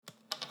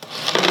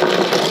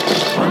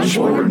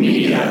Punchboard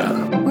Media,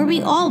 where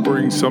we all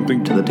bring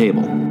something to the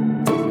table.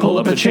 Pull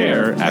up a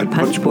chair at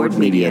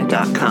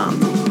punchboardmedia.com.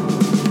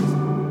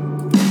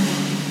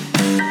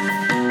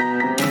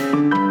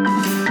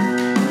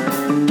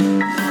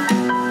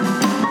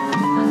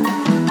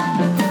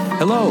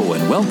 Hello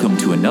and welcome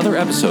to another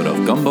episode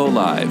of Gumbo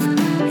Live.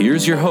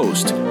 Here's your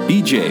host,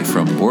 BJ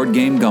from Board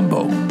Game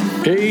Gumbo.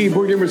 Hey,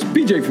 Board Gamers,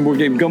 BJ from Board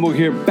Game Gumbo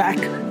here, back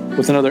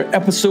with another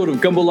episode of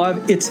Gumbo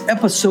Live. It's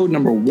episode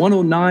number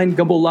 109,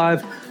 Gumbo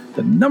Live,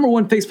 the number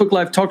one Facebook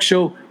Live talk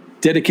show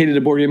dedicated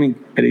to board gaming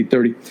at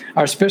 8:30.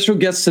 Our special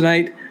guest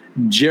tonight,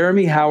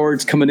 Jeremy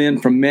Howard's coming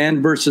in from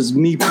Man vs.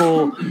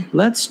 Meeple.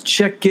 Let's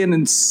check in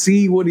and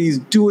see what he's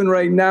doing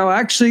right now.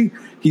 Actually,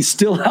 he's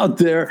still out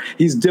there.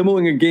 He's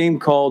demoing a game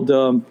called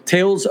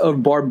Tales of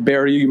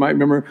Barbaria. You might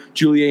remember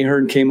Julie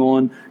Ahern came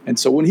on. And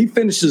so when he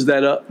finishes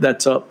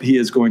that's up, he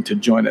is going to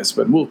join us.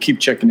 But we'll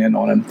keep checking in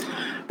on him.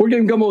 Board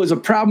Game Gumbo is a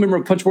proud member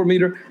of Punchboard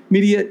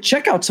Media.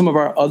 Check out some of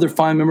our other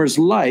fine members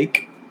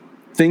like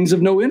Things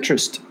of No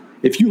Interest.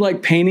 If you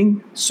like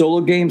painting, solo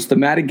games,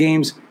 thematic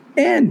games,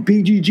 and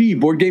BGG,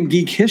 Board Game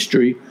Geek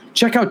History,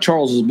 check out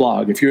Charles's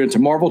blog. If you're into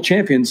Marvel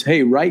Champions,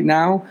 hey, right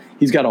now,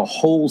 he's got a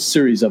whole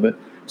series of it.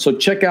 So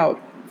check out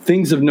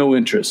Things of No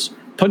Interest.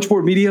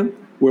 Punchboard Media,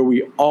 where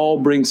we all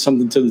bring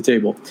something to the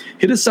table.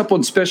 Hit us up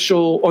on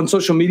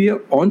social media,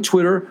 on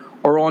Twitter,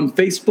 or on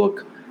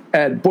Facebook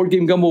at Board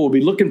Game Gumbo. We'll be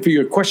looking for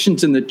your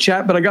questions in the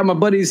chat. But I got my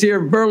buddies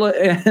here,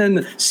 Verla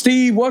and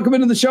Steve. Welcome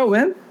into the show,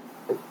 man.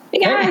 Hey,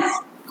 guys.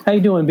 How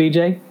you doing,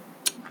 BJ?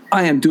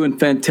 I am doing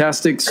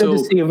fantastic. Good to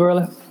see you,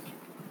 Verla.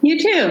 You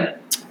too.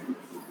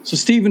 So,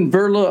 Steve and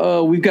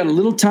Verla, we've got a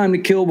little time to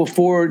kill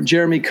before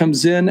Jeremy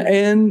comes in,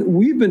 and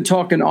we've been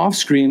talking off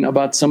screen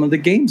about some of the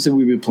games that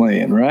we've been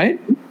playing, right?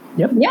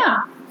 Yep. Yeah.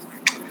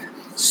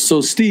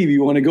 So, Steve,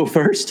 you want to go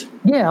first?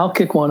 Yeah, I'll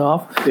kick one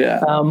off. Yeah.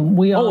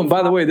 And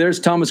by the way, there's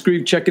Thomas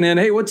Grieve checking in.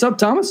 Hey, what's up,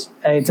 Thomas?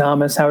 Hey,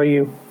 Thomas, how are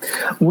you?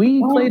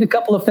 We played a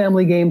couple of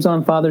family games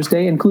on Father's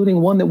Day, including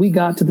one that we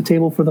got to the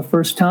table for the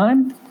first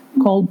time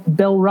called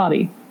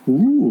Belrati.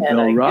 Ooh,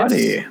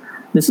 Belrati.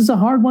 This is a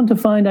hard one to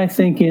find, I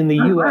think, in the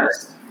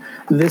U.S.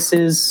 It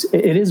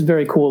is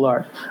very cool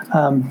art.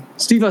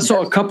 Steve, I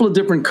saw a couple of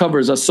different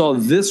covers. I saw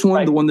this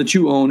one, the one that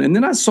you own, and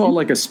then I saw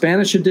like a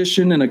Spanish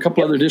edition and a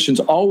couple other editions,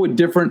 all with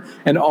different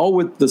and all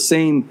with the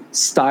same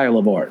style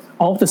of art.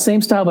 All with the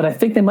same style, but I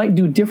think they might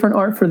do different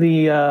art for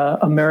the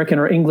American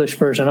or English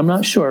version. I'm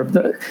not sure.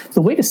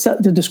 The way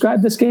to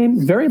describe this game,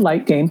 very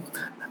light game.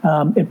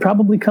 It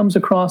probably comes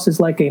across as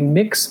like a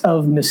mix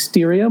of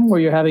Mysterium, where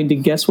you're having to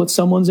guess what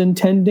someone's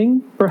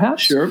intending,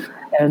 perhaps. Sure.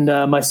 And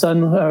my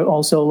son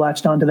also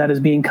latched onto that as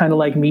being kind of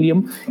like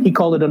Medium. He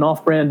called it an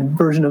off-brand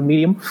version of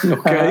Medium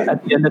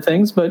at the end of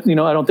things, but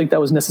I don't think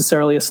that was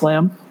necessarily a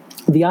slam.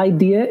 The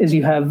idea is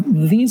you have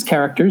these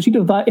characters.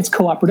 It's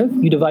cooperative.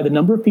 You divide the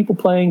number of people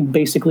playing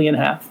basically in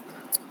half.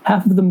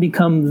 Half of them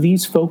become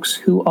these folks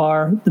who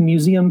are the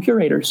museum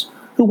curators,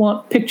 who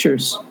want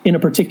pictures in a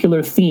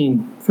particular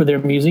theme for their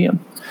museum.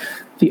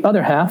 The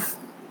other half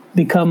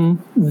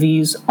become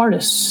these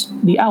artists,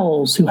 the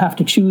owls, who have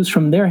to choose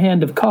from their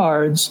hand of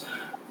cards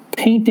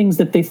paintings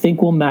that they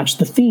think will match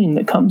the theme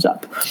that comes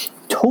up.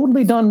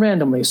 Totally done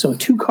randomly. So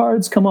 2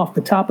 cards come off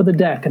the top of the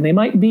deck, and they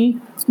might be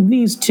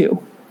these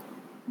 2.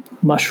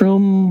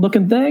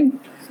 Mushroom-looking thing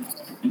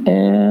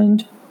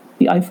and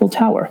the Eiffel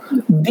Tower.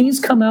 These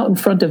come out in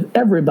front of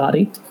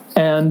everybody,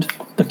 and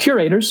the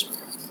curators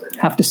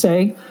have to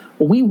say,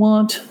 we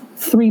want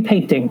 3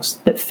 paintings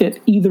that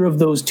fit either of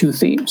those 2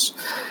 themes.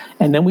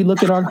 And then we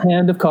look at our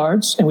hand of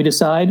cards and we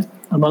decide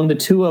among the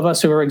 2 of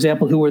us, for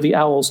example, who are the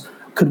owls,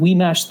 could we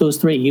match those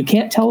 3? You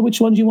can't tell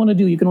which ones you want to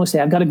do. You can only say,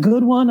 I've got a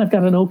good one, I've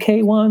got an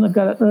okay one,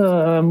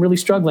 I'm really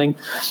struggling.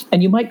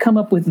 And you might come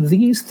up with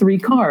these 3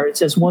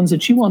 cards as ones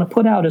that you want to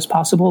put out as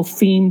possible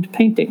themed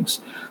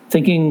paintings.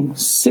 Thinking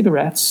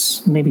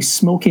cigarettes, maybe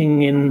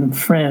smoking in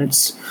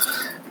France.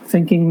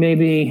 Thinking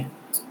maybe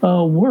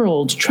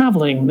world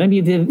traveling.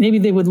 Maybe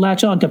they would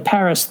latch on to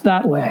Paris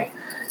that way.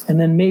 And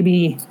then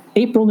maybe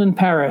April in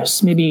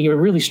Paris. Maybe you're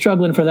really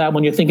struggling for that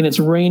when you're thinking it's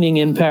raining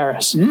in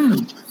Paris.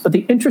 But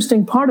the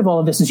interesting part of all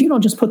of this is you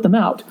don't just put them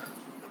out.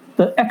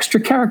 The extra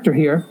character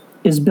here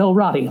is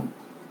Belrati.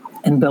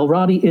 And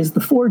Belrati is the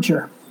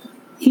forger.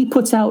 He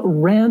puts out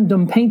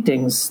random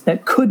paintings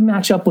that could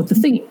match up with the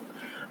theme.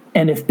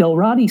 And if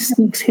Belrati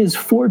sneaks his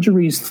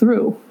forgeries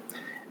through,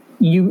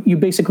 you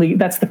basically,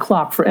 that's the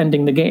clock for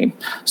ending the game.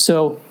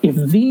 So if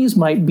these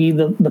might be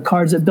the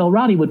cards that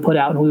Belrati would put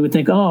out, and we would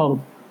think, oh,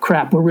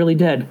 crap, we're really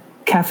dead.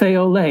 Cafe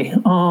au lait.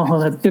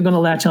 Oh, they're going to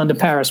latch on to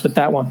Paris with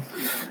that one.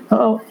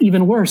 Oh,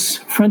 even worse,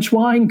 French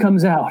wine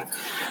comes out.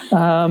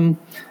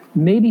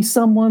 Maybe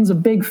someone's a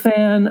big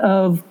fan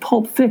of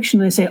Pulp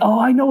Fiction. They say, oh,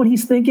 I know what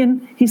he's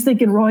thinking. He's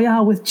thinking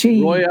Royale with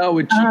cheese. Royale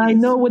with cheese. I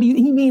know what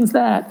he means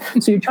that.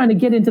 So you're trying to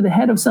get into the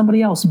head of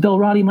somebody else.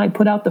 Belrati might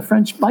put out the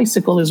French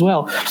bicycle as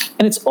well.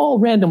 And it's all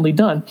randomly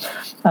done.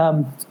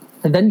 And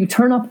then you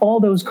turn up all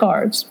those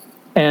cards,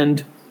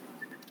 and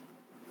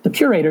the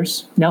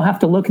curators now have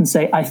to look and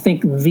say, I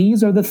think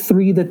these are the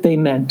 3 that they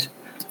meant.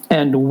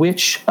 and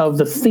which of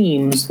the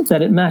themes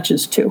that it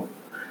matches to.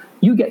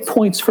 You get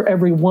points for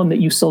every one that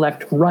you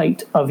select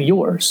right of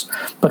yours.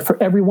 But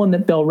for every one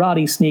that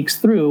Belrati sneaks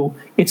through,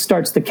 it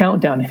starts the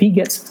countdown. If he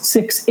gets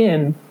 6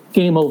 in,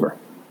 game over.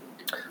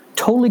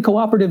 Totally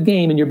cooperative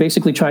game, and you're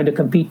basically trying to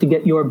compete to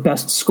get your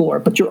best score.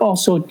 But you're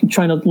also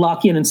trying to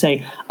lock in and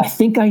say, I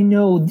think I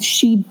know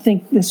she'd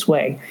think this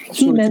way.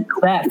 He meant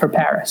that for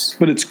Paris.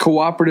 But it's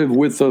cooperative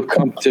with the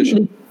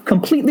competition.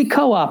 Completely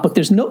co-op, but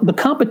the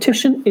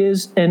competition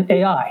is an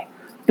AI.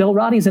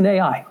 Belrati's an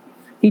AI.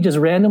 He just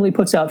randomly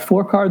puts out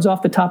 4 cards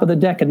off the top of the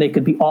deck, and they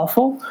could be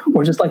awful,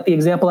 or just like the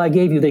example I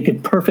gave you, they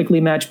could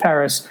perfectly match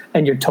Paris,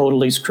 and you're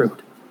totally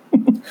screwed.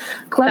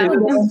 Clever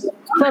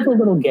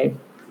little game.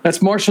 That's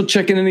Marshall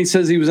checking in. He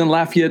says he was in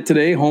Lafayette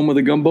today, home of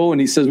the gumbo,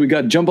 and he says we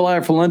got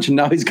jambalaya for lunch, and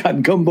now he's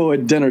got gumbo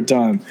at dinner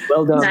time.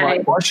 Well done,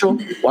 Nice. Marshall.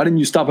 Why didn't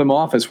you stop in my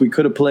office? We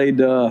could have played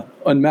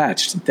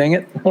Unmatched. Dang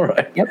it. All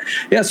right. Yep.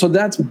 Yeah, so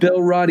that's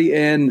Belrati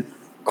and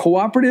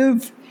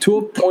cooperative to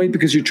a point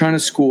because you're trying to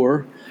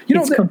score.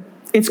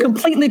 It's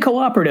completely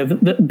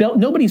cooperative.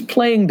 Nobody's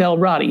playing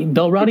Belrati.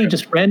 Belrati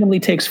just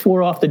randomly takes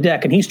 4 off the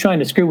deck, and he's trying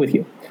to screw with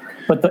you.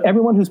 But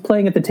everyone who's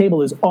playing at the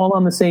table is all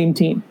on the same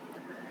team.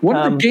 One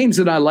of the games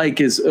that I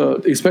like is,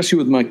 especially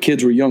with my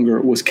kids were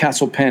younger, was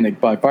Castle Panic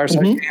by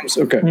Fireside Games.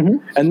 Okay.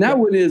 And that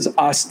one is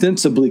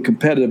ostensibly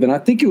competitive. And I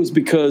think it was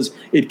because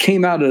it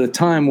came out at a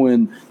time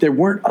when there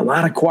weren't a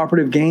lot of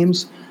cooperative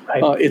games.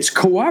 Right. It's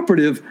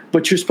cooperative,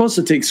 but you're supposed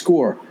to take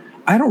score.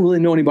 I don't really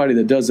know anybody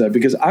that does that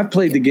because I've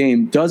played the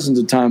game dozens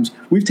of times.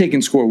 We've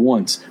taken score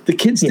once. The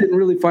kids didn't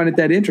really find it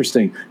that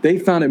interesting. They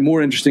found it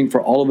more interesting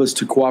for all of us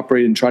to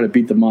cooperate and try to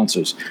beat the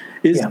monsters.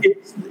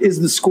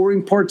 Is the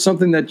scoring part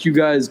something that you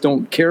guys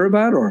don't care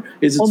about, or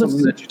is it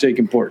something that you take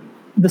important?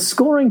 The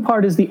scoring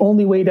part is the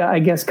only way to, I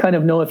guess, kind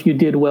of know if you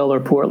did well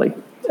or poorly.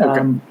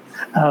 Okay.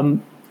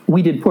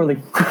 We did poorly.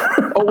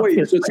 Oh wait,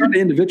 so it's not an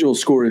individual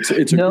score. It's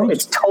a group.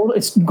 It's total.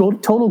 It's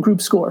total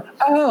group score.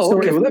 Oh, so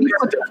okay. Well, that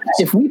makes a difference.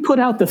 if we put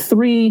out the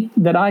 3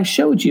 that I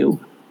showed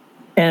you,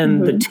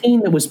 and the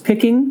team that was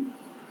picking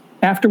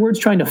afterwards,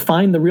 trying to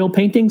find the real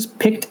paintings,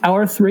 picked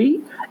our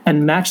 3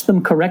 and matched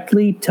them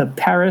correctly to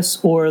Paris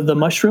or the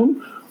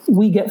mushroom,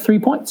 we get 3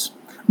 points.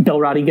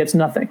 Belrati gets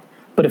nothing.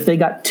 But if they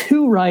got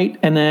 2 right,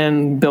 and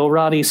then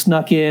Belrati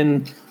snuck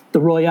in the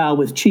Royale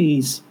with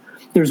cheese,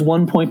 there's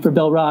 1 point for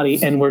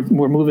Belrati, and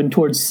we're moving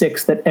towards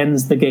 6 that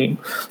ends the game.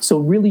 So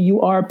really,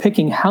 you are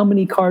picking how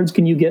many cards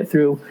can you get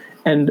through,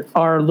 and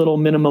our little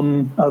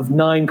minimum of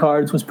 9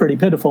 cards was pretty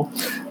pitiful,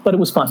 but it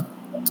was fun.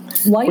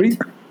 What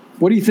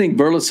do you think,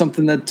 Berla?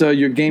 Something that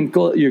your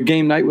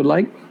game night would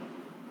like?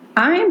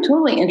 I'm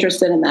totally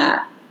interested in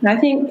that. I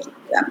think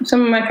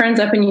some of my friends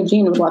up in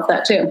Eugene would love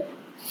that too.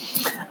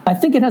 I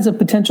think it has a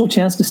potential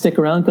chance to stick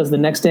around because the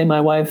next day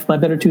my wife, my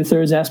better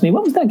 2/3, asked me,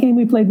 what was that game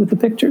we played with the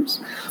pictures?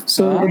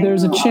 So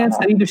there's a chance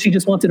that either she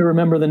just wanted to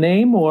remember the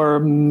name or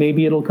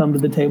maybe it'll come to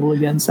the table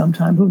again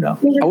sometime. Who knows?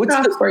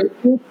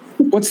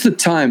 What's the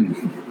time?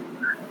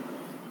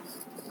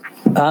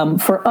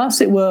 For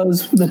us, it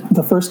was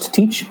the first to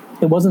teach.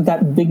 It wasn't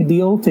that big a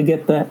deal to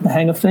get the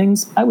hang of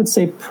things. I would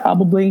say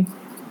probably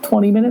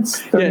 20 minutes,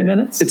 30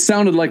 minutes. It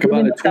sounded like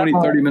about a 20,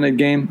 30-minute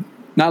game.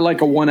 Not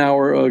like a 1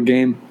 hour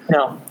game.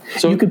 No.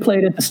 So you could play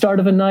it at the start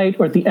of a night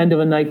or at the end of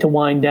a night to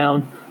wind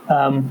down.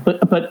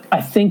 But I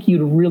think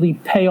you'd really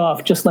pay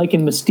off, just like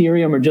in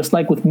Mysterium or just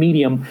like with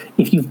Medium.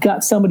 If you've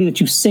got somebody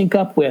that you sync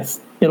up with,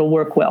 it'll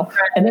work well.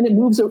 And then it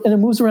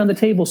moves around the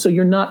table, so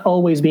you're not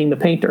always being the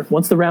painter.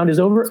 Once the round is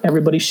over,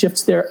 everybody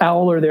shifts their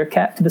owl or their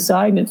cat to the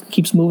side, and it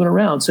keeps moving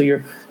around. So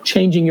you're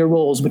changing your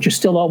roles, but you're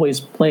still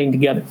always playing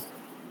together.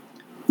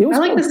 I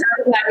like the sound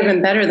of that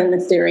even better than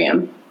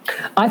Mysterium.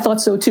 I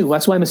thought so too.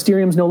 That's why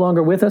Mysterium's no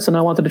longer with us, and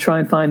I wanted to try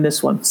and find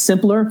this one.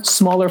 Simpler,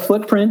 smaller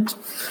footprint.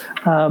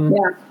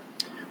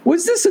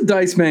 Was this a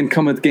Dice Man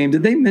Cometh game?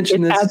 Did they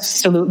mention this?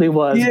 Absolutely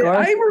was. Yeah,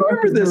 I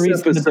remember this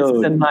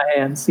episode. In my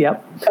hands,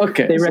 yep.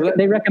 Okay.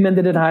 They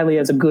recommended it highly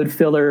as a good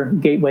filler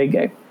gateway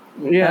game.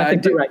 Yeah, I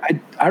do.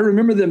 Right. I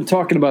remember them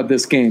talking about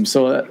this game.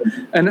 So,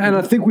 and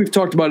I think we've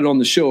talked about it on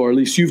the show, or at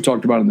least you've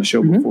talked about it on the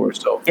show before.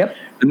 So, yep.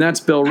 And that's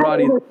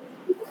Belrati.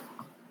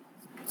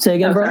 Say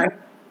again, bro.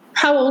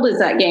 How old is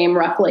that game,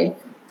 roughly?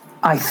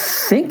 I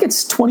think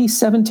it's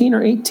 2017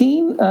 or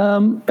 18.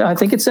 I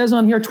think it says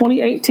on here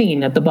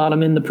 2018 at the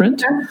bottom in the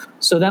print.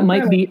 So that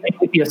might be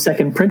a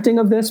second printing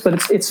of this,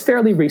 but it's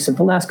fairly recent,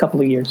 the last couple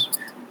of years.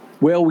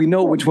 Well, we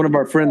know which one of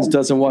our friends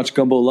doesn't watch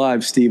Gumbo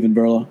Live, Steve and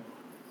Berla.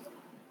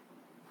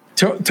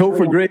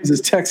 Topher Graves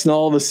is texting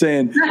all of us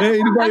saying, hey,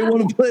 anybody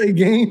want to play a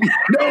game?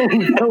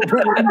 No,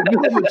 brother, in the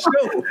middle of the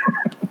show.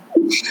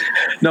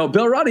 No,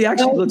 Belrati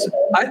actually looks.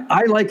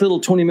 I like little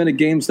 20-minute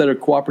games that are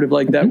cooperative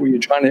like that, where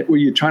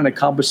you're trying to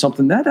accomplish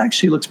something. That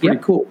actually looks pretty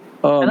cool.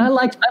 And I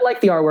like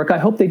the artwork. I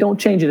hope they don't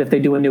change it if they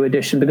do a new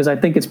edition, because I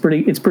think it's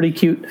pretty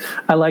cute.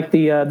 I like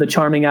the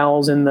charming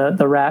owls and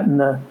the rat and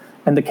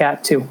and the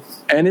cat too.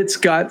 And it's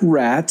got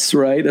rats,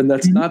 right? And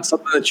that's not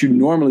something that you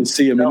normally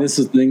see. I mean, this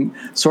is thing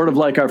sort of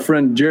like our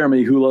friend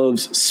Jeremy, who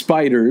loves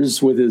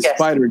spiders with his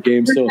spider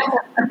game. So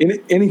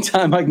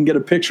anytime I can get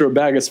a picture of a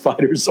bag of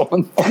spiders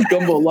on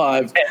Gumbo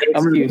Live,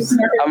 I'm going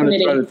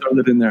to try to throw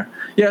that in there.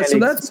 Yeah, so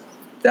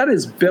that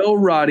is Bell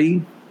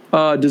Roddy.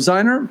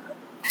 Designer?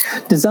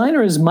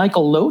 Designer is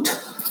Michael Loth,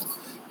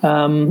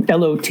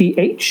 Loth.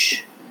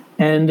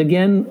 And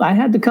again, I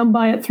had to come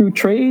by it through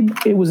trade.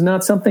 It was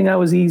not something I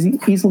was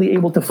easily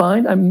able to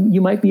find.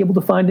 You might be able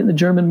to find it in the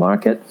German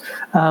market,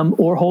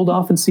 or hold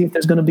off and see if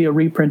there's going to be a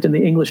reprint in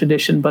the English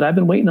edition. But I've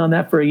been waiting on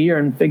that for a year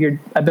and figured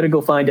I better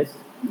go find it.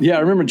 Yeah, I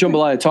remember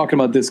Jambalaya talking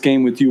about this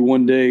game with you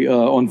one day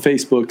on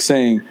Facebook,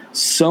 saying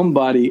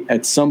somebody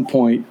at some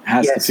point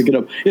has to pick it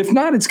up. If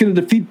not, it's going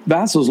to defeat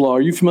Vassal's Law.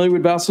 Are you familiar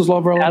with Vassal's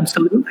Law, Verla?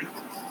 Absolutely.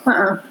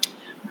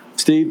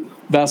 Steve,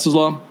 Vassal's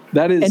Law?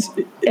 That is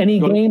any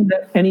game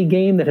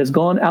that has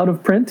gone out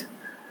of print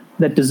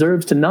that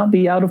deserves to not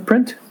be out of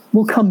print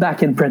will come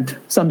back in print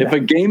someday. If a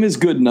game is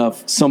good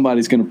enough,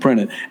 somebody's going to print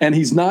it, and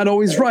he's not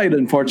always right.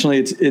 Unfortunately,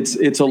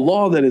 it's a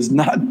law that is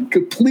not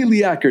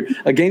completely accurate.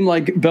 A game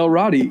like Bell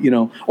Roddy,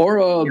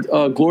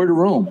 or Glory to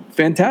Rome,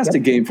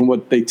 fantastic game from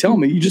what they tell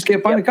me. You just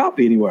can't find a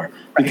copy anywhere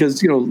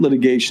because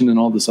litigation and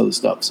all this other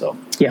stuff. So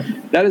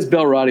that is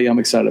Bell Roddy. I'm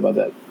excited about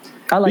that.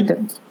 I liked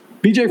it.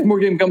 BJ from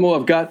Board Game Gumbo,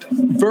 I've got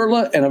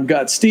Verla and I've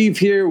got Steve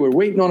here. We're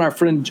waiting on our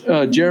friend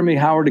Jeremy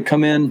Howard to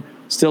come in,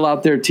 still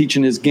out there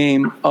teaching his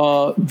game.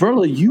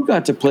 Verla, you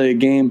got to play a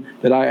game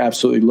that I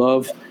absolutely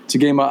love. It's a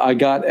game I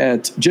got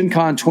at Gen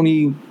Con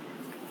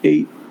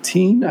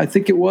 2018, I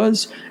think it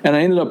was, and I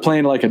ended up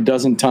playing like a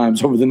dozen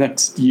times over the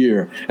next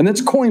year. And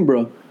that's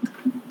Coimbra.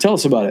 Tell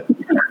us about it.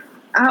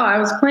 Oh, I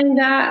was playing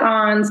that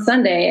on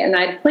Sunday, and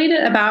I played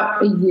it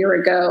about a year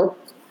ago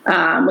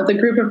with a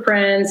group of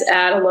friends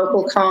at a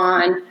local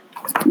con.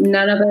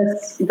 None of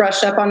us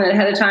brushed up on it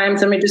ahead of time.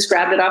 Somebody just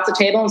grabbed it off the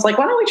table and was like,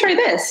 why don't we try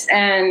this?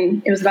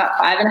 And it was about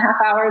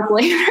 5.5 hours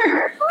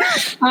later.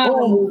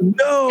 Oh,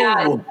 no.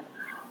 Yeah.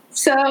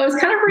 So it was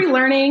kind of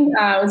relearning.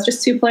 It was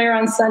just 2-player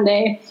on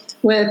Sunday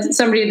with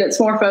somebody that's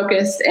more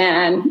focused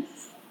and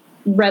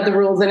read the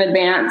rules in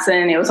advance.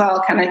 And it was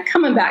all kind of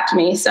coming back to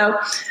me. So,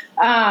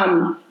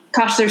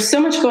 gosh, there's so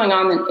much going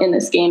on in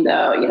this game,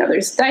 though.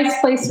 There's dice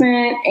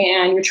placement,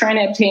 and you're trying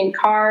to obtain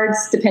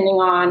cards depending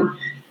on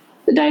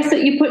the dice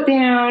that you put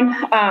down.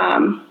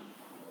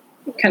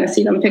 Kind of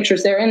see them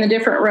pictures there in the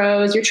different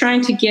rows. You're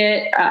trying to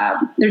get,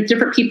 there's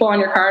different people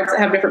on your cards that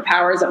have different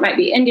powers. That might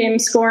be in-game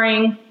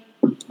scoring,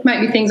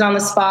 might be things on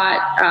the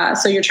spot.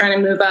 So you're trying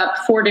to move up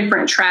 4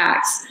 different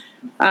tracks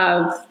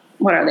of,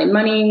 what are they?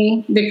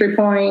 Money, victory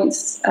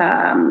points,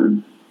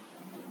 coin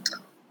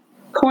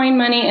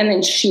money, and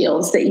then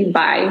shields that you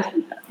buy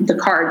the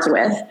cards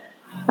with.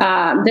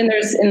 Then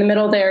there's in the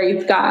middle there,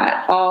 you've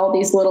got all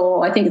these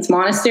little, I think it's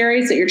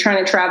monasteries that you're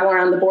trying to travel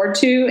around the board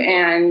to.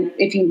 And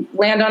if you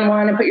land on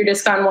one and put your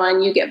disc on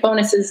one, you get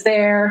bonuses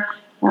there.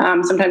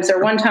 Sometimes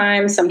they're one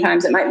time,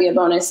 sometimes it might be a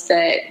bonus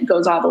that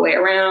goes all the way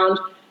around.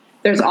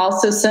 There's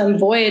also some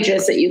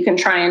voyages that you can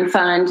try and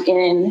fund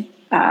in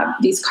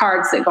these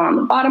cards that go on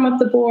the bottom of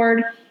the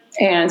board.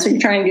 And so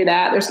you're trying to do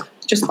that. There's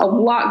just a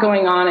lot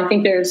going on. I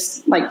think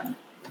there's like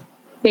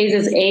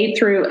phases A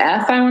through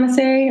F, I want to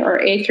say, or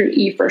A through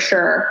E for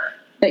sure,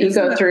 that you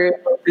go through.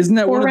 Isn't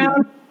that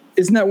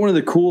one of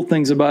the cool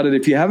things about it?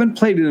 If you haven't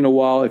played it in a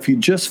while, if you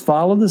just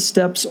follow the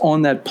steps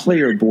on that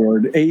player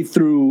board, A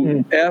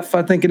through F,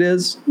 I think it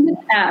is.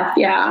 F,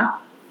 yeah.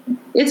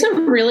 It's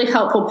a really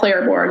helpful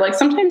player board. Like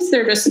sometimes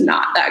they're just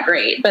not that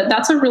great, but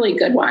that's a really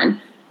good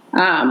one.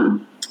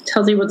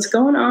 Tells you what's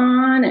going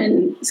on,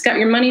 and it's got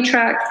your money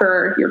track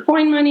for your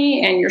coin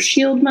money and your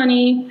shield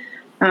money.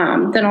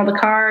 Then all the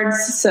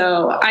cards.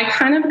 So I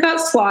kind of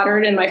got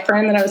slaughtered, and my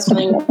friend that I was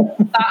playing with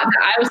thought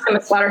that I was going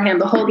to slaughter him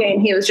the whole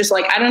game. He was just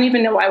like, I don't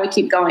even know why we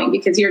keep going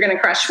because you're going to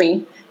crush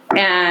me.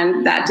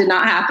 And that did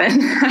not happen.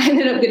 I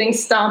ended up getting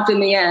stomped in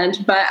the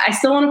end, but I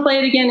still want to play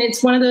it again.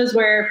 It's one of those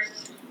where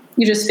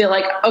you just feel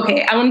like,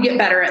 okay, I want to get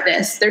better at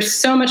this. There's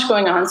so much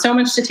going on, so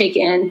much to take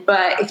in,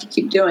 but if you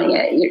keep doing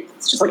it,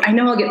 it's just like, I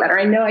know I'll get better.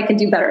 I know I can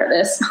do better at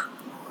this.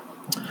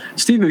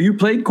 Steve, have you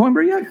played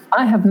Coimbra yet?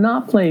 I have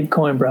not played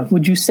Coimbra.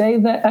 Would you say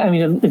that? I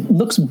mean, it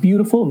looks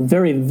beautiful,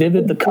 very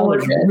vivid. The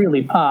colors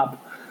really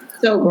pop.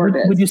 So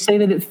gorgeous. Would you say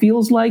that it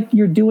feels like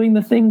you're doing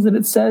the things that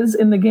it says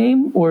in the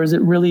game, or is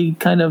it really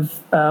kind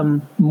of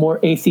more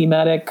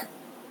athematic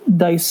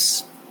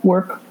dice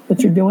work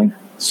that you're doing?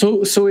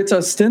 So it's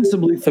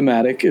ostensibly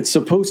thematic. It's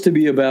supposed to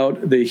be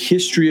about the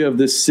history of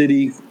the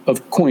city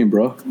of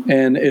Coimbra,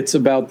 and it's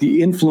about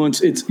the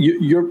influence.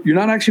 You're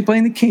not actually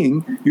playing the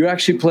king. You're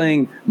actually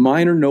playing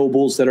minor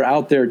nobles that are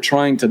out there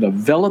trying to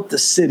develop the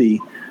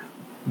city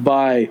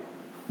by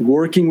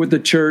working with the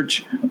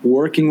church,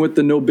 working with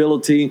the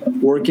nobility,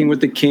 working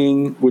with the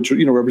king, which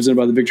represented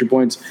by the victory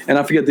points. And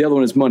I forget the other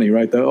one is money,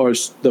 right? The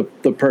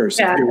purse.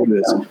 Yeah, I forget what it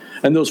is.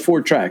 And those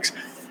 4 tracks.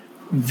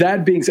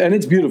 That being said, and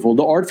it's beautiful.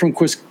 The art from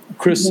Chris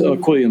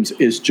Quilliams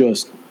is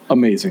just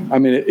amazing. I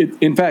mean,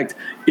 in fact,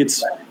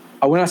 it's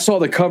when I saw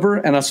the cover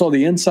and I saw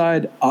the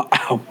inside,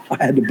 I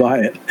had to buy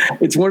it.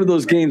 It's one of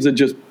those games that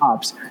just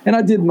pops. And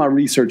I did my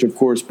research, of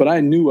course, but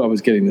I knew I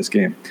was getting this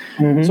game.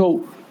 Mm-hmm.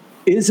 So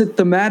is it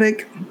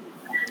thematic?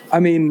 I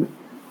mean,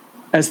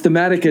 as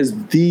thematic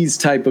as these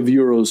type of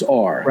Euros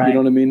are, right. You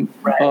know what I mean?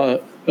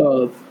 Right.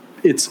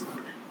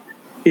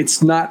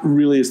 It's not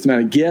really as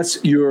thematic. Yes,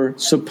 you're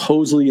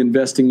supposedly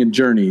investing in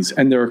journeys,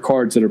 and there are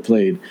cards that are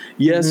played.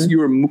 Yes,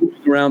 you are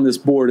moving around this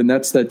board, and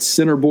that's that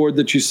center board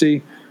that you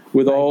see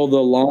with all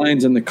the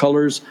lines and the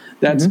colors.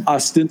 That's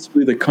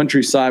ostensibly the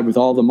countryside with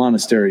all the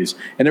monasteries.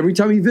 And every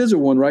time you visit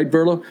one, right,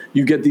 Verla,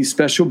 you get these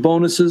special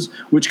bonuses,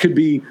 which could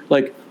be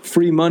like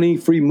free money,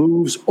 free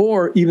moves,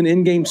 or even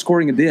in-game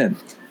scoring at the end.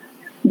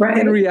 Right.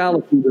 In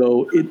reality,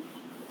 though, it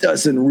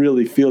doesn't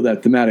really feel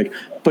that thematic.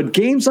 But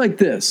games like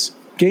this,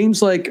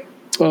 games like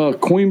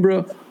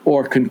Coimbra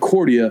or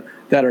Concordia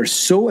that are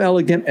so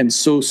elegant and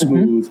so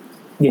smooth,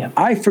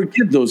 I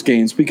forgive those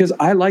games because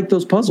I like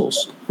those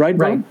puzzles. Right,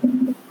 Bro?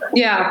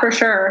 Yeah, for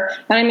sure.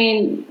 And I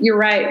mean, you're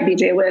right,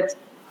 BJ, with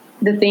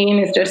the theme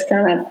is just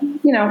kind of,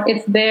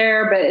 it's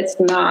there, but it's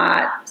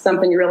not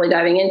something you're really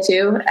diving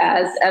into,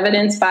 as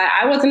evidenced by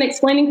I wasn't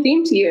explaining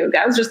theme to you.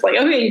 I was just like,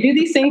 okay, you do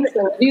these things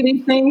and do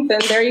these things,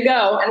 and there you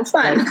go. And it's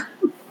fun.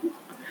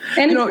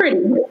 And it's pretty.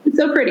 It's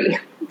so pretty.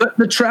 But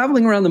the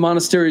traveling around the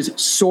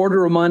monasteries sort of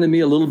reminded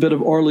me a little bit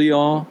of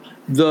Orleans.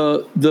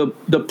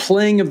 The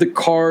playing of the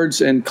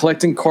cards and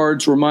collecting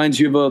cards reminds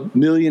you of a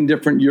million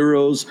different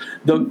Euros.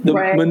 The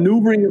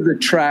maneuvering of the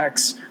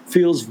tracks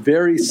feels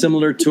very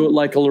similar to it,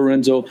 like a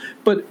Lorenzo.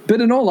 But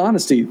in all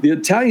honesty, the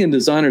Italian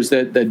designers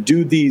that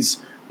do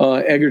these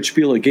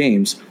Eggertspiele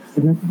games,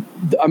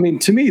 I mean,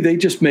 to me, they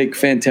just make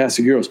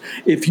fantastic Euros.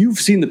 If you've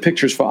seen the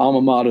pictures for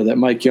Alma Mater that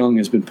Mike Young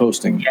has been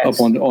posting up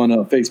on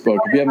Facebook,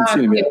 if you haven't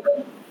seen them yet.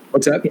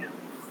 What's that? Yeah.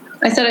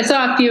 I said I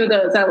saw a few of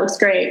those. That looks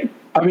great.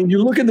 I mean,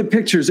 you look at the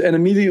pictures and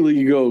immediately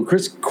you go,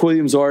 Chris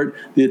Quilliams art,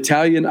 the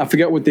Italian, I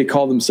forget what they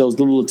call themselves,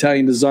 the little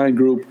Italian design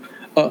group,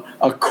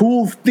 a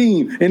cool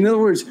theme. In other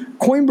words,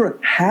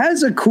 Coimbra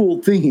has a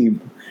cool theme.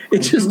 It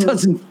just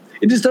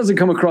doesn't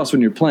come across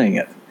when you're playing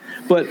it.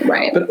 But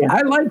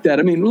I like that.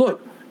 I mean,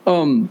 look,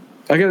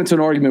 I got into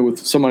an argument with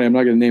somebody, I'm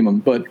not going to name them,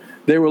 but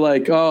they were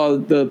like, oh,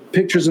 the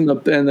pictures and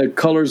the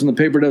colors and the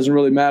paper doesn't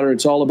really matter.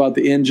 It's all about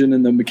the engine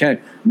and the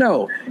mechanic.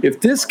 No, if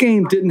this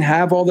game didn't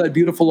have all that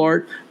beautiful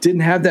art,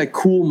 didn't have that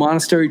cool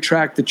monastery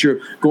track that you're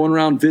going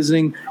around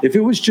visiting, if it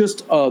was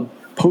just a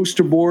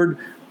poster board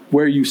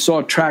where you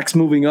saw tracks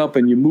moving up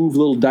and you move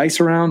little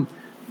dice around,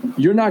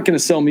 you're not going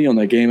to sell me on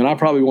that game, and I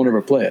probably won't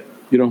ever play it.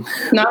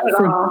 Not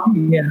at all.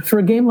 Yeah, for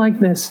a game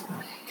like this,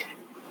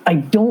 I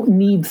don't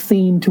need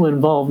theme to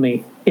involve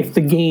me if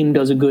the game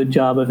does a good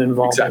job of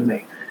involving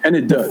me. And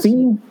it does.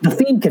 The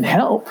theme can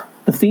help.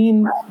 The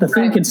theme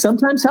can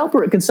sometimes help,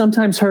 or it can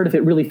sometimes hurt if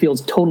it really feels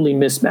totally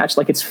mismatched,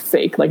 like it's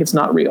fake, like it's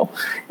not real.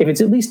 If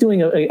it's at least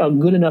doing a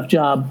good enough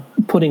job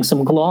putting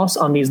some gloss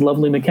on these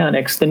lovely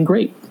mechanics, then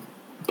great.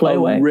 Play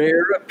away.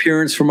 Rare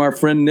appearance from our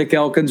friend Nick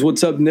Elkins.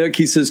 What's up, Nick?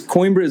 He says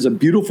Coimbra is a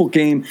beautiful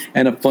game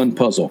and a fun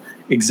puzzle.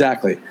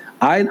 Exactly.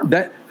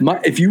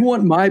 If you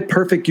want my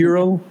perfect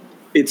Euro,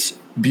 it's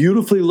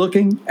beautifully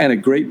looking and a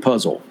great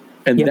puzzle.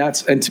 And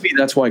to me,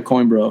 that's why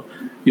Coimbra,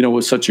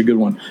 was such a good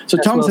one. So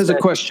that's Thomas has a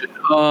question.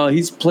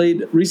 He's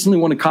recently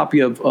won a copy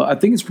of, I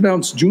think it's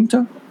pronounced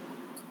Junta.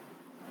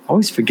 I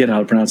always forget how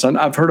to pronounce it.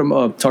 I've heard him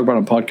talk about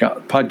it on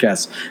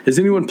podcasts. Has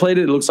anyone played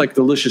it? It looks like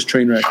Delicious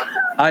Trainwreck.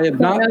 I have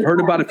not heard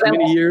about it for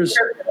many years.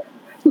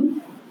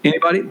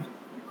 Anybody?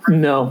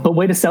 No, but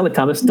way to sell it,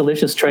 Thomas.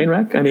 Delicious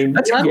Trainwreck. I mean,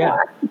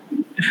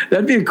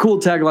 that'd be a cool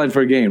tagline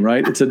for a game,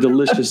 right? It's a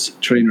delicious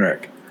train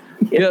wreck.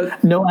 Yeah,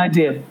 no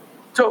idea.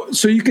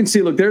 So you can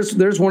see, look,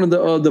 there's one of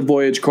the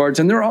Voyage cards,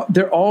 and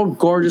they're all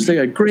gorgeous. They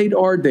got great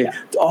art. They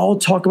all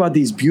talk about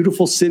these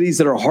beautiful cities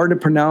that are hard to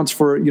pronounce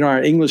for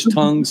our English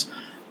tongues.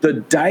 The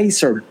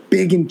dice are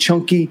big and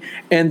chunky,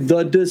 and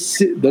the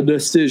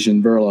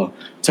decision, Verla,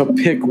 to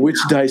pick which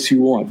dice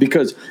you want,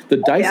 because the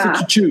dice that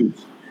you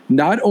choose,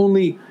 not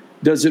only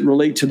does it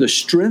relate to the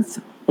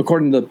strength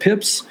according to the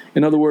pips.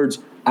 In other words,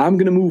 I'm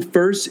going to move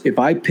first. If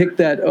I pick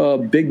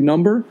that big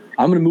number,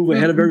 I'm going to move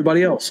ahead of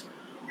everybody else.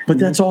 But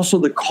that's also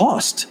the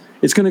cost.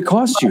 It's going to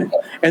cost you.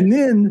 And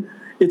then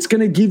it's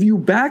going to give you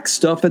back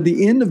stuff at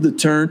the end of the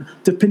turn,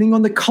 depending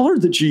on the color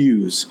that you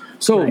use.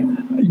 So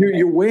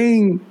you're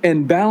weighing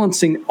and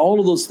balancing all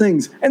of those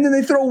things. And then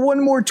they throw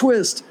one more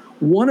twist.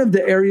 One of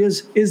the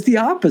areas is the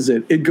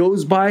opposite. It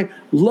goes by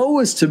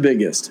lowest to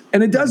biggest.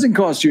 And it doesn't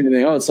cost you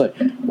anything. Oh, it's like,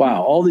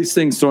 wow, all these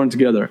things thrown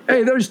together.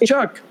 Hey, there's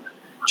Chuck.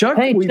 Chuck,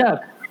 hey,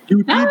 Chuck. You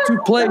need to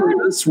play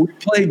with us. We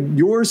play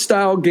your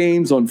style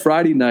games on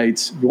Friday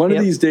nights. One of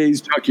these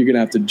days, Chuck, you're going to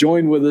have to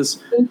join with us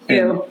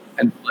and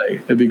play.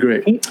 It'd be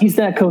great. He's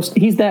that close.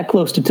 He's that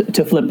close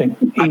to flipping.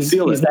 He's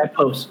that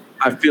close.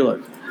 I feel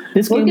it.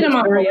 This game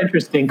looks very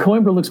interesting.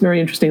 Coimbra looks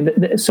very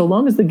interesting. So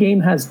long as the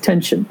game has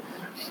tension,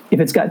 if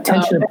it's got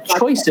tension of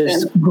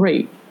choices,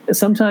 great.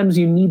 Sometimes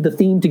you need the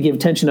theme to give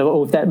tension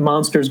of, if that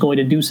monster is going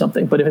to do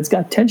something. But if it's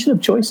got tension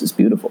of choices,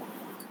 beautiful.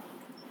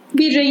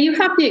 BJ, you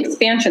have the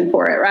expansion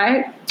for it,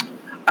 right?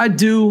 I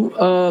do.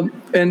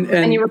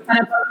 And you were kind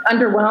of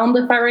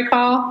underwhelmed, if I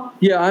recall.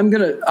 Yeah,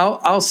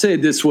 I'll say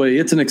it this way.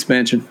 It's an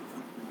expansion.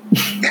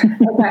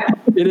 Okay.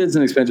 It is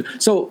an expansion.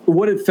 So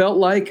what it felt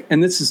like,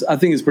 and this is, I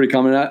think it's pretty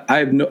common.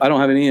 I don't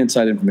have any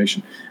inside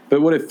information,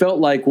 but what it felt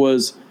like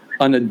was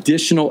an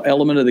additional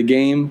element of the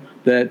game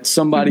that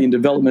somebody in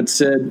development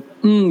said,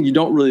 you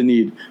don't really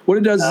need. What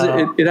it does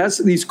is it has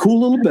these cool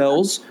little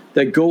bells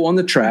that go on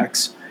the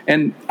tracks.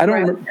 And I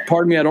don't remember,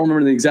 pardon me, I don't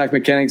remember the exact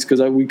mechanics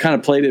because we kind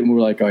of played it and we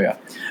were like, oh, yeah.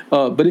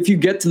 But if you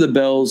get to the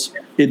bells,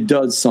 it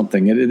does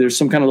something. There's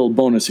some kind of little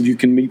bonus if you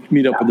can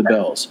meet up with the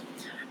bells.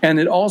 And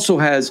it also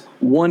has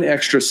one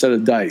extra set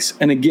of dice.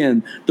 And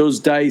again, those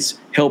dice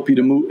help you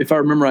to move, if I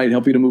remember right,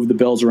 help you to move the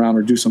bells around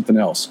or do something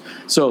else.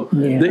 So,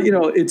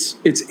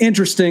 it's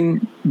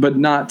interesting, but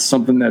not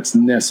something that's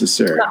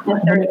necessary.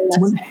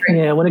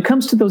 When it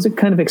comes to those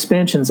kind of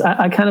expansions,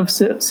 I kind of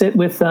sit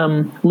with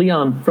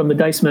Leon from the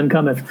Dice Men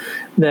Cometh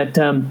that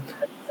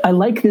I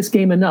like this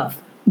game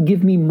enough.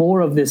 Give me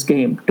more of this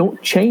game.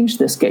 Don't change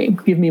this game.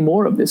 Give me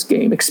more of this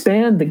game.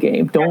 Expand the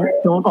game.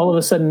 Don't all of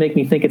a sudden make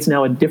me think it's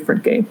now a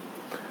different game.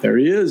 There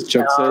he is.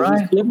 Chuck says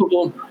it's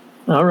flippable.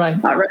 All right.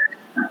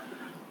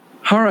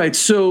 All right.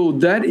 So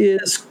that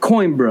is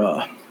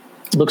Coimbra.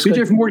 Looks BJ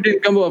good. from Board Game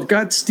Gumbo. I've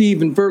got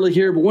Steve and Verla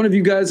here, but one of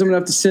you guys I'm going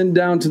to have to send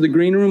down to the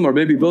green room, or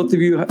maybe both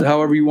of you,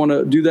 however you want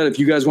to do that. If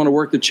you guys want to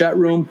work the chat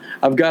room,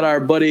 I've got our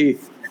buddy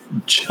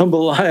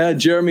Jambalaya,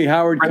 Jeremy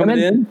Howard coming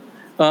in.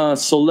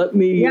 So let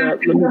me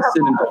send him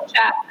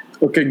down.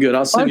 Okay, good.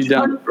 I'll send you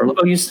down. Verla.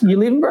 Oh, you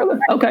leaving, Verla?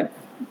 Okay.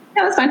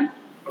 Yeah, that's fine.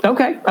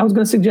 Okay. I was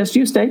going to suggest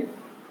you stay.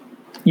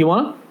 You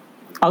want to?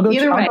 I'll go.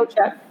 I'll go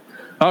chat.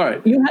 All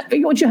right. You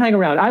hang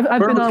around. I've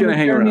been on with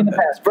Jeremy in the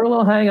past. Verla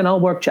will hang, and I'll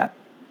work chat.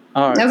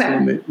 All right.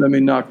 Okay. So let me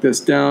knock this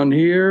down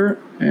here,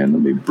 and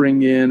let me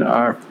bring in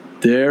our.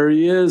 There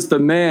he is, the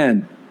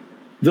man,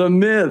 the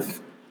myth,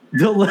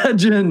 the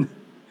legend.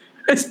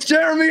 It's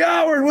Jeremy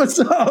Howard. What's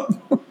up,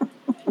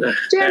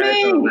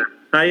 Jeremy?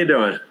 How you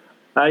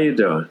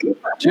doing?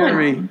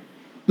 Jeremy?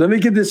 Let me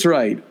get this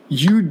right.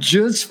 You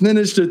just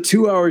finished a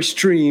 2-hour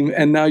stream,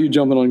 and now you're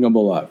jumping on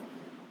Gumbo Live.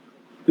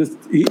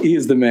 He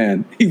is the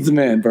man. He's the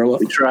man, Verla.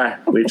 We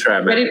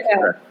try,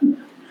 man.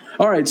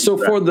 All right. So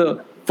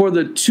for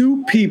the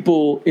two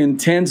people in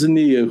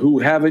Tanzania who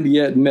haven't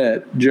yet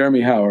met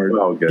Jeremy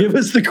Howard, give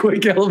us the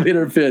quick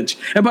elevator pitch.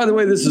 And by the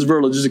way, this is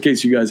Verla, just in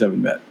case you guys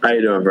haven't met. How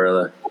you doing,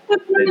 Verla?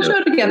 We've been on the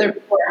show together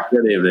before.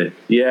 Good evening.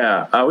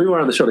 Yeah, we were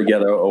on the show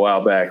together a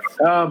while back.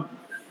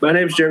 My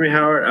name's Jeremy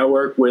Howard. I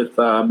work with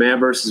Man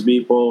vs.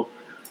 Meeple.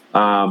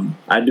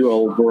 I do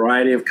a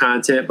variety of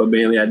content, but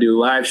mainly I do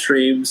live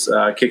streams,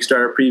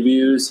 Kickstarter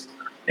previews,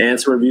 and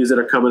some reviews that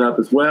are coming up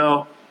as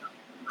well.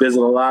 Visit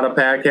a lot of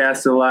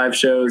podcasts and live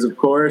shows, of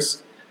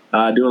course.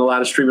 Doing a lot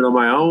of streaming on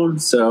my own.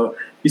 So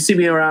you see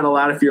me around a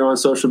lot if you're on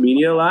social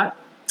media a lot,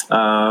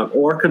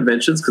 or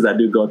conventions, because I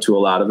do go to a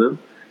lot of them.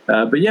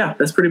 But yeah,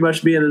 that's pretty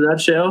much me in a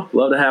nutshell.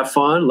 Love to have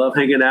fun, love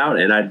hanging out,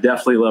 and I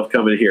definitely love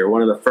coming here.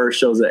 One of the first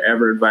shows that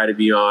ever invited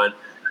me on.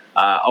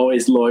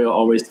 Always loyal,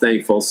 always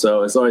thankful.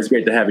 So it's always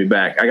great to have you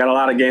back. I got a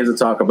lot of games to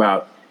talk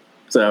about.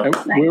 So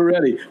we're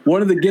ready.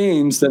 One of the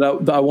games that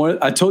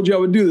I told you I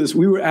would do this.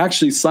 We were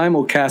actually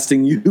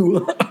simulcasting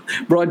you,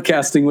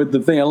 broadcasting with the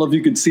thing. I don't know if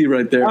you could see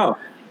right there. Oh,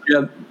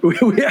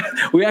 yeah.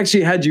 We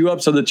actually had you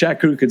up so the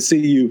chat crew could see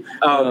you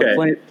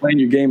playing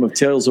your game of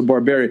Tales of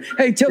Barbaria.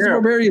 Hey, Tales of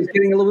Barbaria is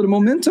getting a little bit of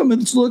momentum.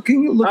 It's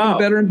looking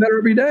better and better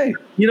every day.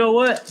 You know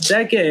what?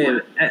 That game,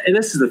 and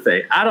this is the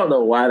thing. I don't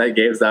know why that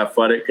game's not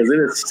fun, because it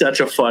is such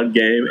a fun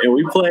game. And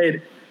we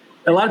played,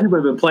 a lot of people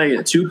have been playing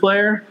it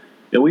 2-player,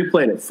 and we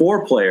played it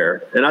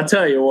 4-player. And I'll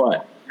tell you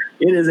what,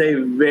 it is a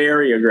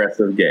very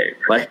aggressive game,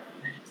 like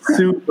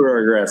super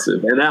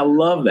aggressive. And I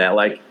love that.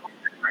 Like,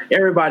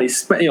 everybody's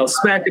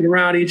smacking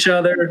around each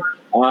other.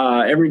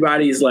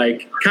 Everybody's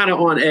like kind of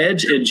on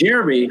edge. And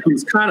Jeremy,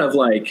 who's kind of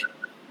like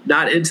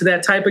not into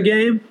that type of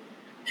game,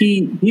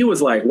 he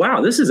was like,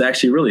 "Wow, this is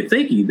actually really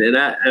thinky." And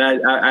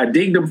I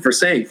dinged him for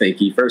saying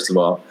thinky. First of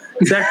all,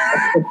 it's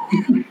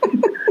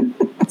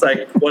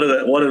like one of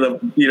the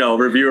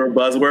reviewer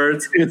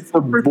buzzwords. It's the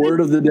word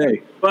of the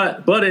day.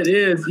 But it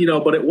is,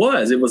 but it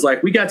was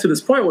like we got to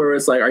this point where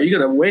it's like, are you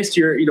going to waste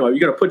your, are you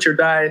going to put your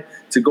die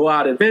to go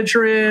out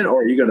adventuring,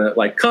 or are you going to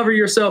like cover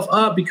yourself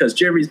up because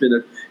Jeremy's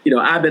been,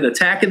 I've been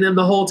attacking them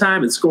the whole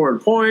time and scoring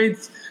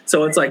points.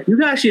 So it's like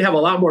you actually have a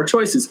lot more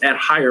choices at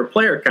higher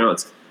player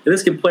counts. And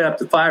this can play up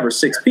to 5 or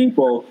 6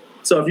 people.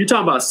 So if you're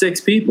talking about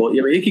 6 people,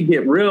 it can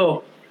get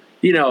real,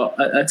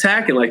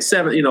 attacking like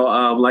 7,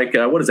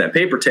 what is that,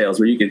 Paper Tales,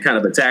 where you can kind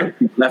of attack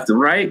left and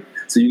right.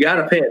 So you got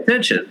to pay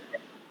attention.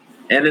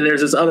 And then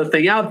there's this other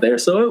thing out there.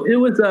 So it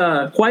was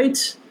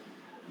quite,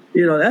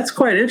 that's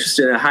quite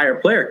interesting at higher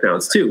player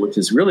counts too, which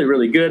is really,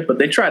 really good. But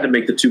they tried to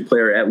make the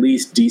 2-player at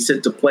least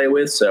decent to play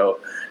with. So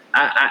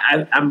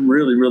I'm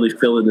really, really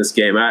feeling this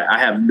game. I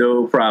have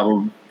no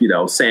problem,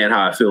 saying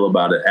how I feel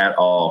about it at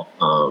all.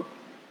 I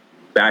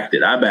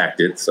backed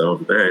it.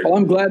 So well,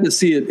 I'm glad to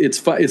see it. It's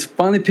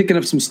finally picking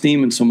up some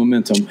steam and some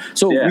momentum.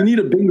 So we need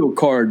a bingo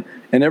card.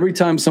 And every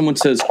time someone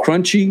says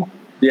crunchy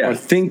or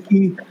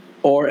thinky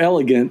or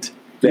elegant,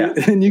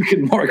 then you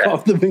can mark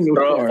off the bingo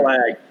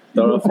card.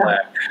 Throw a flag.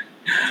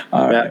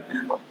 All right.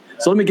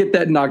 So let me get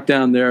that knocked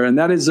down there. And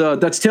that's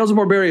Tales of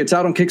Barbaria. It's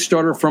out on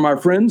Kickstarter from our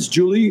friends,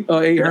 Julie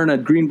Ahern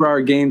at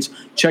Greenbrier Games.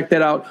 Check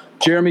that out.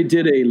 Jeremy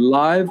did a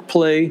live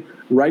play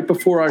right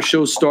before our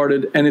show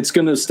started, and it's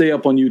going to stay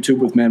up on YouTube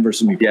with Man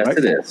vs. Meeple. Yes, right?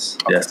 it is.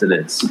 Yes, it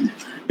is.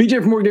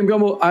 BJ from Board Game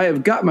Gumbo, I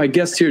have got my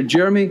guest here,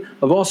 Jeremy.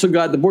 I've also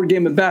got the Board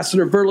Game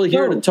Ambassador, Verla,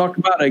 here to talk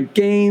about a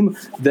game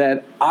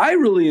that I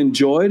really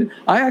enjoyed.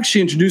 I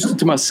actually introduced it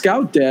to my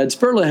scout dads.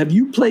 Verla, have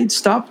you played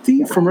Stop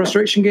Thief from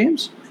Restoration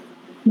Games?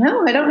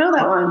 No, I don't know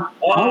that one.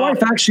 My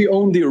wife actually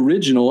owned the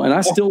original, and I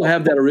still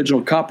have that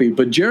original copy.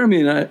 But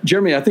Jeremy,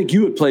 I think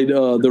you had played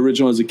the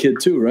original as a kid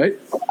too, right?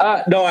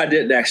 No, I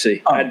didn't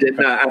actually. I did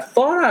not. I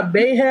thought I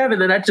may have, and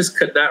then I just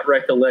could not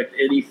recollect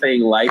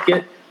anything like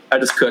it. I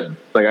just couldn't.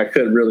 I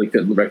couldn't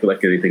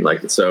recollect anything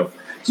like it. So,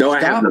 no,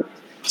 I haven't.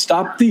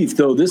 Stop Thief,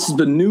 though. This is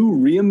the new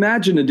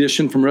reimagined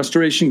edition from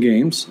Restoration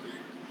Games.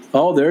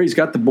 Oh, there he's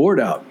got the board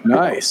out.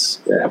 Nice.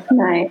 Yeah.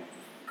 Nice.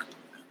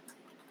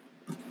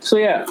 So,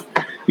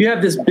 you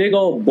have this big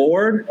old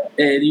board,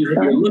 and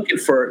you're looking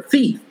for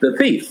the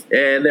thief.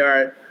 And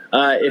there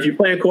are, if you're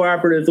playing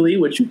cooperatively,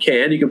 which you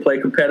can play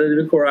competitive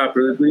and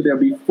cooperatively, there'll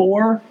be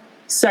 4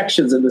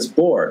 sections in this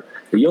board.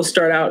 And you'll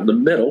start out in the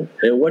middle,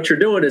 and what you're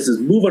doing is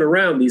moving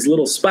around these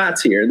little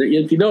spots here. And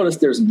if you notice,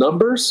 there's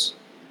numbers.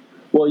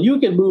 Well, you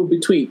can move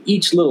between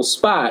each little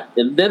spot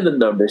and then the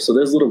number. So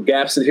there's little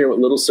gaps in here with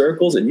little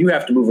circles, and you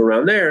have to move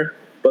around there.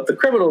 But the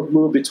criminals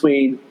move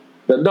between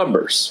the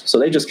numbers. So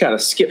they just kind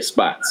of skip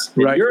spots.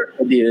 And your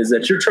idea is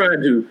that you're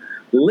trying to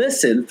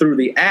listen through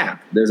the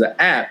app. There's an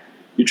app.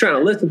 You're trying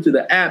to listen through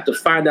the app to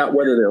find out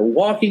whether they're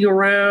walking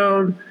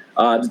around.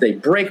 Did they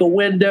break a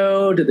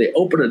window? Did they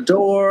open a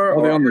door?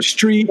 Are they on the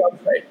street?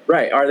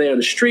 Right. Are they on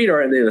the street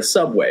or are they in a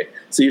subway?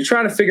 So you're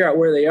trying to figure out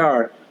where they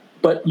are,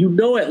 but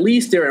at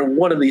least they're in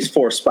one of these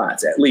 4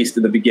 spots, at least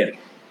in the beginning.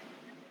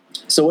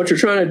 So what you're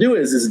trying to do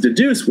is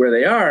deduce where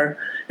they are,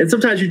 and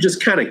sometimes you're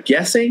just kind of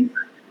guessing,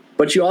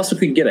 but you also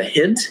can get a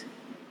hint,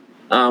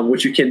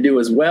 which you can do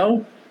as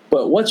well.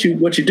 But what you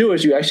do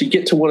is you actually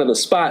get to one of the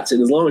spots,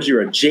 and as long as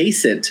you're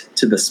adjacent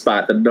to the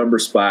spot, the number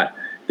spot,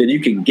 then you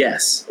can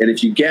guess. And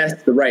if you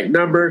guess the right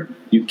number,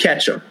 you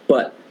catch them.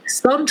 But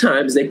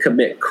sometimes they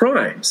commit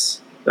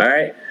crimes, all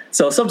right?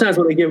 So sometimes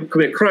when they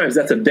commit crimes,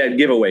 that's a dead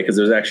giveaway because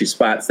there's actually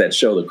spots that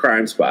show the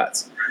crime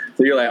spots.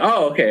 So you're like,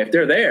 oh, okay, if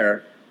they're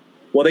there,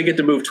 well, they get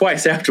to move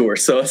twice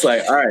afterwards. So it's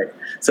like, all right.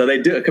 So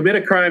they commit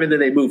a crime and then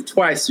they move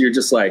twice. So you're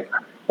just like,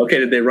 okay,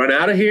 did they run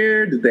out of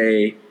here? Did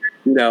they,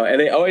 and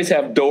they always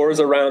have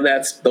doors around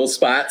those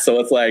spots. So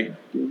it's like,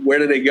 where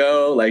do they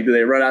go? Like, do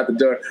they run out the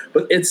door?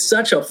 But it's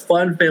such a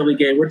fun family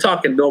game. We're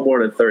talking no more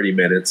than 30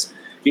 minutes,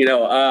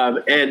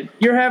 and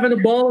you're having a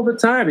ball of a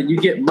time, and you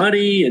get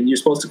money, and you're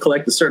supposed to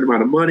collect a certain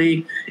amount of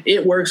money.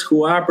 It works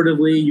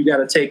cooperatively. You got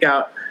to take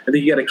out, I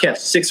think you got to catch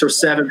 6 or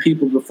 7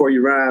 people before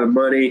you run out of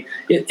money.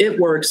 It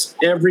works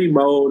every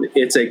mode.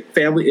 It's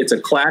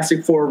a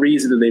classic for a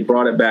reason, and they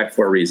brought it back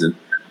for a reason.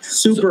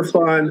 Super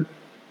fun.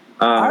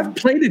 I've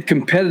played it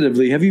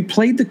competitively. Have you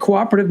played the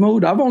cooperative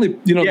mode? I've only,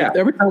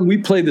 every time we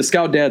play, the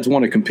Scout Dads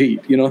want to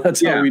compete.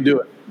 That's how we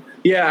do it.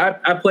 Yeah,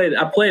 I played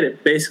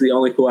it basically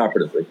only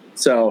cooperatively.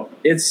 So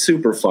it's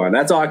super fun.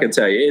 That's all I can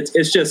tell you.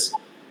 It's just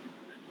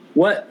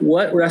what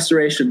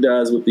Restoration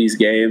does with these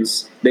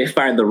games. They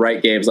find the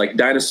right games, like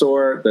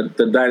Dinosaur,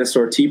 the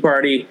Dinosaur Tea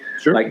Party,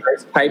 like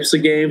those types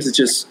of games. It's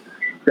just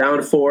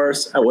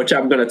Downforce, which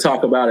I'm going to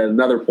talk about at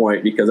another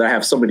point because I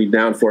have so many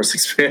Downforce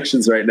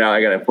expansions right now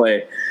I got to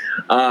play.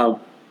 But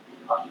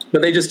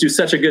they just do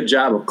such a good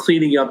job of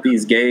cleaning up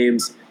these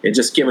games and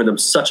just giving them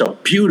such a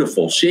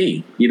beautiful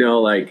sheen,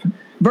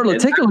 Verla,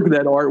 take a look at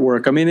that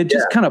artwork. I mean, it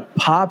just kind of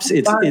pops.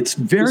 It's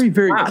very,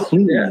 very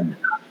clean.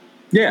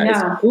 Yeah,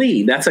 it's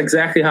clean. That's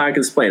exactly how I can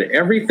explain it.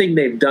 Everything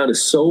they've done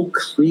is so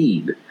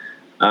clean,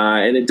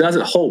 and it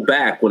doesn't hold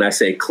back when I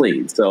say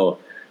clean. So,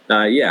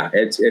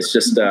 it's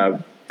just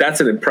that's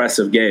an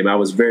impressive game. I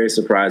was very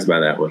surprised by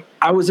that one.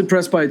 I was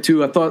impressed by it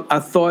too. I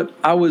thought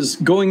I was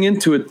going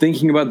into it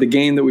thinking about the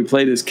game that we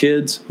played as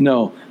kids.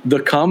 No,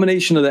 the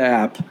combination of the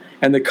app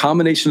and the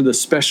combination of the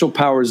special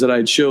powers that I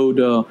had showed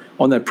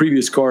on that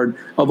previous card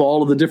of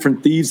all of the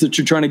different thieves that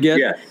you're trying to get.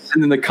 Yes.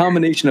 And then the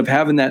combination of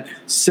having that not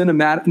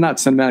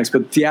cinematics,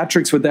 but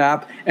theatrics with the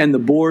app and the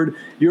board.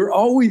 You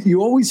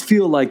always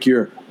feel like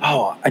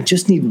I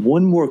just need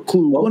one more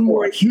clue, one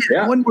more hit,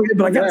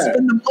 but I got to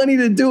spend the money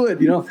to do it,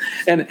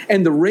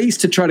 and the race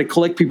to try to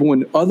collect people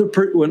when other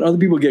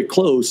people get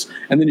close,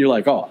 and then you're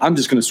like, oh, I'm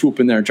just going to swoop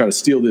in there and try to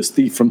steal this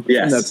thief from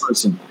that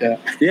person. Yeah.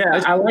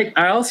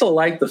 I also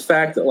like the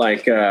fact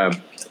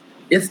that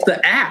it's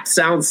the app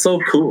sounds so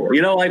cool.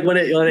 Like when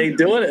they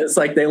do it, it's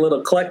like they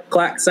little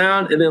clack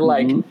sound, and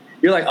then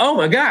you're like, oh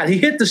my God, he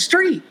hit the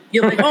street.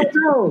 You're like, oh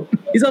no,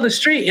 he's on the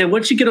street. And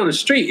once you get on the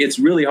street, it's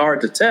really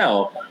hard to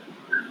tell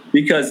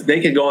because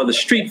they can go on the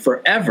street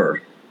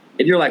forever.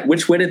 And you're like,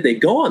 which way did they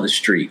go on the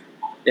street?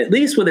 At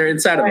least when they're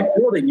inside of a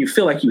building, you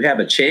feel like you have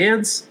a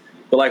chance.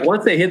 But like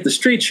once they hit the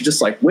streets, you're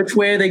just like, which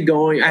way are they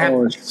going? I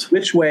have to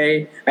switch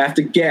way. I have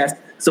to guess.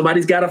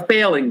 Somebody's got to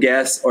fail and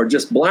guess or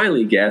just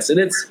blindly guess.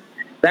 And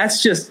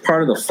that's just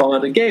part of the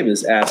fun. The game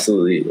is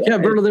absolutely. Yeah,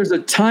 Berto, there's a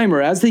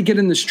timer. As they get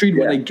in the street,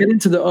 when they get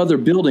into the other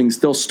buildings,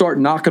 they'll start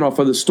knocking off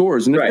other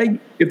stores. And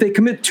if they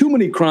commit too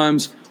many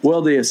crimes,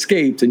 well, they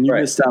escaped, and you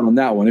missed out on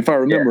that one, if I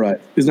remember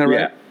right. Isn't that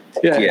right?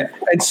 Yeah.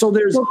 And so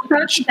there's... Well,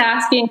 Kurt's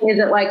asking, is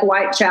it like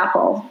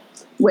Whitechapel?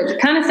 Which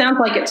kind of sounds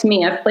like it to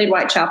me. I've played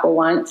Whitechapel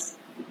once.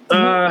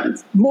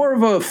 More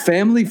of a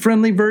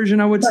family-friendly version,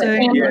 I would say.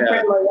 I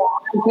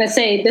was going to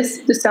say,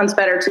 this sounds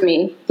better to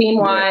me,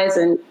 theme-wise,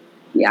 and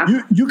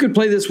You could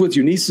play this with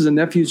your nieces and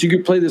nephews. You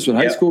could play this with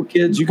high school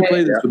kids. You could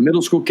play this with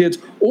middle school kids.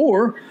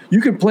 Or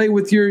you could play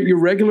with your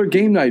regular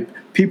game night.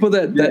 People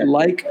that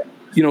like,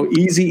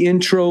 easy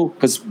intro.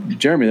 Because,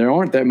 Jeremy, there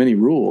aren't that many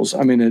rules.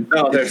 I mean,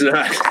 there's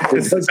not.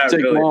 It doesn't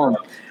take long.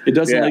 It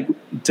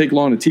doesn't take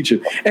long to teach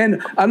it.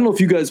 And I don't know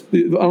if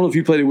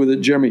you played it with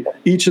it, Jeremy.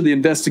 Each of the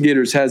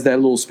investigators has that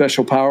little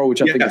special power,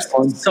 which I think is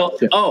fun. That's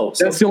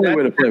the only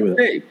way to play with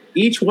it.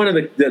 Each one of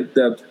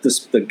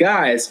the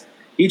guys,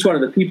 each one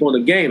of the people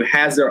in the game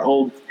has their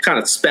own kind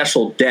of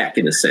special deck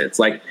in a sense.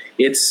 Like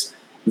it's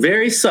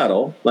very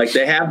subtle. Like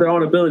they have their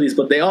own abilities,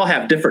 but they all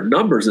have different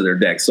numbers in their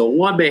deck. So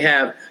one may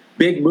have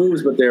big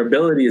moves, but their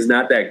ability is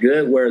not that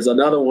good. Whereas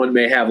another one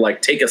may have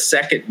like take a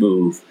second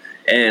move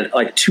and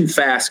like 2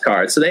 fast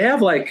cards. So they have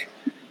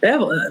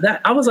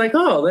that. I was like,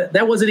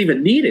 that wasn't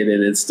even needed,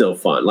 and it's still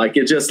fun. Like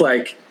it just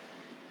like,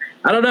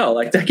 I don't know,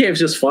 like that game's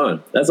just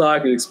fun. That's all I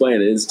can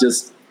explain. It's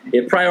just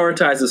it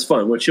prioritizes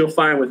fun. What you'll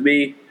find with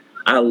me,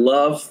 I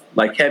love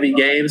like heavy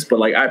games, but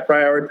like I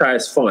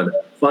prioritize fun.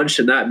 Fun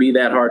should not be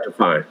that hard to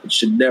find. It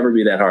should never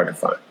be that hard to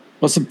find.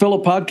 Well, some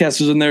fellow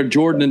podcasters in there,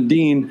 Jordan and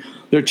Dean,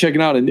 they're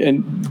checking out,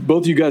 and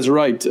both of you guys are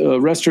right.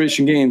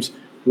 Restoration Games,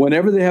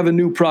 whenever they have a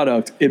new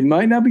product, it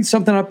might not be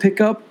something I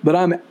pick up, but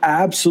I'm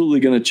absolutely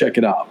going to check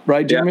it out.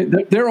 Right, Jeremy?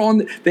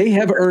 Yeah. They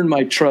have earned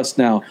my trust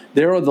now.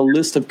 They're on the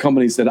list of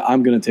companies that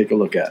I'm going to take a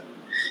look at.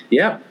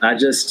 Yep.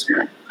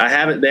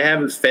 They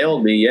haven't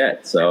failed me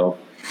yet. So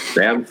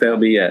they haven't failed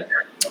me yet.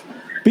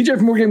 BJ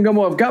from Board Game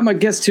Gumbo, I've got my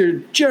guest here,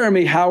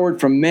 Jeremy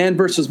Howard from Man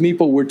vs.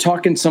 Meeple. We're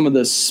talking some of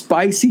the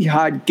spicy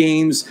hot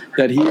games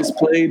that he has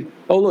played.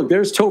 Oh, look,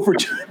 there's Topher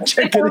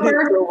checking in,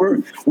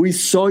 Topher. We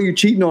saw you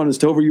cheating on us,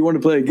 Topher. You want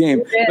to play a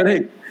game. Yeah. But,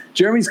 hey,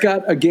 Jeremy's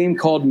got a game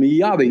called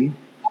Miyabi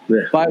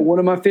by one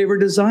of my favorite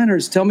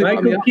designers. Tell me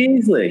about Michael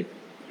Kingsley.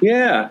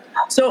 Yeah.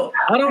 So,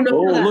 I don't know.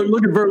 Oh,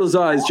 look at Verla's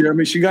eyes,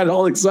 Jeremy. She got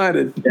all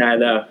excited. Yeah, I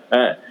know.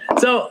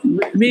 So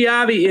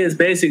Miyabi is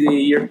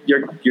basically you're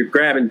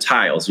grabbing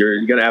tiles.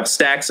 You're going to have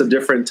stacks of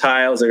different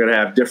tiles. They're going to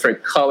have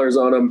different colors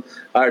on them,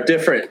 or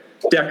different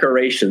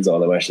decorations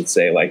on them, I should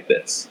say, like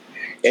this.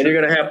 And you're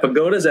going to have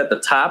pagodas at the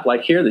top,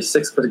 like here. There's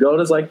 6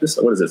 pagodas like this.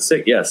 What is it?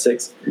 6? Yeah,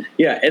 6.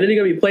 Yeah, and then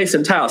you're going to be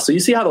placing tiles. So you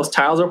see how those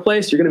tiles are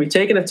placed? You're going to be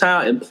taking a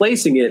tile and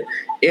placing it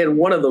in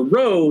one of the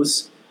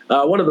rows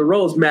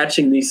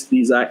matching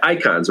these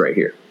icons right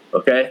here.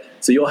 Okay,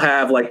 so you'll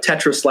have like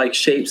Tetris-like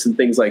shapes and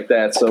things like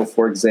that. So,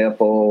 for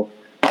example,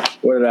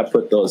 where did I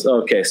put those?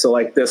 Okay, so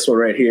like this one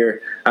right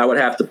here, I would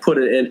have to put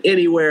it in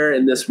anywhere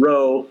in this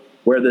row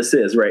where this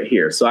is right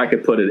here. So I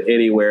could put it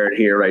anywhere in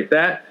here, right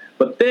that.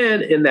 But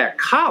then in that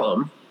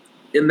column,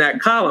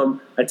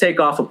 I take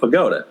off a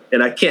pagoda,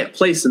 and I can't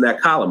place in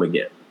that column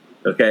again.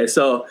 Okay,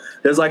 so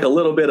there's like a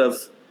little bit of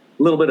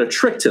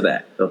trick to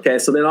that. Okay,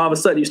 so then all of a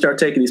sudden you start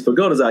taking these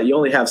pagodas out. You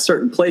only have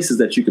certain places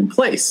that you can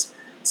place.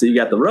 So you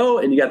got the row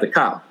and you got the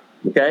column,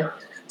 okay?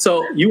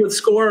 So you would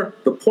score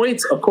the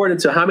points according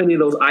to how many of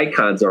those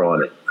icons are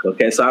on it,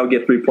 okay? So I would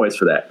get 3 points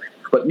for that.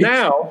 But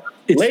now,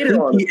 later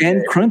on,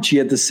 and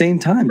crunchy at the same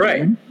time,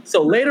 right? Man.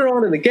 So later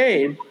on in the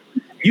game,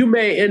 you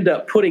may end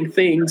up putting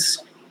things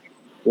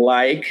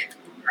like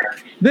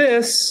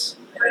this,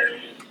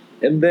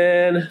 and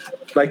then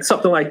like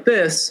something like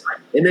this,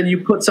 and then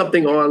you put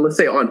something on, let's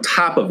say, on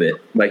top of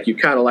it. Like you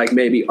kind of like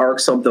maybe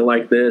arc something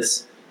like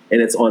this,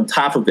 and it's on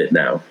top of it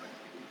now.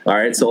 All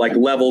right, so like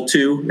level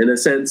 2 in a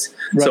sense.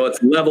 Right. So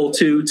it's level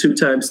 2. 2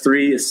 times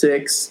 3 is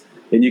 6,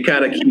 and you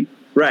kind of keep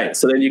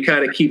So then you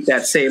kind of keep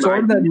that same.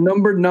 Sort of that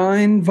number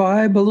 9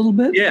 vibe a little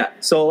bit. Yeah.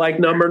 So like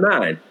number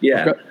 9.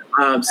 Yeah. Okay.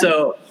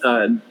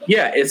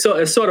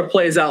 It sort of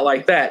plays out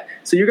like that.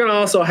 So you're going to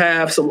also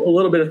have a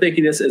little bit of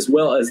thinkiness as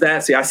well as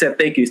that. See, I said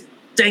thinkiness.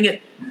 Dang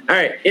it. All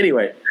right.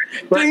 Anyway.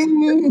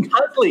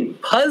 Puzzly.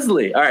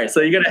 All right,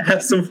 so you're going to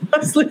have some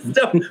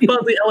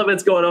puzzly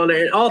elements going on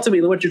there. And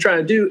ultimately, what you're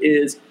trying to do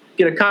is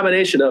get a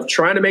combination of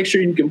trying to make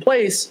sure you can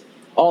place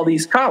all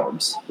these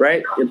columns,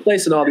 right? And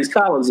placing all these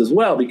columns as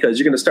well, because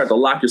you're going to start to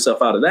lock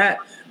yourself out of that.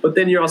 But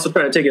then you're also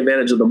trying to take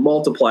advantage of the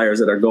multipliers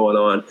that are going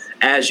on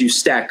as you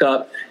stack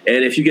up.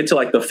 And if you get to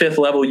like the 5th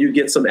level, you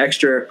get some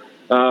extra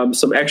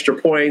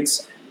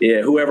points.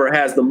 Yeah, whoever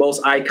has the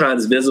most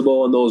icons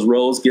visible in those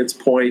rows gets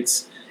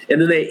points.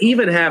 And then they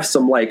even have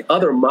some like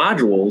other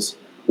modules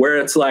where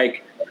it's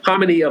like how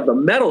many of the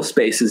metal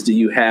spaces do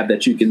you have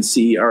that you can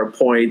see are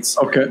points.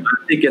 Okay.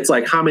 I think it's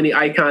like how many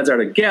icons are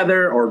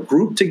together or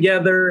grouped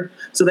together.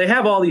 So they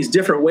have all these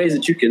different ways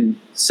that you can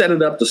set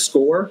it up to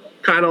score,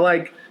 kind of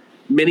like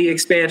mini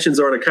expansions,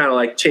 or to kind of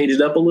like change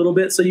it up a little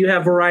bit so you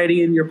have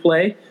variety in your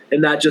play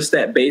and not just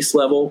that base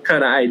level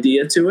kind of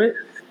idea to it.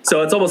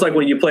 So it's almost like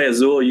when you play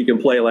Azul, you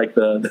can play like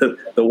the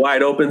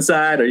wide open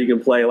side, or you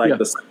can play like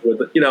the side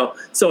with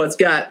so it's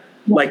got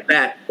like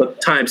that, but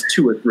times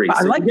 2 or 3.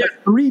 I like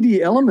that 3D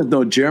element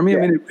though, Jeremy.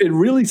 I mean, it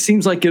really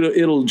seems like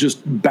it'll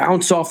just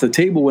bounce off the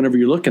table whenever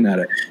you're looking at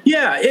it.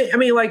 Yeah,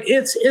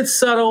 it's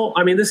subtle.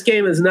 I mean, this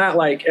game is not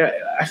like.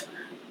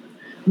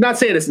 I'm not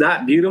saying it's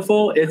not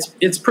beautiful.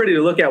 It's pretty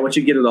to look at once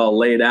you get it all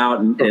laid out,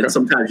 and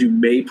sometimes you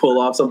may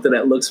pull off something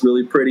that looks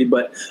really pretty.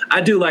 But I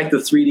do like the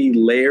 3D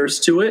layers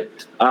to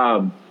it.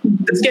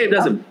 This game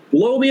doesn't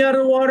blow me out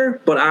of the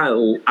water, but I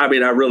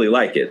really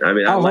like it. I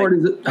mean, how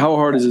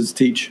hard is it to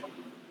teach?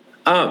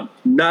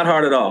 Not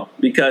hard at all,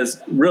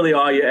 because really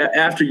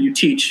after you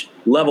teach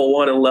level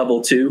 1 and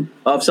level 2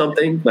 of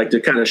something, like to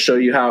kind of show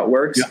you how it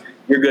works,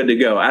 you're good to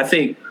go. I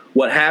think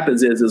what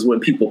happens is when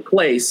people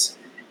place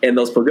and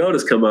those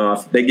pagodas come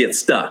off, they get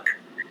stuck.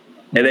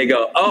 And they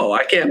go, oh,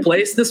 I can't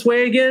place this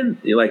way again?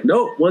 You're like,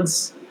 nope,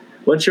 once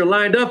you're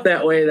lined up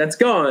that way, that's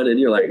gone. And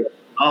you're like,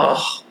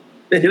 oh.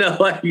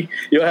 Like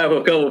you'll have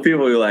a couple of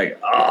people who are like,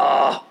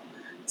 oh.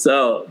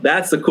 So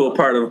that's the cool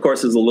part. Of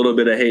course, there's a little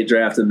bit of hate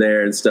draft in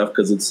there and stuff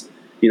because it's,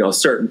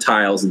 certain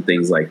tiles and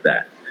things like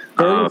that.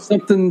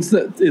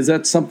 Is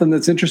that something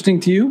that's interesting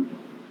to you?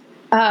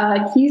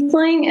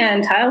 Kiesling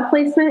and tile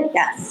placement,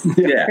 yes.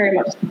 Yeah, very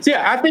much.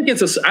 Yeah, I think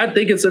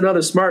it's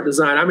another smart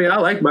design. I mean, I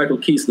like Michael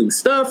Kiesling's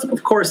stuff.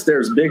 Of course,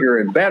 there's bigger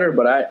and better,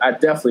 but I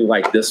definitely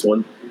like this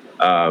one.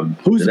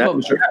 Who's the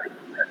publisher?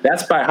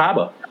 That's by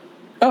Haba.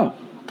 Oh,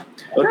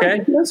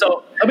 okay.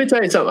 So let me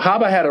tell you something.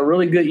 Haba had a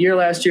really good year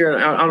last year,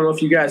 and I don't know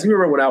if you guys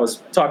remember when I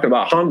was talking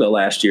about Honga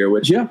last year,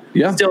 which still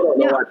don't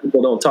know why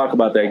people don't talk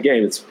about that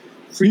game. It's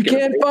you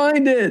can't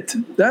find it.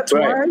 That's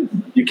right. why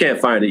you can't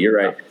find it. You're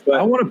right. But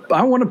I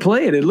want to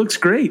play it. It looks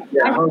great.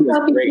 Yeah, I can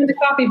help you get a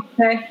copy.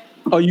 Okay.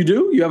 Oh, you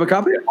do? You have a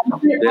copy?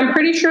 I'm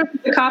pretty sure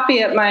there's a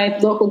copy at my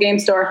local game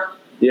store.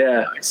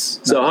 Yeah.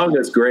 So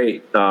Honga's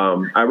great.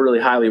 I really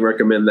highly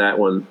recommend that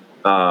one.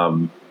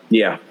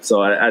 Yeah.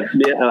 So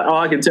all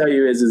I can tell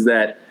you is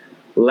that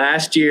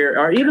last year,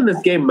 or even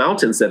this game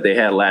Mountains that they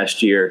had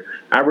last year,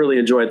 I really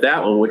enjoyed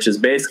that one, which is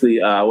basically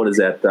what is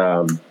that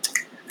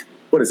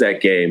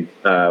game?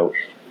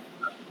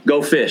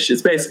 Go Fish.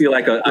 It's basically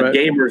like a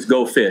gamer's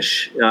Go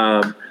Fish.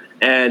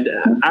 And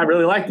I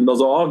really liked them.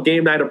 Those are all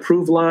game night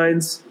approved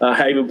lines.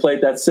 I even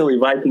played that silly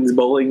Vikings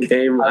bowling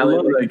game. I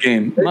love that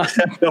game. I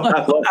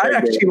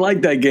actually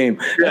like that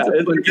game. Yeah, it's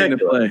a fun game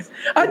to play.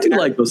 I do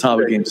like those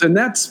Haba games. And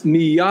that's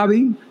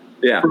Miyabi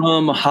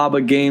from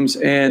Haba Games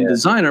and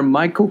designer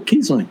Michael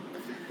Kiesling.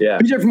 Yeah.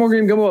 BJ from More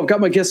Game Gumbo. I've got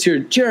my guest here,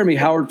 Jeremy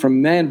Howard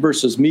from Man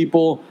vs.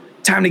 Meeple.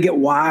 Time to get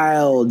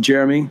wild,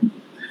 Jeremy.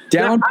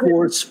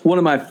 Downforce, one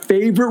of my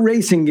favorite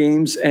racing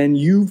games, and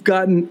you've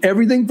gotten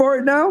everything for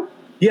it now?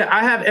 Yeah,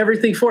 I have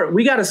everything for it.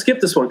 We got to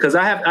skip this one because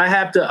I have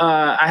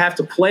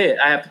to play it.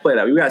 I have to play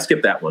that. We got to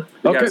skip that one.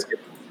 Okay.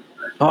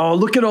 Oh,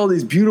 look at all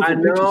these beautiful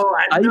pictures.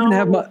 I even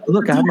have I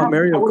have my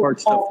Mario Kart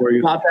stuff for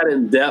you. About that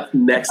in depth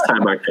next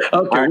time I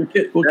come. Okay,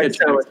 right. we'll get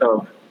you.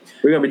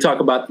 We're gonna be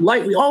talking about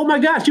lightly. Oh my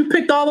gosh, you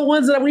picked all the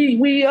ones that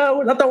we I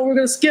thought we were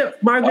gonna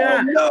skip. My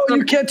God, no,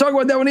 you can't talk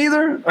about that one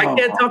either. I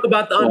can't talk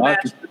about the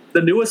unmatched.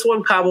 The newest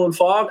one, Cabo and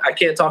Fog, I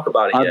can't talk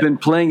about it yet. I've been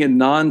playing it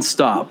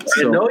nonstop.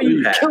 I know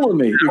you have. Killing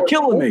me. You're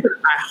killing me.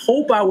 I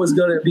hope I was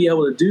going to be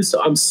able to do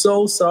so. I'm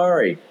so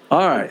sorry.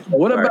 All right.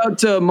 What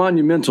about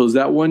Monumental? Is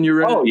that one you're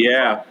ready? Oh,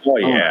 yeah.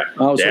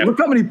 So look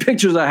how many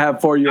pictures I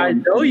have for you. I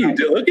know you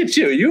do. Look at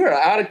you. You are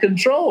out of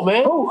control,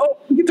 man. Oh,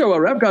 you can talk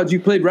about Rap Gods. You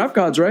played Rap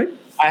Gods, right?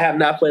 I have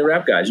not played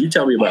Rap Gods. You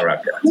tell me about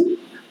Rap Gods.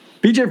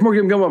 BJ from Board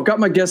Game Gumbo. I've got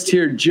my guest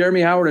here,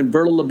 Jeremy Howard and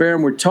Bertil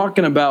LeBaron. We're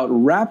talking about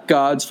Rap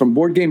Gods from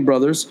Board Game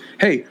Brothers.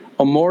 Hey,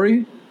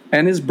 Amaury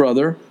and his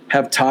brother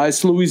have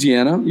ties to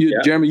Louisiana.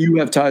 Jeremy, you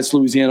have ties to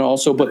Louisiana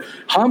also, but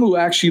Hamu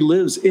actually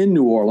lives in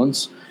New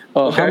Orleans.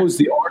 Hamu's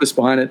the artist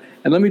behind it.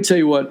 And let me tell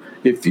you what,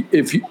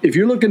 if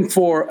you're looking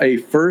for a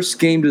first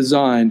game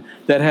design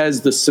that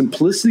has the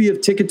simplicity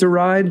of Ticket to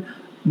Ride,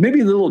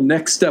 maybe a little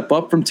next step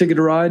up from Ticket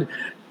to Ride,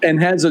 and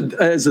has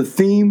a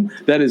theme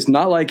that is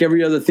not like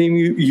every other theme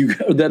you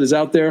that is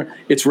out there,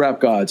 it's Rap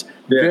Gods.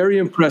 Yeah. Very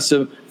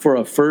impressive for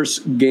a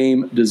first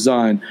game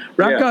design.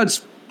 Rap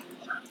Gods,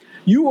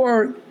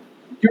 you're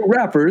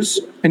rappers,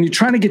 and you're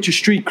trying to get your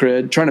street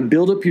cred, trying to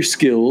build up your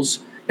skills,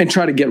 and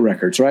try to get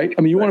records, right?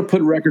 I mean, you want to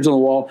put records on the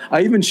wall.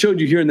 I even showed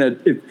you here in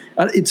that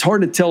it's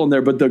hard to tell in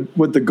there, but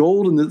with the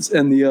gold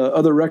and the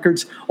other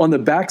records on the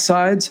back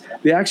sides,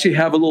 they actually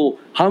have a little.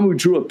 Hamu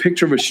drew a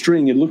picture of a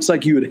string. It looks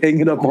like you would hang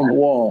it up on the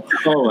wall.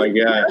 Oh my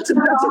God!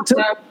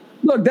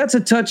 Look, that's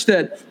a touch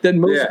that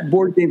most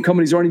board game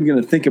companies aren't even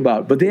going to think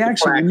about. But they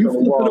actually, when you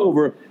flip it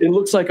over, it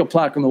looks like a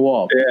plaque on the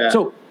wall. Yeah.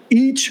 So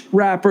each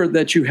wrapper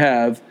that you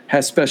have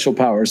has special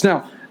powers.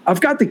 Now,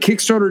 I've got the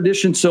Kickstarter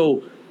edition,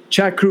 so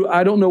chat crew,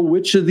 I don't know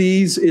which of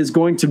these is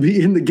going to be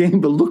in the game,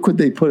 but look what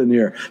they put in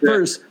here. Yeah.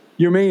 First,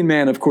 your main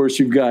man, of course,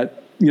 you've got,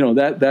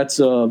 that's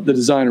the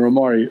designer,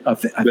 Omari. I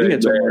think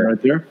it's Omari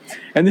right there.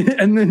 And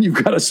then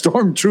you've got a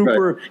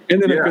Stormtrooper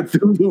and then a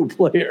Cthulhu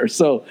player.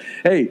 So,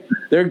 hey,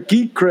 their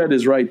geek cred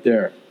is right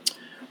there.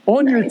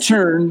 On your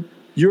turn,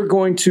 you're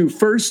going to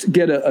first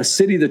get a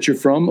city that you're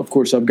from. Of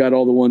course, I've got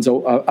all the ones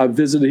I've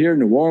visited here,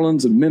 New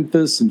Orleans and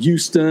Memphis and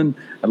Houston,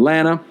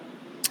 Atlanta,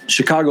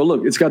 Chicago.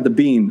 Look, it's got the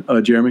bean,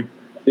 Jeremy.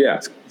 Yeah.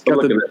 It's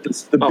got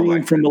the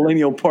bean from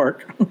Millennial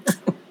Park.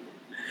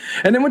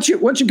 And then once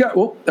you got,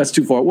 well, that's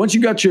too far. Once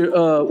you got,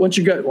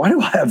 why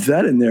do I have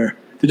that in there?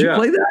 Did you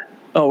play that?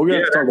 Oh, we're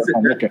going to talk about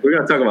that. Okay. We're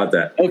going to talk about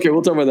that. Okay,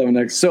 we'll talk about that one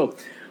next. So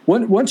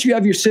once you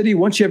have your city,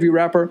 once you have your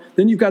wrapper,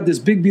 then you've got this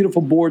big,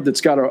 beautiful board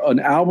that's got an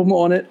album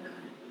on it.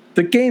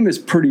 The game is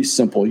pretty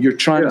simple. You're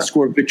trying to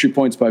score victory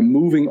points by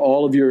moving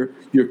all of your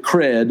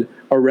cred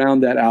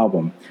around that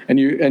album. And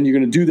you're going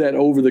to do that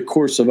over the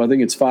course of, I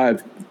think it's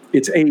 5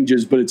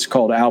 ages, but it's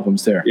called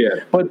albums there.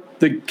 Yeah. But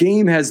the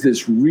game has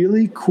this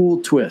really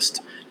cool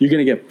twist. You're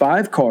going to get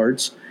 5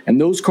 cards, and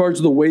those cards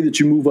are the way that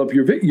you move up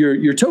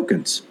your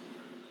tokens.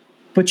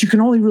 But you can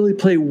only really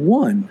play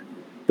one.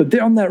 But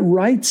there on that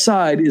right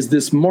side is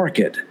this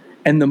market,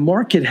 and the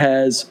market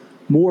has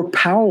more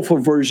powerful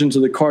versions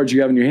of the cards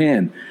you have in your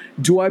hand.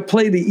 Do I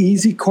play the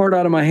easy card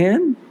out of my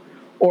hand,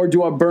 or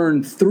do I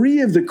burn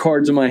 3 of the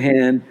cards in my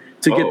hand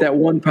to get that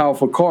one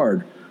powerful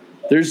card?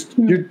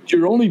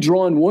 You're only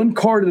drawing 1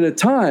 card at a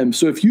time.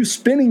 So if you're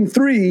spinning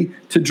 3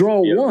 to draw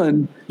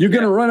 1, you're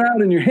going to run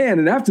out in your hand.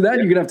 And after that,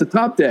 you're going to have to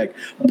top deck.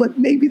 But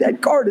maybe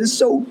that card is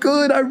so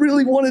good. I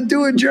really want to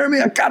do it,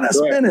 Jeremy. I got to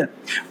spin it.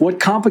 What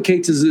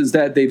complicates is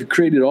that they've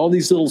created all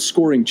these little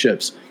scoring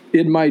chips.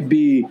 It might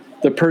be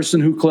the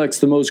person who collects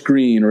the most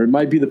green, or it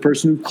might be the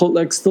person who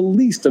collects the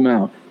least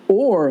amount,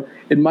 or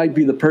it might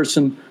be the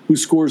person who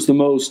scores the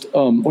most,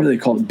 what do they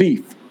call it,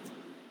 beef.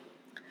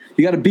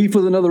 You got a beef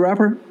with another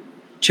rapper?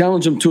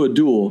 Challenge them to a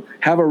duel,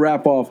 have a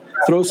wrap-off,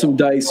 throw some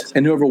dice,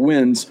 and whoever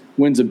wins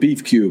a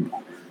beef cube.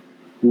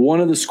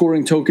 One of the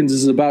scoring tokens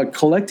is about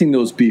collecting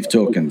those beef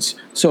tokens.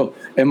 So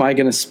am I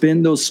going to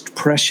spin those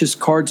precious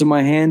cards in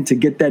my hand to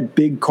get that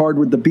big card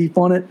with the beef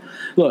on it?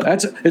 Look,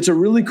 it's a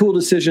really cool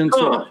decision.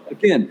 So,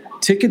 again,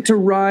 Ticket to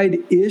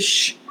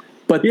Ride-ish,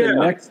 but the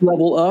next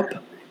level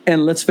up.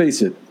 And let's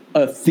face it,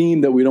 a theme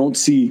that we don't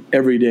see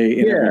every day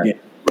in every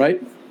game,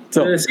 right?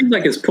 So and it seems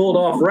like it's pulled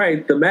off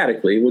right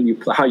thematically when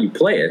how you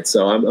play it.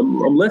 So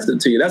I'm listening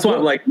to you. That's why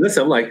I'm like,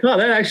 listen. I'm like, oh,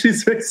 that actually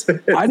makes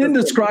sense. I didn't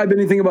describe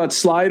anything about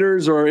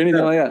sliders or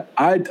anything like that.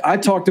 I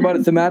talked about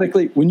it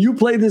thematically. When you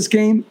play this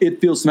game,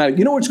 it feels thematic.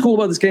 You know what's cool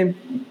about this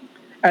game?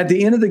 At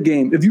the end of the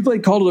game, have you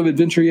played Call to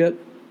Adventure yet?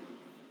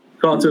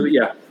 Call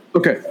to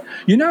Okay.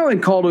 You know,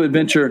 in Call to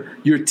Adventure,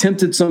 you're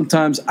tempted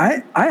sometimes.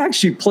 I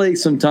actually play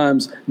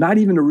sometimes not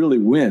even to really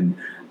win,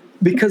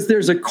 because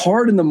there's a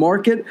card in the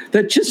market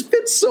that just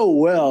fits so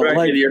well.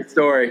 Right, in your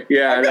story.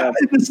 Yeah.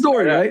 In the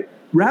story, right?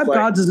 Rap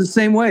Gods is the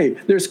same way.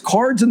 There's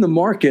cards in the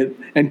market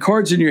and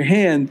cards in your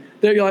hand.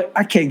 You're like,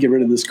 I can't get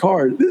rid of this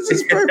card. This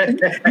is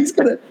perfect.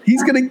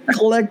 He's gonna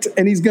collect,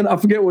 and I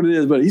forget what it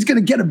is, but he's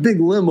gonna get a big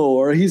limo,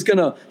 or he's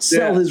gonna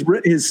sell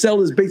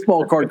his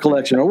baseball card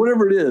collection, or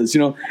whatever it is,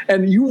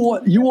 And you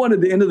wanted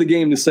the end of the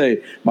game to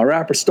say, my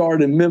rapper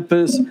started in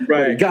Memphis,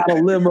 he got a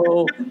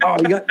limo.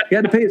 He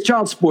had to pay his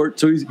child support,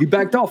 so he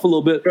backed off a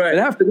little bit. Right. And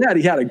after that,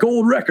 he had a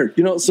gold record.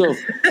 So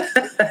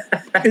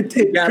it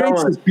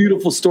creates this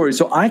beautiful story.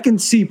 So I can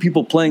see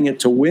people playing it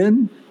to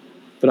win,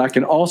 but I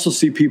can also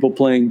see people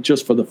playing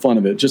just for the fun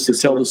of it, just to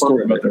tell the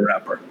story about the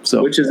rapper.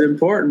 So, which is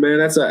important, man.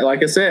 That's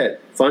like I said,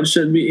 fun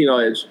shouldn't be,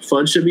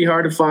 fun should be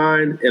hard to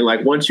find. And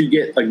like once you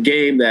get a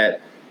game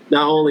that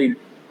not only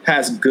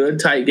has good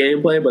tight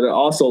gameplay, but it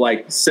also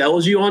like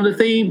sells you on the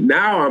theme.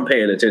 Now I'm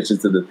paying attention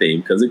to the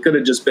theme, because it could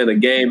have just been a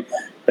game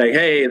like,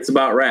 hey, it's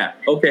about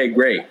rap. Okay,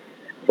 great.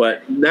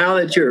 But now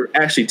that you're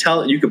actually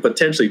you could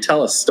potentially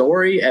tell a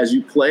story as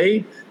you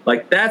play.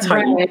 Like that's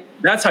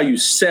how you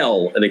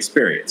sell an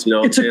experience.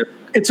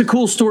 It's a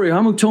cool story.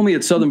 Hamu told me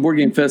at Southern Board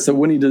Game Fest that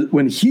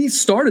when he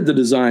started the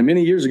design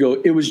many years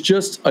ago, it was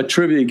just a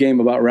trivia game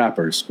about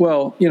rappers.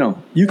 Well,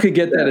 you could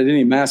get that at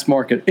any mass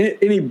market.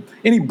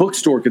 Any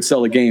bookstore could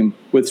sell a game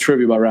with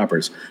trivia about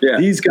rappers. Yeah.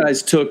 These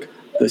guys took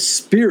the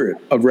spirit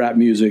of rap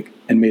music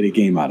and made a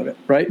game out of it,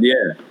 right? Yeah.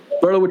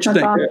 Berla, what you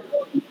think?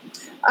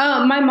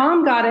 My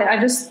mom got it. I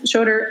just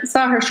saw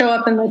her show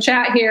up in the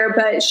chat here,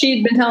 but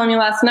she'd been telling me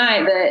last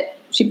night that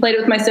she played it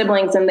with my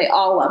siblings and they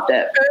all loved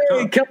it.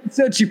 Hey, Kelly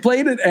said she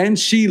played it and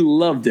she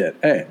loved it.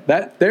 Hey,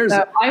 I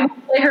will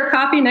play her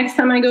copy next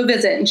time I go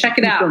visit and check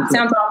it out.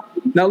 Sounds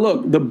awesome. Now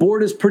look, the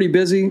board is pretty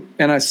busy,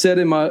 and I said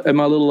in my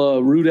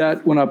little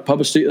Rudat when I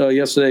published it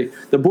yesterday,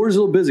 the board is a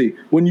little busy.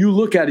 When you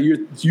look at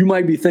it, you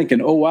might be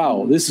thinking, oh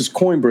wow, this is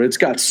Coimbra. It's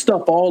got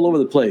stuff all over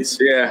the place.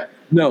 Yeah.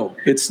 No,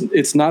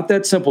 it's not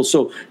that simple.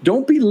 So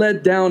don't be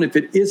let down if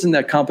it isn't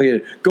that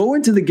complicated. Go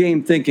into the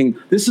game thinking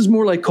this is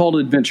more like Call to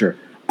Adventure.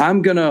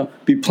 I'm going to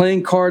be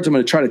playing cards. I'm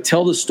going to try to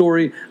tell the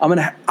story. I'm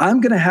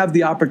going to have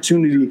the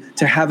opportunity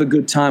to have a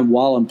good time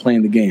while I'm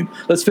playing the game.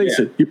 Let's face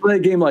it. You play a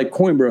game like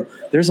Coimbra,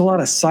 there's a lot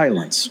of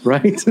silence,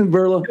 right,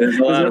 Berla?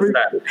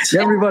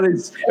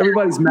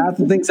 Everybody's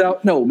mathing things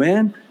out. No,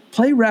 man.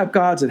 Play Rap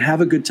Gods and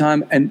have a good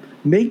time and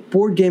make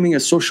board gaming a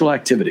social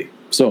activity.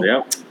 So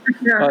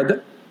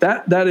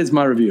that is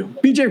my review.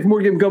 BJ from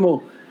Board Game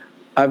Gumbo.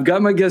 I've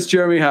got my guest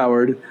Jeremy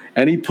Howard,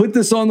 and he put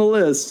this on the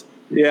list.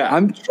 Yeah,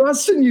 I'm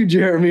trusting you,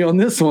 Jeremy, on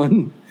this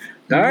one.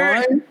 All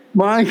right,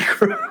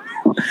 Minecraft.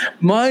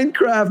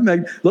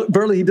 Look,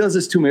 Burley, he does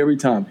this to me every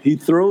time. He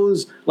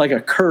throws like a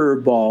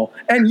curveball,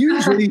 and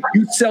usually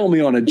you sell me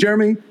on it.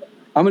 Jeremy,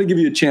 I'm going to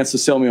give you a chance to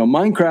sell me on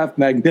Minecraft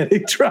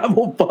Magnetic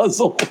Travel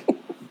Puzzle.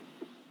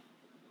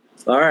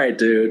 All right,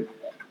 dude.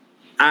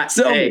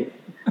 Hey,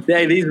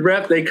 these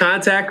reps, they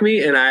contact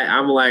me, and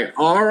I'm like,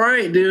 all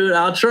right, dude,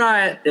 I'll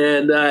try it.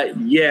 And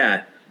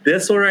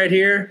this one right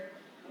here,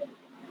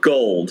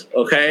 gold.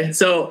 Okay,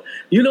 so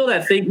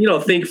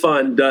Think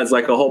Fun does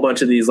like a whole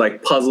bunch of these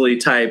like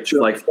puzzly type,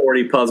 like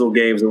 40 puzzle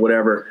games or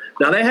whatever.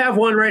 Now they have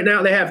one right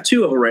now. They have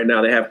two of them right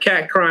now. They have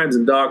Cat Crimes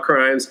and Dog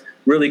Crimes.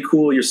 Really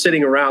cool. You're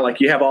sitting around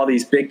like you have all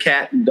these big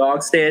cat and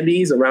dog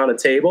standees around a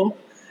table.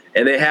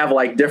 And they have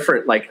like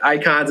different like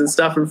icons and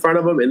stuff in front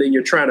of them, and then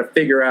you're trying to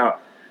figure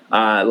out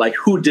like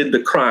who did the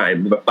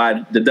crime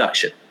by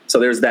deduction. So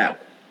there's that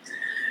one.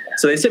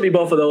 So they sent me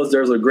both of those.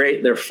 Those are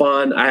great. They're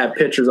fun. I have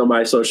pictures on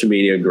my social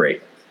media.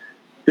 Great.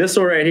 This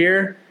one right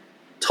here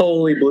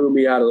totally blew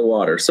me out of the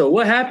water. So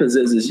what happens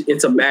is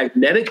it's a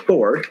magnetic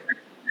board,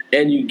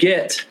 and you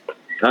get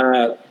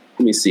let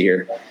me see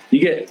here.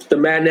 You get the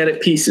magnetic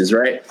pieces,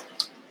 right?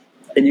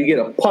 And you get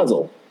a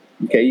puzzle.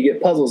 Okay, you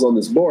get puzzles on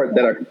this board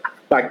that are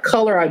by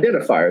color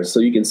identifiers, so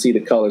you can see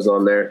the colors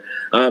on there.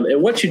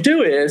 And what you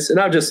do is, and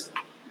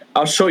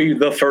I'll show you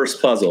the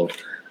first puzzle.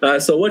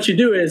 So what you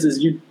do is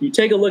you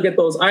take a look at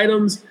those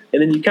items,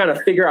 and then you kind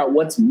of figure out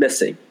what's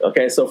missing.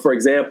 Okay, so for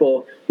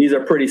example, these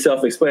are pretty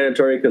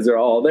self-explanatory because they're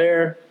all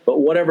there, but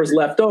whatever's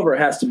left over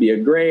has to be a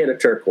gray and a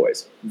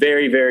turquoise.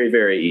 Very, very,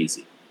 very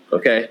easy.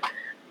 Okay.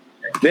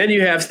 Then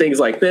you have things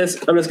like this.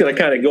 I'm just going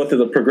to kind of go through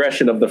the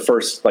progression of the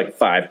first like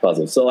 5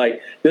 puzzles. So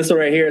like this one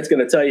right here, it's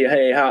going to tell you,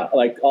 hey, how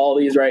like all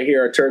these right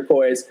here are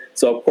turquoise.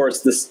 So of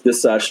course this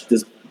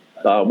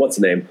what's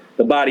the name?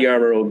 The body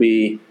armor will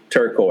be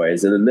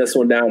turquoise, and then this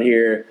one down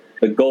here,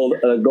 the gold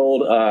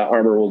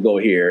armor will go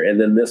here,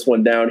 and then this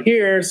one down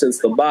here, since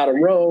the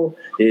bottom row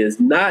is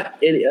not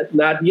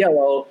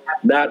yellow,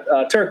 not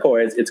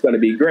turquoise, it's going to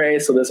be gray.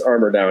 So this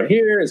armor down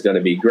here is going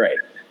to be gray.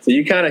 So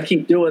you kind of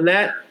keep doing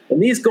that.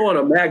 And these go on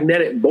a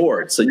magnetic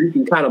board, so you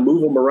can kind of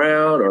move them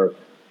around or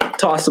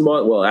toss them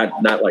on. Well,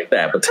 not like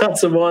that, but toss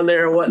them on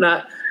there and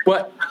whatnot.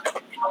 But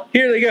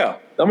here they go.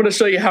 I'm going to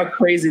show you how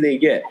crazy they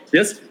get.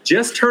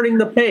 Just turning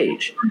the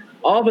page.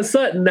 All of a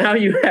sudden, now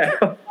you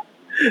have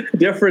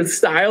different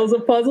styles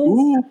of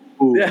puzzles.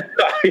 Ooh.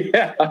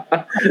 Yeah.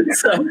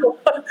 So,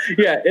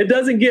 it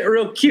doesn't get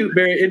real cute,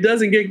 Barry.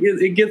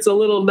 It gets a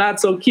little not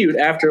so cute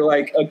after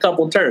like a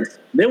couple turns.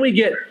 Then we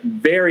get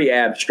very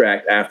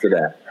abstract after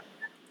that.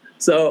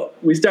 So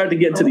we start to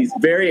get to these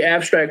very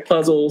abstract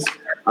puzzles.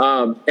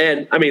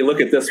 And I mean, look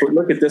at this one.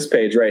 Look at this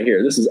page right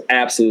here. This is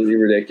absolutely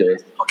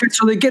ridiculous. Okay,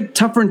 so they get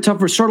tougher and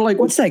tougher. Sort of like,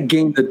 what's that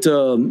game that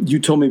you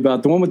told me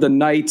about? The one with the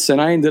knights, and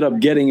I ended up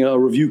getting a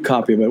review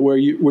copy of it, where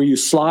you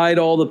slide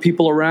all the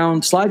people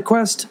around. Slide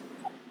Quest?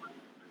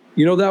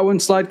 You know that one,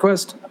 Slide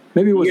Quest?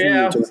 Maybe it was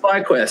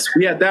Slide Quest.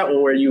 We had that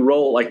one where you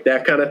roll like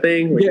that kind of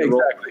thing. Yeah,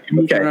 exactly. You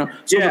move around.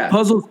 So the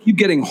puzzles keep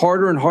getting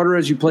harder and harder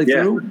as you play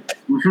through?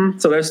 Mm-hmm.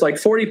 So there's like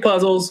 40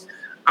 puzzles.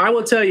 I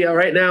will tell you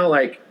right now,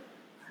 like,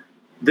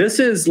 this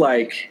is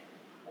like,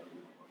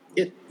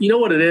 you know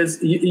what it is?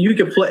 You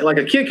can play, like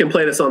a kid can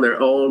play this on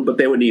their own, but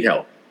they would need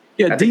help.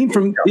 Yeah, Dean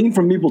from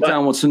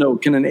Meepletown wants to know,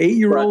 can an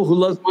 8-year-old who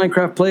loves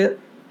Minecraft play it?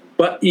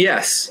 But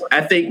yes,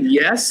 I think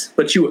yes,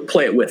 but you would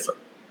play it with them.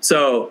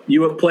 So you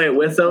would play it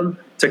with them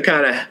to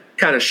kind of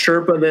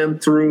Sherpa them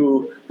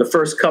through the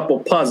first couple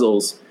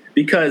puzzles,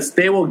 because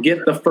they will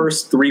get the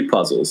first 3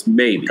 puzzles,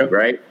 maybe,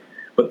 right?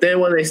 But then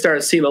when they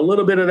start seeing a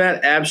little bit of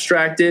that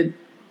abstracted,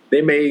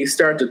 they may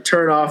start to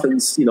turn off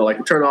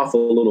a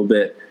little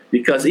bit,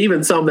 because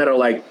even some that are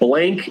like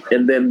blank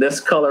and then this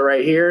color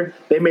right here,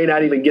 they may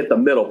not even get the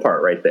middle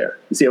part right there.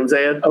 You see what I'm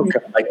saying? Okay.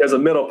 Like there's a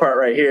middle part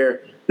right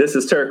here. This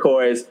is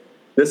turquoise.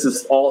 This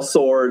is all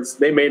swords.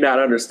 They may not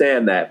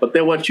understand that. But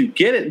then once you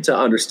get it to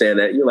understand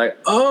that, you're like,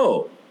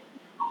 oh,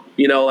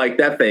 like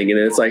that thing. And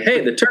it's like,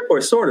 hey, the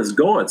turquoise sword is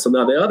gone. So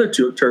now the other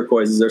 2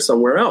 turquoises are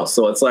somewhere else.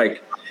 So it's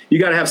like, you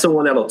got to have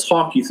someone that'll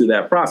talk you through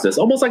that process,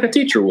 almost like a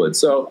teacher would.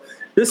 So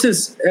this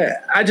is,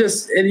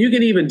 and you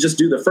can even just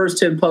do the first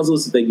 10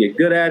 puzzles if they get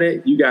good at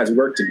it. You guys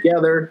work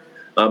together.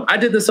 I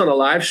did this on a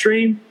live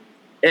stream,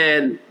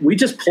 and we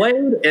just played,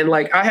 and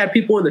like I had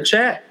people in the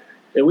chat,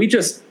 and we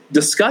just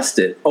discussed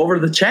it over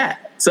the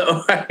chat.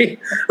 So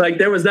like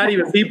there was not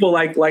even people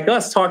like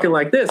us talking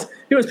like this.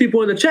 There was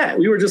people in the chat.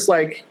 We were just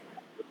like,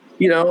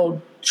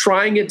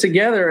 trying it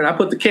together, and I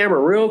put the camera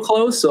real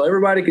close so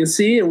everybody can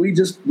see, and we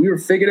were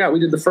figuring out. We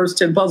did the first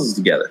 10 puzzles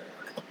together.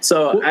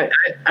 So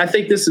I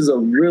think this is a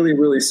really,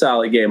 really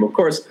solid game. Of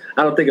course,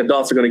 I don't think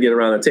adults are going to get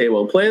around the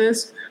table and play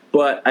this,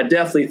 but I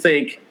definitely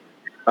think,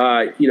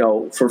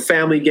 for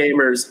family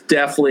gamers,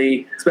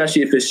 definitely,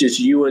 especially if it's just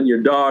you and your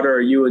daughter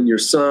or you and your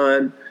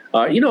son,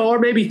 or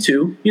maybe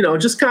two,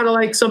 just kind of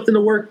like something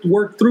to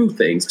work through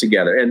things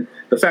together. And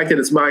the fact that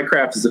it's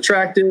Minecraft is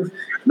attractive,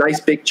 nice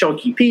big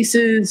chunky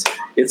pieces.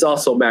 It's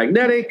also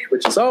magnetic,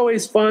 which is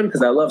always fun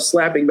because I love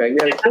slapping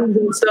magnetic things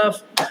and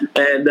stuff.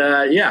 And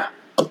I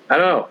don't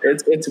know.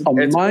 It's a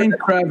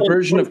Minecraft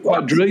version of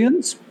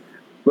Quadrillions.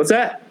 What's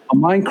that? A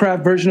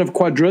Minecraft version of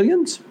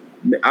Quadrillions?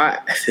 I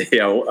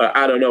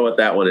don't know what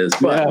that one is.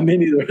 But yeah, me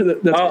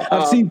neither.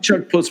 I've seen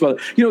Chuck post about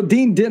it.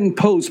 Dean didn't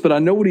post, but I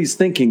know what he's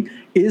thinking.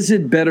 Is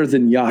it better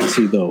than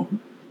Yahtzee, though?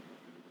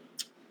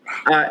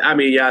 I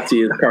mean,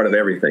 Yahtzee is part of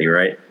everything,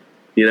 right?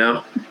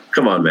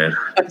 Come on, man.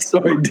 I'm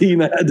sorry,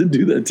 Dean. I had to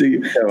do that to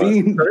you.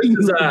 Dean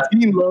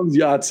loves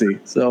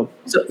Yahtzee. So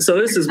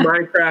this is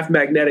Minecraft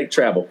Magnetic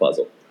Travel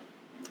Puzzle.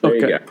 There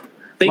you go.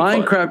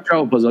 Minecraft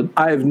Travel Puzzle.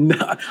 I have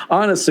not,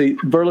 honestly,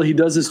 Burley, he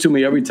does this to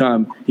me every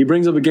time. He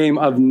brings up a game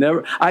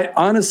I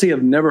honestly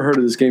have never heard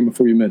of this game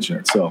before you mention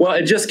it. So, well,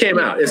 it just came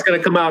out. It's going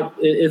to come out.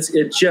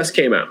 It just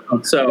came out.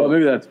 Okay. So well,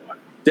 maybe that's fine.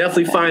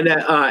 Definitely find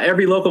that.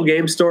 Every local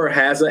game store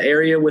has an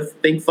area with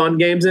Think Fun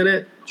games in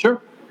it. Sure.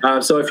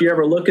 So if you're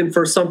ever looking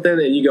for something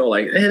and you go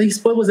like, hey,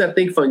 what was that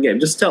Think Fun game?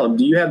 Just tell them,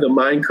 do you have the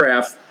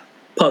Minecraft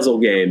puzzle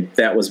game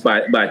that was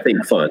by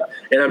Think Fun?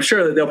 And I'm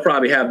sure that they'll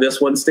probably have this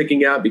one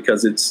sticking out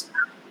because it's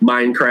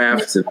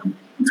Minecraft, and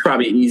it's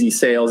probably easy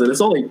sales, and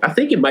it's only, I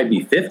think it might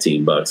be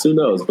 $15. Who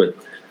knows? But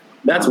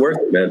that's worth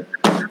it, man.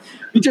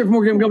 BJ from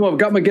Board Game Gumbo. I've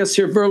got my guests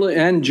here, Verla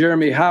and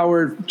Jeremy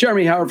Howard.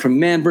 Jeremy Howard from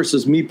Man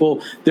vs.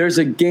 Meeple. There's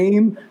a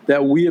game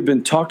that we have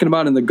been talking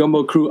about in the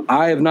Gumbo crew.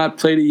 I have not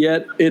played it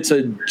yet. It's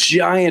a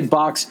giant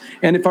box,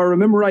 and if I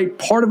remember right,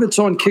 part of it's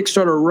on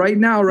Kickstarter right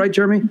now, right,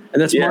 Jeremy? And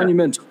that's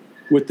Monumental.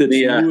 With I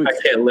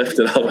can't lift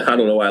it up. I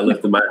don't know why I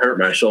lifted my hurt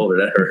my shoulder.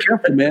 That hurt. Be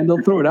careful, man.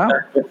 Don't throw it out.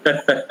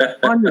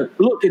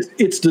 Look,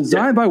 it's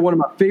designed by one of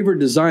my favorite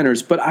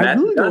designers, but I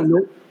really don't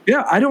know.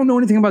 Yeah, I don't know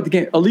anything about the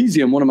game.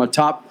 Elysium, one of my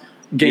top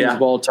games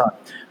of all time.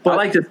 But I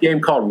like this game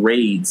called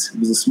Raids. It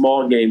was a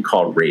small game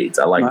called Raids.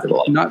 I liked it a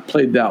lot. I've not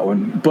played that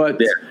one, but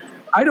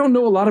I don't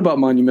know a lot about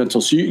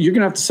Monumental, so you're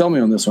going to have to sell me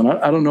on this one.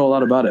 I don't know a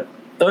lot about it.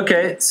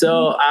 Okay,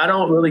 so I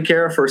don't really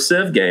care for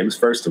Civ games,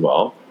 first of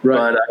all.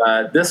 Right.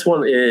 But this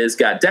one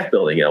got deck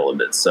building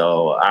elements.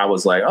 So I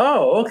was like,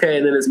 oh, okay.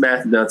 And then it's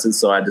Matthew Dunson,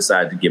 so I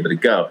decided to give it a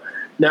go.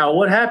 Now,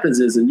 what happens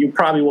is, and you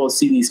probably won't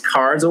see these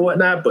cards or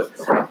whatnot, but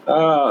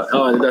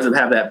it doesn't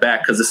have that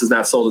back because this is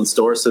not sold in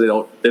stores, so they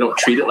don't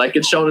treat it like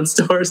it's shown in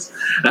stores.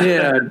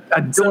 Yeah, I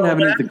don't have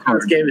any of the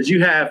cards. This game is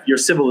you have your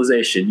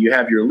civilization, you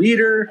have your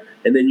leader,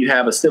 and then you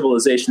have a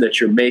civilization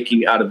that you're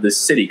making out of the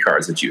city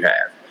cards that you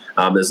have.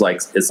 It's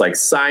like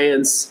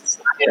science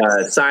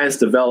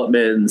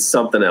development, and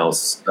something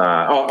else,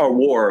 or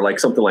war, like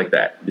something like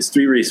that. It's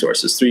three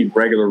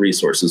regular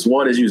resources.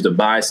 One is used to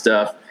buy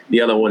stuff. The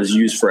other one is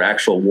used for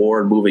actual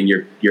war and moving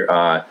your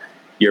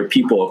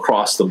people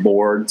across the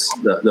boards,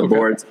 the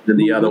boards. Then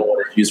the other one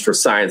is used for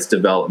science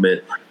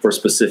development for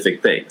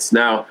specific things.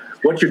 Now,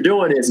 what you're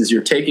doing is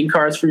you're taking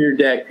cards from your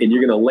deck and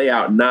you're going to lay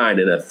out 9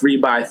 in a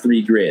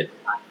 3x3 grid.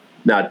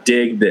 Now,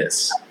 dig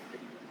this.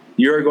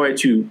 You're going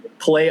to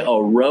play a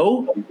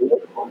row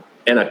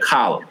and a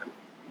column,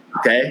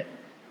 okay?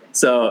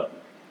 So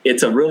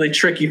it's a really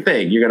tricky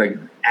thing. You're going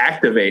to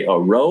activate a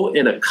row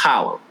and a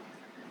column.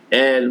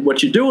 And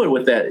what you're doing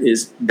with that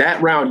is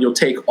that round you'll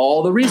take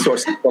all the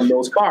resources from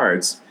those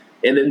cards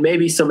and then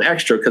maybe some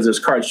extra because there's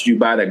cards you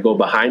buy that go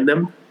behind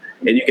them,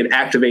 and you can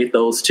activate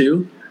those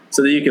too.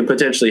 So that you can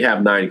potentially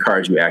have 9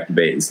 cards you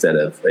activate instead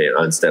of 8.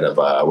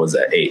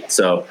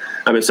 So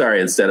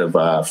instead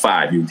of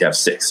 5, you have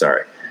 6.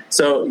 Sorry.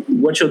 So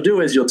what you'll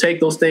do is you'll take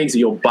those things and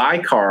you'll buy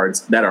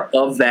cards that are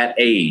of that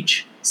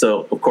age.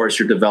 So, of course,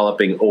 you're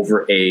developing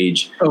over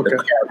age. Okay. The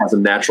card has a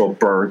natural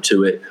burn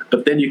to it.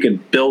 But then you can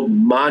build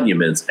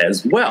monuments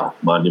as well.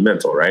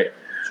 Monumental, right?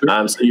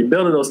 Sure. So you're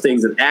building those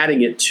things and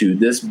adding it to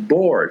this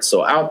board.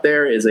 So out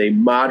there is a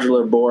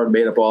modular board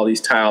made up of all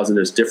these tiles, and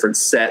there's different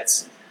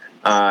sets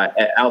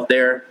out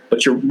there.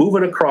 But you're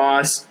moving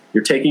across.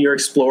 You're taking your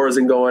explorers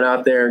and going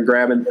out there and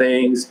grabbing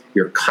things.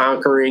 You're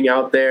conquering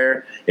out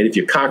there. And if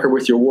you conquer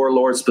with your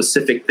warlord,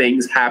 specific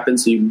things happen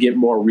so you can get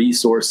more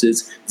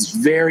resources. It's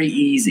very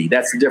easy.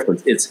 That's the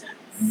difference. It's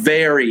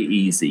very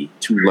easy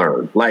to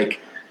learn. Like,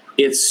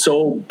 it's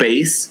so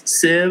base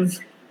Civ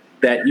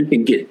that you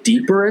can get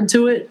deeper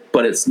into it,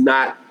 but it's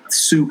not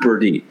super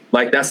deep.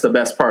 Like, that's the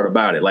best part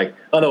about it. Like,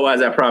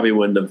 otherwise I probably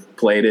wouldn't have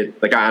played it.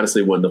 Like, I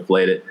honestly wouldn't have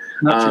played it.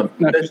 Not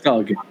your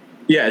style game.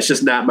 Yeah, it's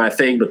just not my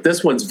thing. But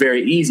this one's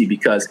very easy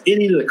because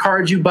any of the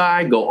cards you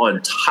buy go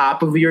on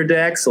top of your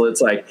deck. So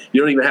it's like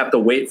you don't even have to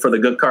wait for the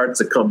good cards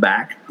to come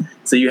back.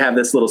 So you have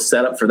this little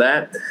setup for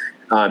that.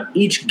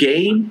 Each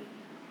game,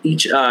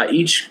 each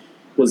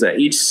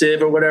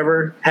Civ or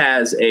whatever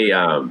has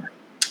a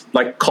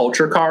like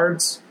culture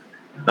cards.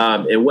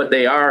 And what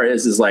they are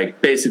is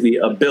like basically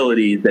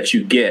ability that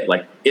you get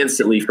like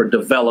instantly for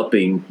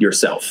developing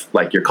yourself,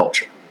 like your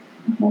culture.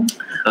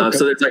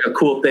 So there's like a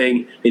cool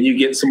thing, and you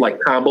get some like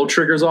combo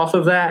triggers off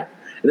of that.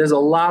 And there's a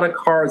lot of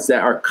cards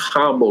that are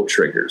combo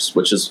triggers,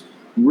 which is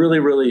really,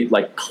 really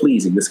like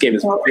pleasing. This game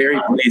is very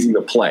pleasing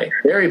to play,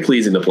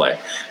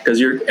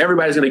 because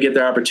everybody's going to get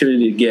their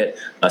opportunity to get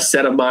a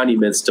set of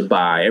monuments to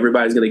buy.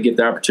 Everybody's going to get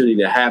the opportunity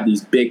to have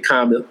these big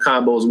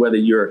combos, whether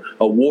you're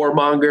a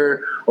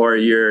warmonger or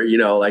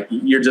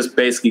you're just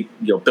basically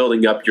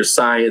building up your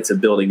science and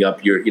building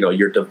up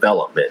your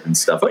development and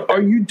stuff like that.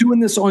 Are you doing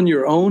this on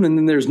your own, and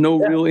then there's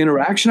no real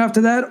interaction after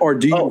that, or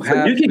do you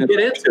have? You can get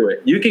into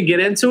it. You can get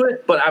into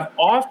it, but I've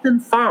often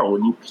found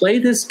when you play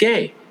this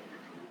game,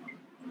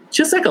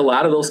 just like a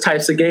lot of those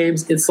types of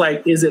games, it's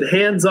like, is it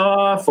hands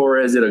off or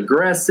is it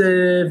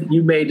aggressive?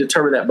 You may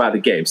determine that by the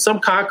game. Some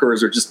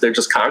conquerors they're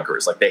just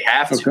conquerors. Like they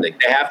have to, they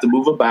have to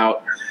move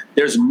about.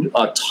 There's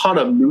a ton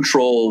of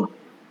neutral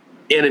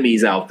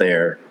enemies out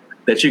there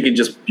that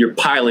you're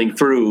piling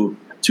through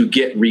to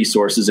get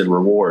resources and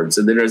rewards.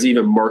 And then there's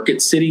even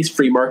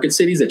free market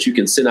cities that you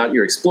can send out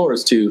your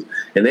explorers to,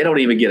 and they don't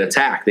even get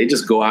attacked. They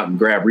just go out and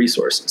grab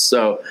resources.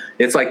 So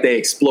it's like they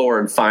explore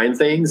and find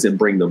things and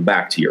bring them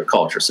back to your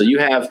culture. So you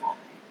have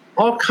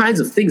all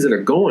kinds of things that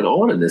are going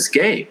on in this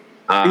game.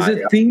 Is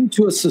it themed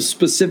to a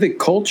specific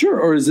culture,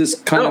 or is this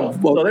kind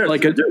of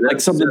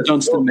like something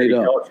Dunstan made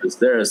up? Cultures.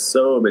 There are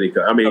so many.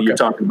 I mean, you're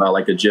talking about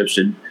like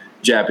Egyptian,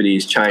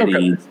 Japanese,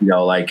 Chinese,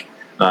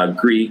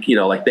 Greek,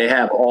 like they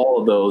have all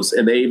of those,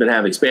 and they even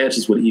have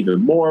expansions with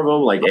even more of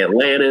them, like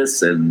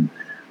Atlantis, and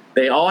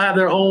they all have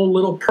their own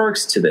little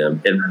perks to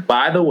them. And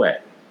by the way,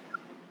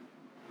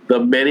 the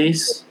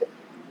minis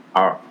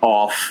are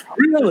off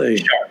really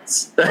the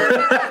charts.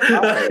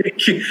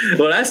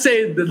 When I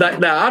say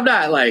now, I'm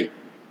not like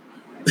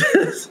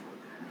the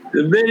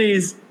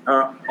minis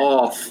are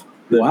off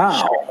the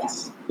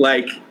charts.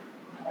 Like,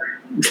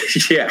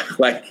 yeah,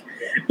 like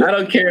I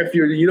don't care if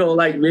you don't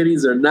like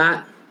minis or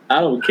not. I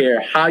don't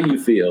care how you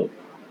feel.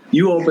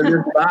 You open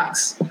this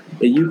box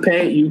and you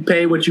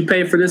pay what you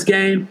pay for this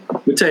game.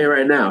 I'll tell you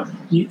right now,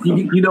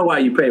 you know why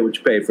you pay what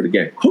you pay for the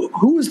game.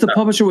 Who was the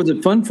publisher? Was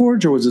it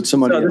FunForge or was it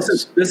somebody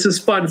else? This is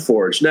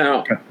FunForge.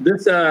 Now,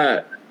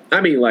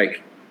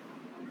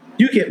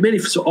 you get many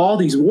for all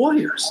these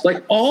warriors,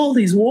 all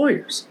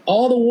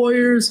the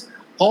warriors,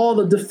 all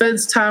the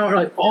defense tower,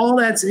 like all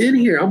that's in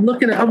here. I'm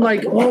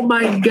like, oh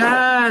my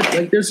God,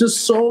 like there's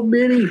just so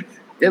many,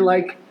 and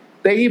like.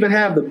 They even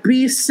have the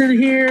beasts in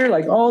here,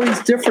 like all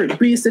these different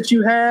beasts that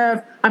you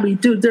have. I mean,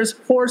 dude, there's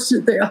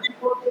horses there.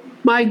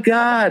 My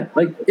God,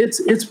 like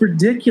it's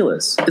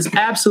ridiculous. It's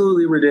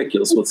absolutely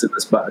ridiculous what's in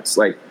this box.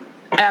 Like,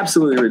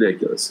 absolutely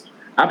ridiculous.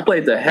 I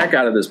played the heck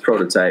out of this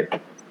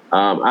prototype.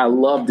 I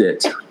loved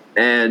it,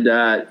 and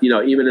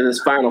even in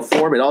this final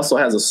form, it also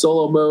has a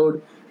solo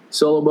mode.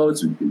 Solo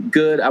mode's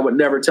good. I would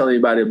never tell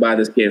anybody to buy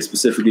this game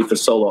specifically for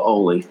solo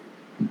only.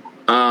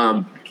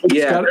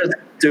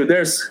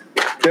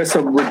 There's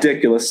some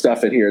ridiculous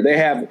stuff in here. They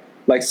have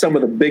like some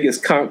of the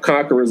biggest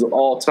conquerors of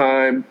all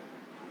time,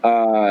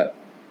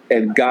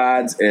 and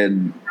gods,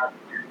 and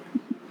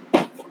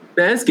man,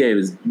 this game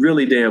is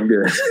really damn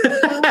good.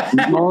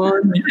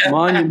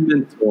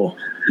 Monumental.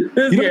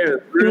 This game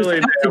is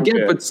really damn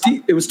good. But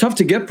Steve, it was tough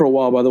to get for a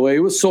while, by the way. It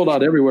was sold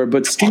out everywhere.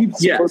 But Steve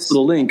posted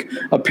a link.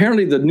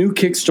 Apparently, the new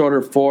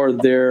Kickstarter for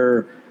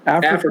their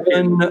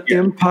African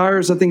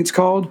Empires, I think it's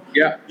called.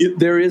 Yeah.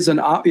 There is an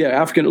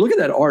African. Look at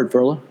that art,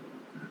 Verla.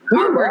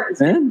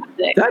 Man,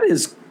 that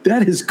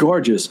is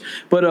gorgeous.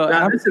 But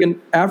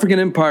African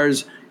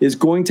Empires is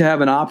going to have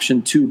an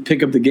option to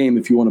pick up the game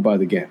if you want to buy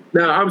the game.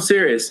 No, I'm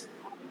serious.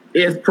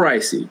 It's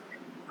pricey,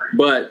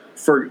 but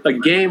for a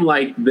game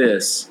like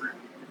this,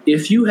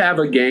 if you have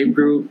a game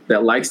group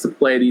that likes to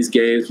play these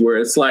games where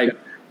it's like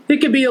it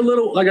can be a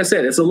little, like I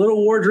said, it's a little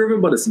war driven,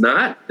 but it's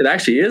not. It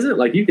actually isn't.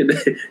 Like you can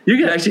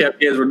actually have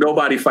games where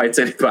nobody fights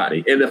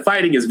anybody, and the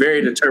fighting is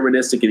very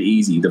deterministic and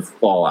easy to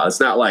fall out. It's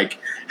not like,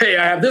 hey,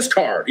 I have this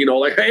card,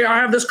 like, hey, I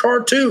have this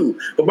card too,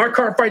 but my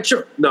card fights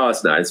your. No,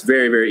 it's not. It's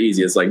very, very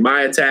easy. It's like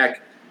my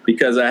attack,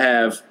 because I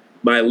have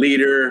my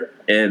leader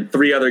and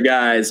 3 other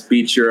guys,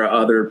 beat your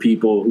other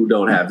people who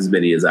don't have as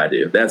many as I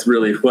do. That's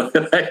really what.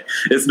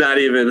 It's not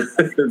even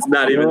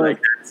like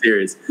that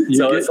serious.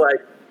 So it's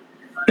like.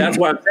 That's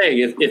why I'm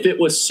saying if it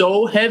was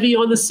so heavy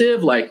on the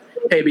Civ, like,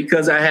 hey,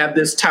 because I have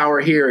this tower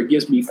here, it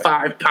gives me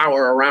 5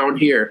 power around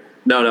here.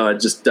 No, it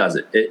just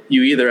doesn't.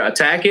 You either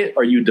attack it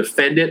or you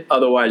defend it.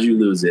 Otherwise, you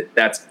lose it.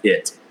 That's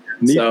it.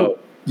 So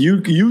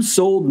you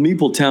sold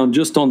Meepletown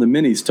just on the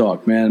minis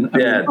talk, man. I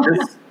mean,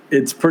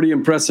 it's pretty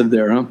impressive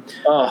there, huh?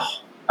 Oh,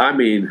 I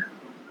mean,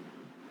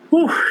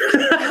 whew.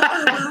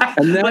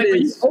 And that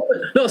is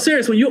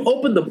seriously. When you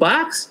open the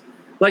box.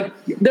 Like,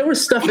 there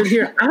was stuff in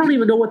here, I don't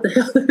even know what the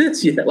hell it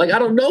is yet. Like, I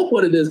don't know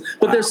what it is.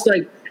 But there's,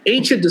 like,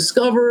 ancient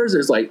discoverers.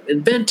 There's, like,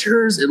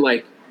 inventors. And,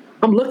 like,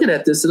 I'm looking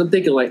at this and I'm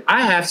thinking, like,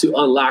 I have to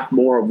unlock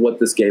more of what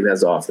this game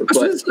has offered.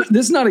 But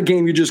this is not a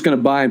game you're just going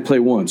to buy and play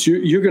once.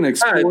 You're going to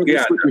explore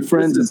this with your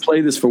friends and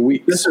play this for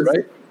weeks,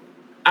 right?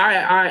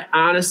 I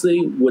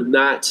honestly would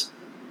not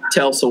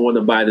tell someone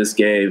to buy this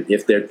game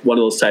if they're one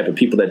of those type of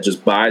people that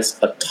just buys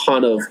a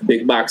ton of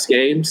big box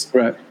games.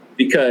 Right.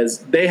 Because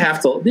they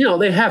have to,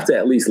 they have to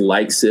at least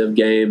like Civ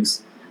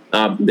games.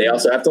 They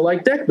also have to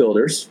like deck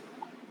builders.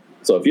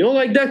 So if you don't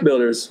like deck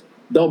builders,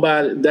 don't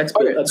buy deck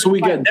builders. Okay, so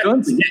we got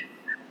Dunstan.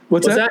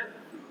 What's that?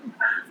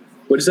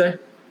 What'd you say?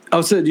 I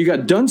said you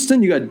got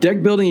Dunstan, you got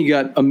deck building, you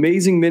got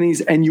amazing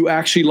minis, and you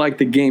actually like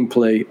the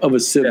gameplay of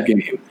a Civ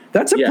game.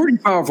 That's a pretty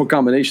powerful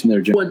combination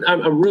there, Jim.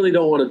 I really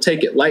don't want to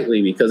take it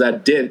lightly because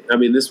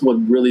this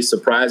one really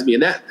surprised me.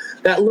 And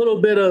that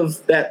little bit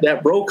of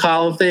that bro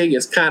column thing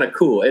is kind of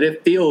cool and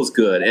it feels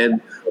good.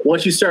 And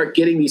once you start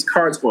getting these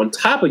cards on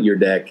top of your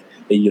deck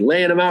and you're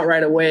laying them out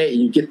right away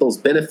and you get those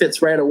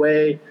benefits right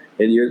away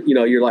and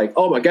you're like,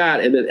 oh my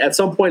God. And then at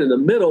some point in the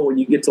middle, when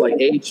you get to like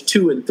age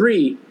 2 and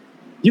 3,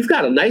 you've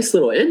got a nice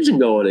little engine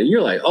going and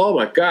you're like, oh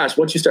my gosh,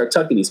 once you start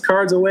tucking these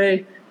cards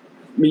away,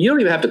 you don't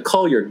even have to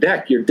cull your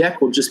deck. Your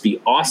deck will just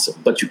be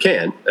awesome, but you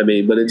can.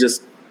 But it's.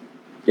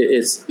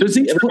 Does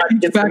each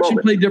faction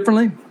play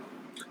differently?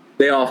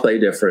 They all play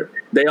different.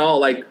 They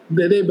all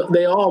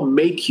they all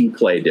make you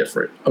play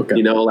different.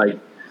 Okay.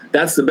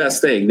 That's the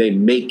best thing. They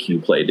make you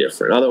play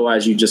different.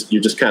 Otherwise, you're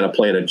just kind of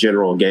playing a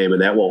general game,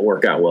 and that won't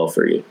work out well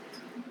for you.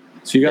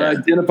 So you got to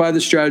identify the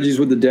strategies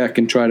with the deck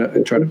and try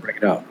to break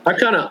it out. I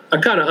kind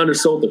of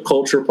undersold the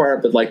culture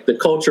part, but like the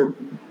culture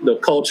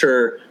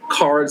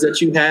cards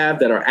that you have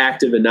that are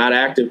active and not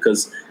active,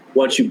 because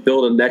once you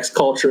build a next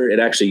culture, it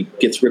actually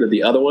gets rid of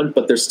the other one,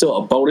 but there's still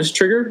a bonus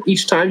trigger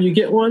each time you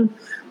get one.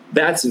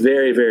 That's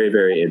very, very,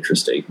 very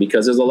interesting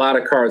because there's a lot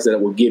of cards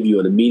that will give you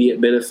an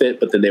immediate benefit,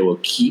 but then they will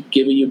keep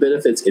giving you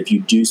benefits if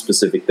you do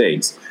specific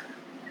things.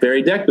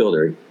 Very deck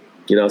builder.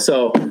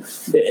 So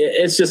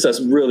it's just a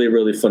really,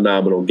 really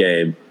phenomenal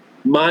game.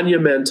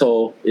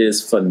 Monumental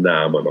is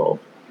phenomenal.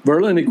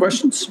 Verla, any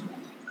questions?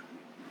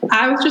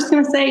 I was just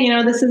going to say,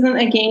 this isn't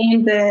a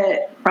game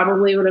that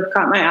probably would have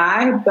caught my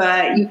eye,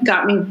 but you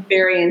got me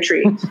very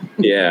intrigued.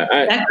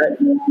 Yeah.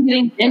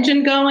 Getting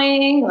engine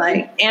going,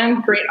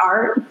 and great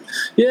art.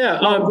 Yeah.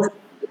 But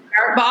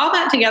all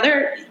that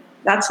together,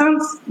 that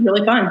sounds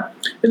really fun.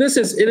 And it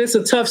is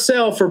a tough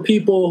sell for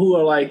people who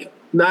are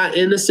not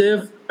into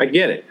Civ. I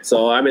get it.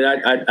 So, I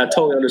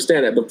totally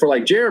understand it. But for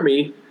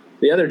Jeremy,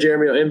 the other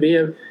Jeremy on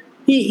MBM,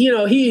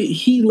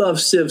 he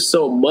loves Civ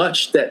so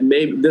much that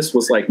maybe this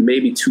was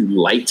maybe too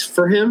light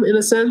for him in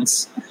a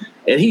sense.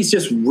 And he's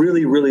just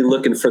really, really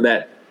looking for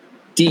that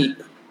deep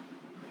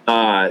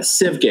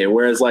Civ game.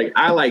 Whereas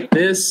I like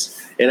this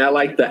and I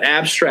like the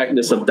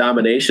abstractness of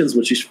Dominations,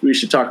 which we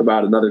should talk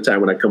about another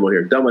time when I come on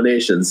here.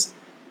 Dominations,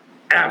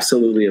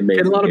 absolutely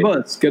amazing. Getting a lot of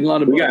buzz. We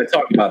got to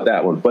talk about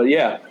that one. But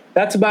yeah,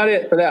 that's about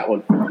it for that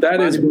one. That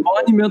is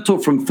Monumental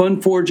from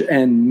Funforge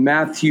and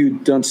Matthew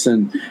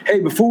Dunstan. Hey,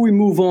 before we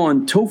move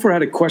on, Topher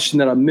had a question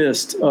that I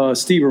missed.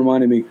 Steve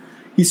reminded me.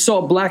 He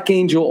saw Black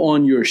Angel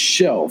on your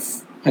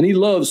shelf, and he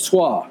loves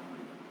Twa.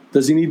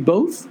 Does he need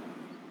both?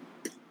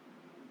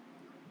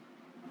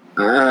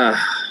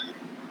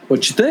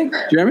 What you think,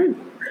 Jeremy?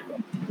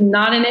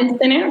 Not an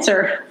instant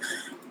answer.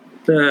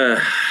 Yeah,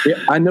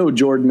 I know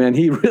Jordan, man.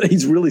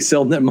 He's really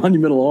selling that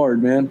Monumental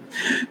hard, man.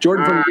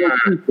 Jordan from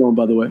the film,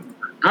 by the way.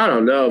 I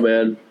don't know,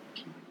 man.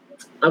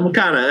 I'm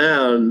kind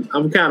of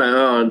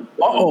on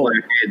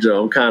Black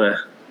Angel. I'm kind of.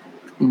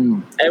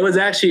 I was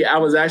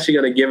actually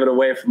going to give it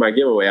away for my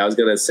giveaway. I was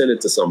going to send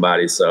it to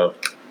somebody. So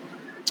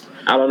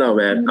I don't know,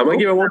 man. I'm going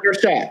to give it one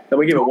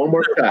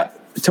more shot.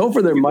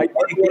 Topher, there might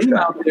be a game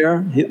out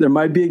there. There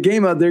might be a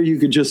game out there. You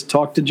could just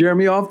talk to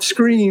Jeremy off the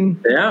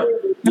screen. Yeah,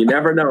 you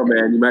never know,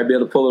 man. You might be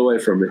able to pull it away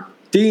from me.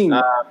 Dean,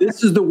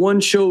 this is the one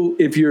show.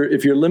 If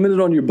you're limited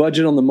on your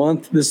budget on the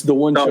month, this is the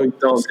one show.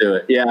 Don't do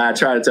it. Yeah, I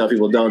try to tell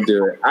people don't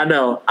do it. I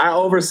know I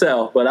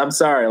oversell, but I'm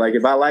sorry.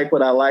 If I like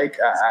what I like,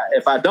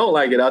 if I don't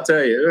like it, I'll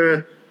tell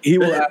you. He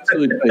will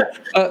absolutely play.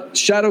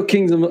 Shadow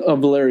Kings of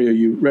Valeria.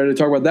 You ready to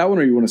talk about that one,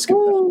 or you want to skip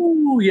that?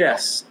 Oh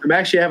yes, I'm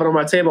actually having it on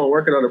my table and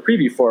working on a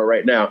preview for it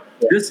right now.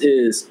 This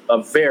is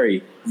a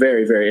very,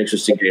 very, very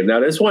interesting game. Now,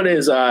 this one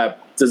is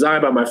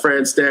designed by my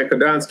friend Stan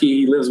Kodonsky.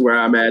 He lives where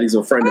I'm at. He's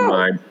a friend of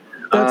mine.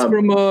 That's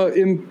from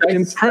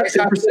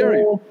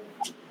Impresario.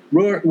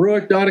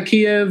 Rurik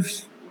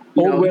Dodakiev.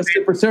 Old West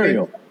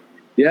Impresario.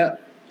 Yeah.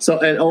 So,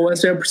 and Old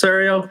West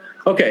Impresario.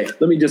 Okay,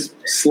 let me just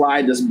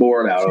slide this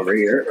board out over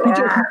here.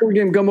 Board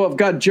Game Gumbo. I've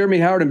got Jeremy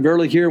Howard and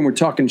Verla here, and we're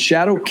talking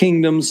Shadow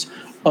Kingdoms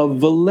of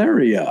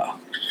Valeria.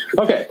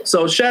 Okay,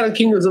 so Shadow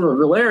Kingdoms of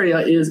Valeria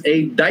is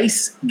a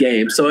dice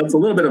game. So it's a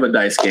little bit of a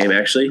dice game,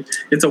 actually.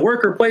 It's a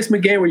worker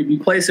placement game where you'd be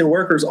placing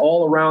workers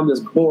all around this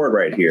board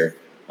right here.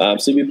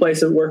 So you'd be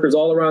placing workers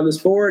all around this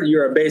board.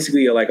 You're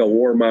basically like a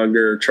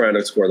warmonger trying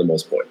to score the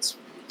most points.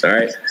 All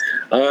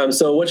right.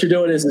 So what you're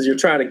doing is you're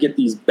trying to get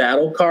these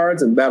battle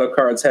cards, and battle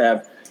cards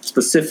have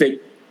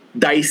specific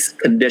dice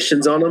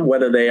conditions on them,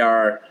 whether they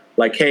are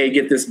like, hey,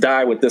 get this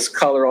die with this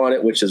color on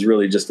it, which is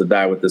really just a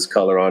die with this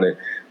color on it,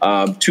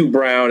 2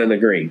 brown and a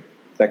green,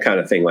 that kind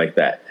of thing like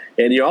that.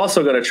 And you're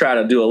also going to try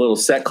to do a little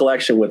set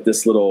collection with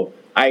this little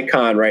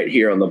icon right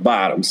here on the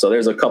bottom. So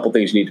there's a couple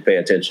things you need to pay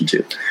attention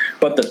to.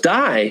 But the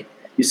die,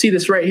 you see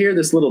this right here,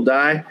 this little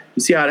die?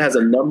 You see how it has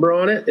a number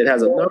on it? It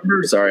has a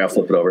number. Sorry, I'll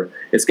flip it over.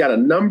 It's got a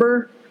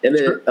number, and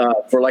then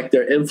for like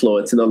their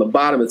influence. And on the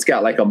bottom, it's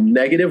got like a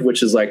negative,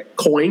 which is like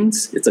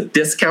coins. It's a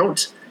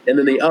discount. And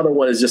then the other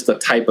one is just a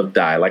type of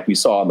die, like we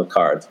saw on the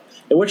cards.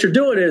 And what you're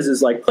doing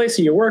is like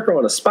placing your worker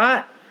on a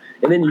spot,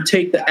 and then you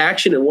take the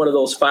action in one of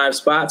those 5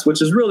 spots,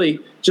 which is really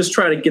just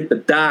trying to get the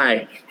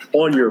die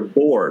on your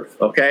board,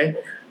 okay?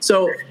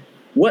 So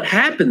what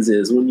happens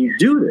is when you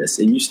do this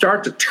and you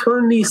start to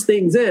turn these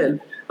things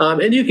in,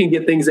 and you can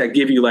get things that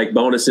give you like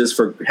bonuses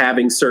for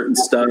having certain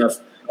stuff.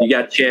 You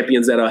got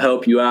champions that'll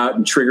help you out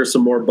and trigger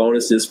some more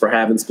bonuses for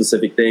having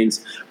specific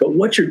things. But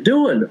what you're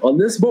doing on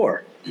this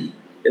board,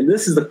 and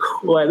this is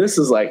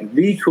like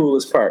the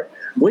coolest part.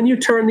 When you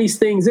turn these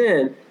things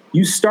in,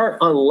 you start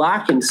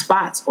unlocking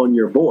spots on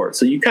your board.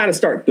 So you kind of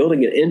start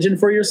building an engine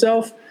for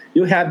yourself.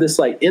 You'll have this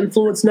like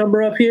influence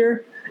number up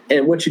here.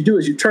 And what you do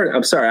is you turn it.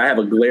 I'm sorry, I have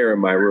a glare in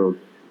my room.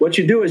 What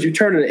you do is you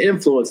turn an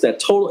influence that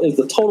total is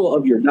the total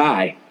of your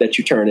die that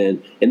you turn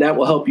in, and that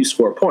will help you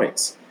score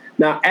points.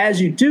 Now,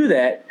 as you do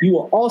that, you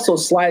will also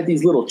slide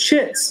these little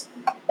chits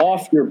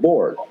off your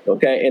board,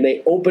 okay? And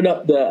they open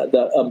up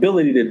the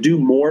ability to do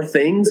more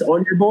things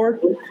on your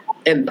board.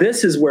 And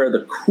this is where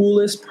the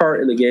coolest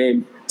part in the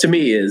game, to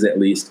me is at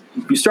least,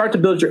 you start to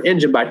build your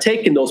engine by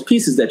taking those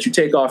pieces that you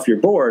take off your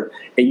board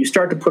and you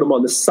start to put them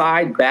on the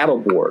side battle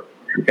board,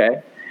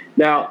 okay?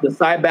 Now, the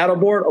side battle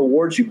board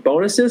awards you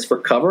bonuses for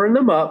covering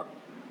them up,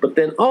 but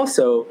then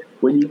also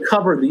when you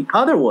cover the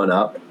other one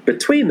up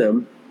between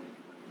them,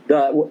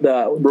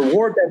 the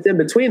reward that's in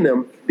between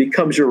them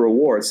becomes your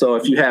reward. So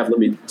if you have, let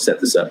me set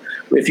this up.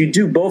 If you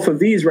do both of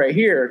these right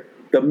here,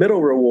 the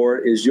middle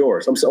reward is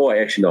yours.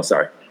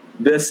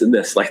 This and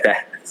this, like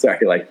that.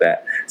 Sorry, like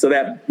that. So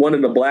that one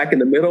in the black in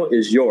the middle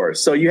is yours.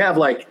 So you have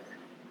like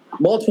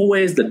multiple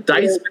ways to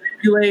dice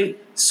manipulate,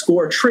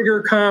 score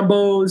trigger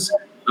combos,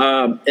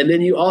 and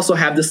then you also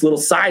have this little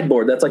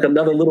sideboard that's like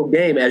another little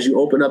game as you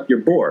open up your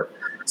board.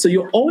 So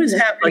you'll always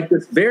have like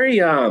this very,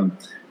 and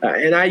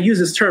I use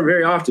this term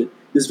very often,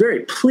 this very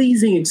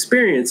pleasing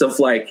experience of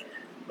like,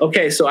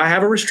 okay, so I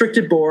have a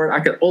restricted board. I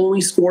can only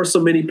score so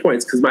many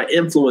points because my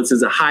influence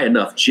isn't high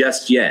enough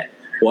just yet.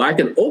 Well, I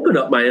can open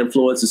up my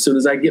influence as soon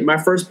as I get my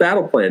first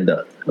battle plan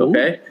done,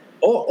 okay?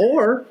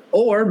 Or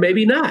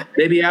maybe not.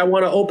 Maybe I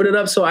want to open it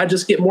up so I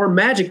just get more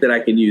magic that I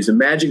can use, and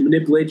magic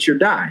manipulates your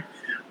die.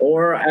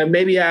 Or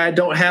maybe I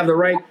don't have the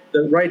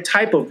right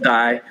type of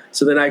die,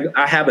 so then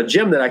I have a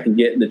gem that I can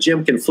get, and the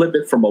gem can flip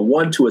it from a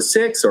 1 to a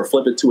 6 or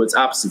flip it to its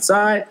opposite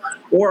side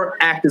or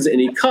act as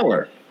any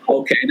color.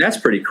 Okay, that's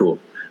pretty cool.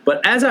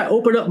 But as I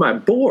open up my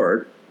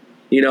board,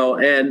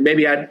 and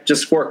maybe I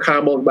just score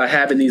combos by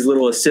having these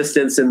little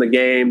assistants in the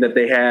game that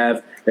they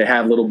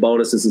have little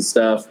bonuses and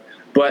stuff.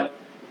 But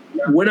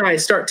when I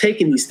start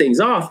taking these things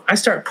off, I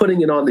start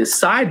putting it on this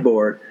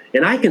sideboard,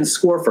 and I can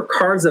score for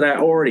cards that I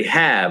already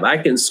have. I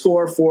can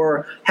score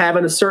for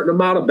having a certain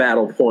amount of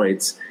battle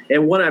points.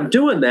 And when I'm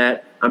doing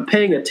that, I'm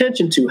paying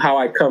attention to how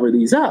I cover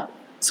these up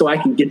so I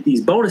can get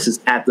these bonuses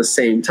at the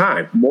same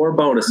time. More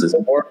bonuses,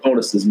 more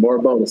bonuses, more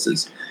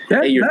bonuses.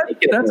 That's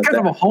kind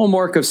of a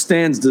hallmark of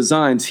Stan's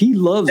designs. He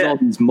loves all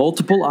these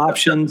multiple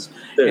options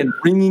and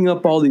bringing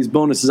up all these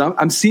bonuses.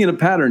 I'm seeing a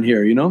pattern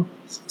here,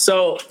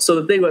 So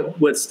the thing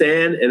with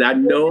Stan, and I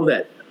know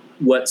that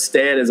what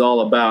Stan is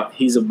all about,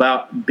 he's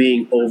about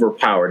being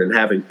overpowered and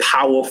having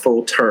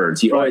powerful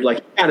turns. He always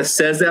kind of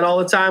says that all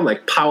the time,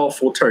 like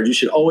powerful turns. You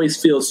should always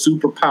feel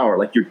super powered,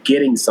 like you're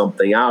getting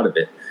something out of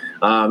it.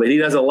 And he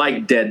doesn't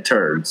like dead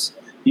turns.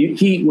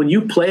 When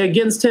you play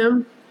against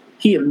him,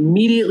 he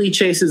immediately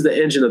chases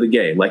the engine of the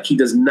game. Like he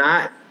does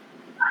not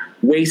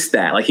waste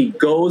that. Like he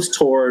goes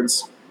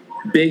towards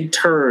big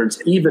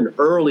turns even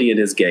early in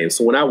his game.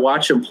 So when I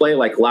watch him play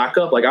like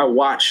lockup, like I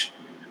watch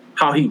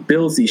how he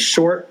builds these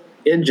short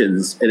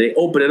engines and they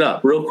open it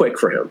up real quick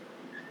for him.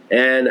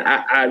 And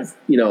I've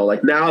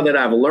now that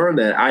I've learned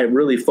that, I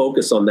really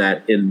focus on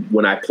that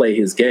when I play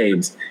his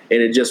games,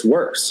 and it just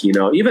works.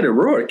 Even in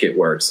Rurik, it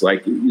works.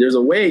 Like there's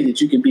a way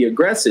that you can be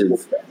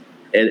aggressive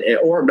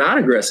or not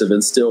aggressive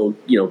and still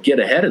get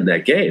ahead in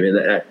that game. And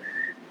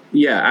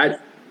I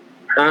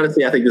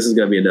honestly think this is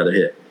going to be another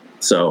hit.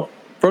 So,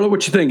 Furlow,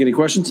 what you think? Any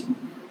questions?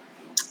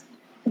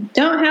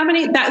 Don't have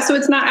any. So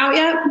it's not out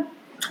yet?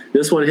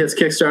 This one hits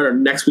Kickstarter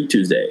next week,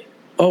 Tuesday.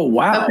 Oh,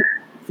 wow. Okay.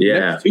 Yeah.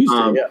 Next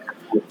Tuesday,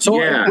 So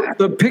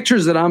the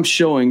pictures that I'm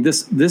showing,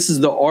 this is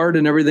the art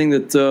and everything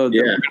that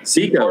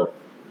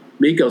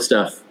Miko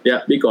stuff.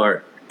 Yeah, Miko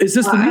art. Is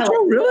this the Miko,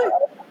 really?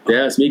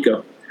 Yeah, it's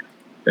Miko.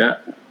 Yeah.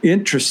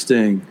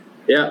 Interesting.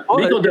 Yeah,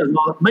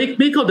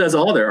 Miko does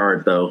all their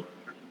art though.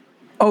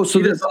 Oh, so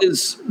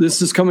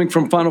this is coming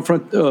from Final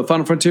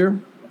Frontier?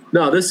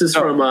 No, this is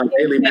from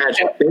Daily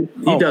Magic.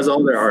 He does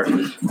all their art.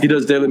 He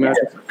does Daily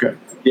Magic. Okay.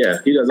 Yeah,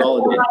 he does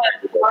all of it.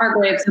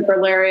 Margraves of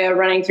Valeria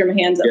running through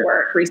my hands at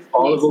work recently.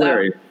 All of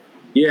Valeria.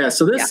 Yeah,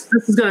 so this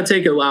is going to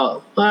take a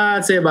while.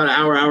 I'd say about an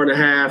hour and a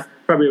half,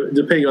 probably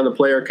depending on the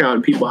player count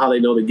and people how they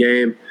know the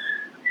game.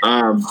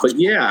 But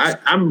yeah,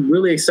 I'm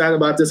really excited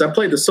about this. I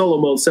played the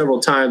solo mode several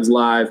times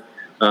live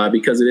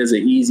because it is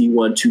an easy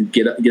one to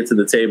get to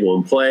the table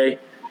and play.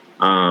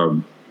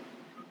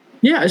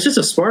 Yeah, it's just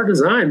a smart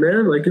design,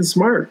 man. Like, it's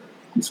smart.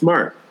 It's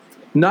smart.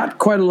 Not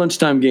quite a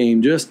lunchtime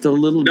game, just a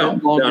little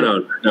bit longer.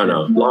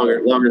 No.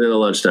 Longer than a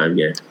lunchtime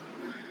game.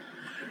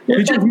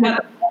 Yeah.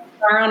 Got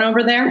Sauron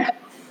over there.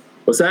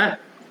 What's that?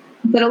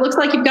 But it looks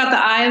like you've got the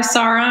Eye of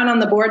Sauron on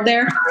the board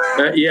there.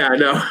 Yeah, I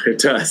know. It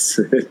does.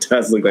 It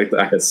does look like the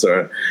Eye of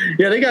Sauron.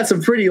 Yeah, they got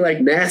some pretty, like,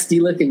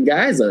 nasty-looking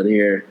guys on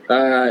here.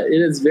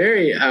 It is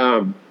very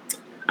I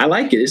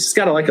like it. It's just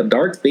got a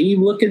dark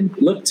theme look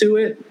to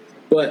it.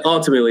 But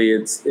ultimately,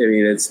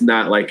 it's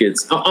not like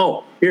it's...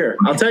 Oh, here,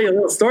 I'll tell you a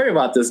little story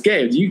about this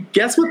game. Do you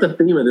guess what the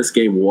theme of this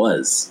game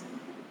was?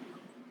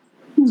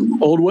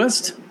 Old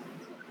West?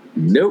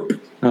 Nope.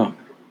 Oh.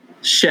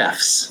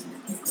 Chefs.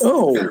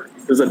 Oh.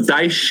 It was a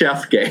dice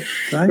chef game.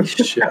 Dice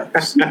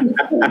chefs.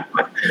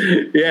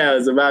 Yeah, it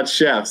was about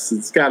chefs.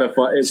 It's kind of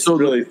fun. It's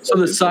really fun. So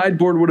the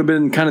sideboard would have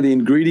been kind of the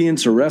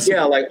ingredients or recipes?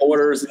 Yeah, like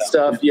orders and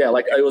stuff. Yeah,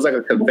 like it was like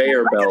a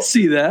conveyor belt. I can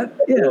see that.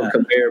 Yeah.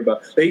 Conveyor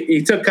belt.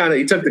 He took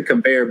the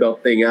conveyor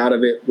belt thing out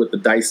of it with the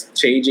dice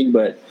changing,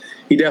 but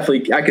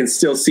I can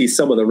still see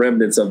some of the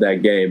remnants of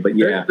that game. But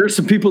yeah. There's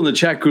some people in the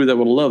chat crew that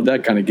would have loved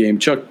that kind of game.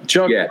 Chuck,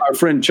 yeah. Our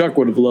friend Chuck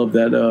would have loved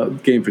that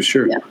game for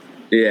sure.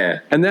 Yeah.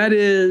 And that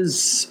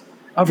is...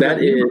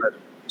 That is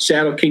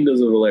Shadow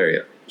Kingdoms of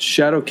Valeria.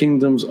 Shadow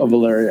Kingdoms of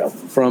Valeria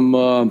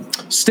from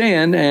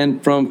Stan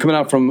and coming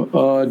out from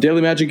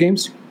Daily Magic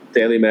Games.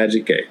 Daily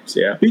Magic Games,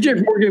 yeah. BJ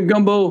from Board Game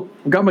Gumbo.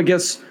 I've got my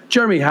guest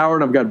Jeremy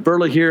Howard. I've got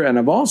Verla here, and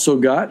I've also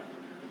got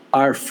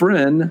our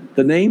friend,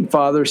 the name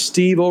father,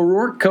 Steve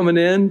O'Rourke, coming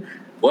in.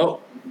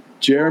 Well,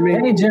 Jeremy.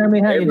 Hey,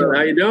 Jeremy, how you doing?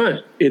 How you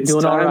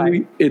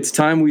doing? It's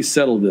time we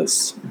settle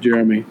this,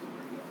 Jeremy.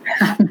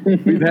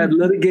 We've had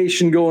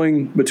litigation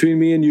going between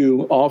me and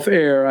you off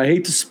air. I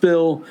hate to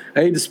spill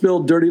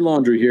dirty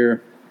laundry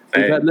here.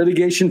 We've had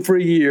litigation for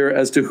a year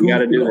as to who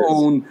will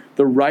own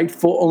the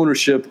rightful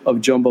ownership of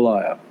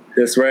Jambalaya.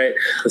 That's right.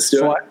 Let's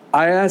do it.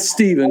 I asked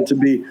Steven to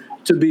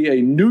be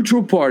a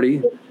neutral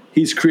party.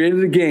 He's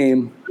created a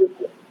game.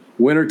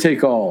 Winner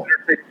take all.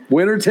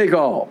 Winner take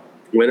all.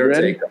 Winner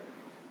take all.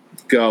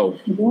 Go.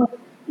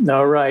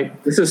 All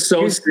right. This is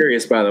so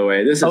serious, by the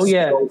way. This is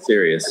so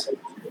serious.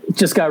 It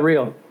just got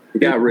real. It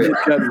got real. It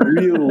got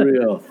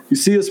real. You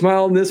see a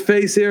smile on this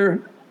face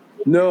here?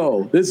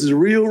 No, this is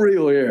real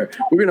here.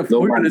 We're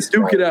gonna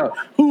duke it out.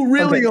 Who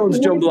really owns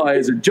Jambalaya?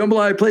 Is it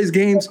Jambalaya Plays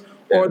Games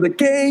or the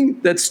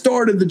gang that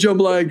started the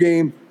Jambalaya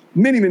game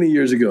many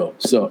years ago?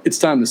 So it's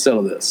time to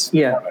settle this.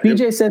 Yeah, right.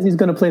 BJ says he's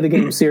going to play the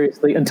game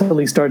seriously until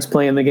he starts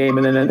playing the game,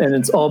 and then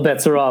it's all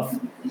bets are off.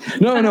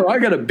 No, I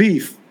got a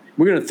beef.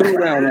 We're gonna throw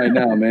down right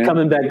now, man.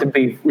 Coming back to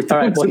beef. All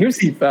right. Well, here's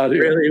beef out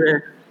here. Really,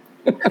 man.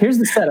 Here's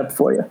the setup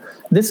for you.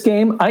 This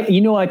game,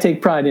 I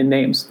take pride in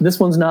names. This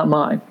one's not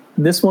mine.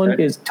 This one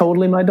is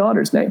totally my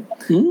daughter's name.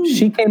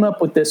 She came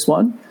up with this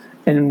one,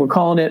 and we're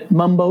calling it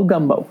Mumbo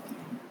Gumbo.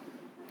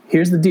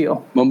 Here's the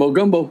deal. Mumbo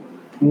Gumbo.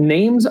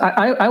 Names,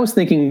 I was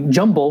thinking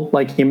jumble,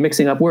 like you're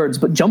mixing up words,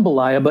 but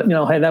Jambalaya, but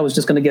hey, that was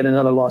just going to get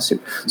another lawsuit.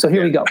 So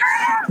here we go.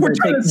 We're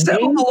trying to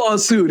settle the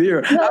lawsuit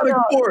here. Out of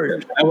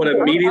court. I would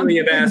immediately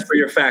have asked for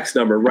your fax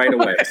number right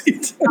away.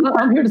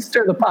 I'm here to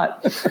stir the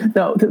pot.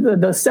 No,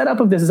 the setup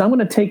of this is I'm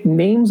going to take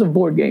names of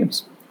board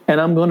games,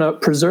 and I'm going to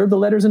preserve the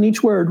letters in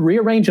each word,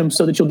 rearrange them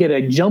so that you'll get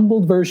a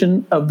jumbled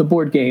version of the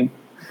board game.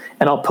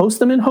 And I'll post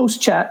them in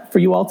host chat for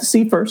you all to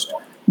see first.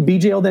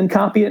 BJ will then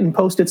copy it and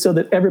post it so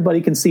that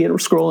everybody can see it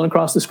scrolling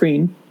across the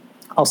screen.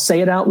 I'll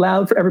say it out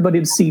loud for everybody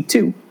to see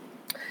too.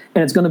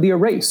 And it's going to be a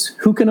race.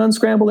 Who can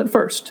unscramble it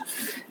first?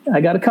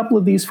 I got a couple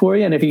of these for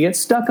you, and if you get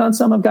stuck on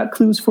some, I've got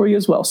clues for you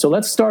as well. So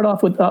let's start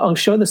off with, I'll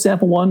show the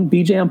sample one.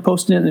 BJ, I'm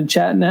posting it in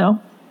chat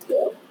now.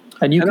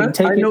 And you can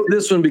take it. I know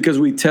this one because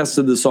we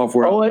tested the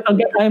software. Oh,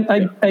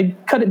 I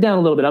cut it down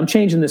a little bit. I'm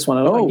changing this one.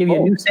 I'll give you a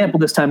new sample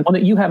this time, one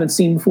that you haven't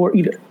seen before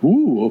either.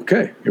 Ooh,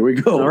 okay. Here we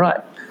go. All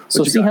right.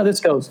 So see how this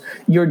goes.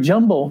 Your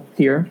jumble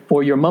here,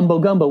 or your mumbo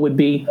gumbo, would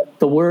be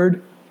the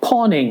word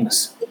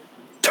pawnings.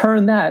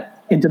 Turn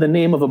that into the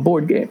name of a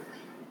board game.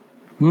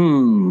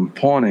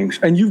 Pawnings.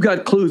 And you've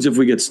got clues if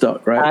we get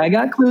stuck, right? I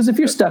got clues if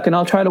you're stuck, and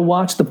I'll try to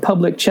watch the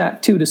public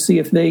chat, too, to see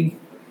if they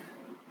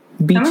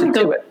beat you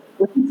to it.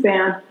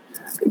 Wingspan.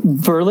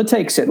 Verla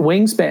takes it.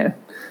 Wingspan.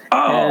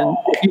 And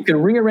if you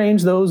can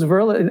rearrange those,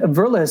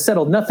 Verla has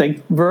settled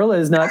nothing. Verla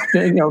is not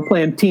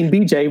playing Team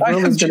BJ.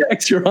 Verla's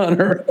checks, Your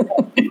Honor.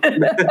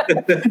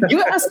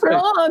 You asked her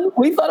on.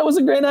 We thought it was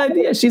a great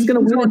idea. She's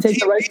going to win and take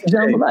the rights to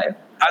Jambalaya.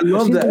 I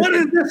love that. What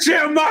is this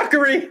sheer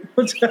mockery?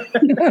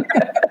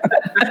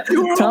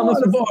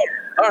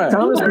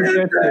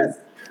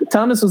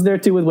 Thomas was there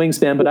too with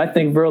Wingspan, but I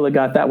think Verla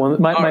got that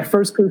one. My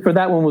first clue for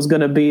that one was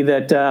going to be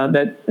that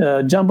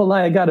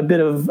Jambalaya got a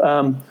bit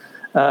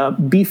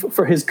of beef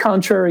for his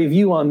contrary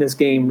view on this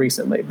game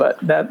recently, but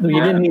that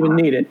you didn't even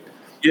need it.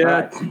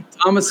 Yeah,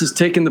 Thomas has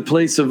taken the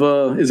place of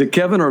is it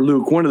Kevin or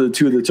Luke? One of the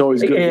two that's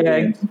always good.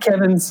 Yeah,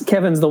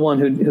 Kevin's the one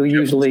who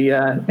usually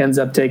ends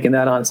up taking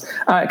that on us.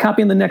 All right,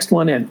 copying the next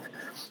one in.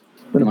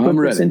 I'm going to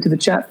put this into the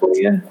chat for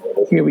you.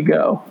 Here we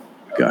go.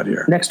 Got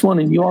here. Next one,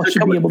 and you all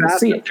should be able to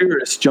see it.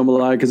 Furious,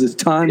 Jambalaya, because it's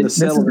time to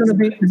settle. This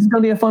is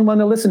going to be a fun one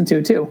to listen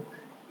to, too.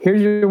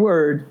 Here's your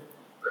word.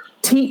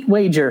 Teat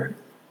wager.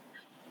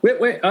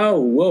 Wait. Oh,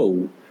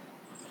 whoa.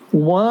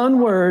 One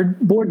word,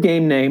 board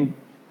game name.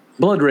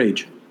 Blood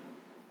Rage.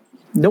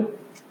 Nope.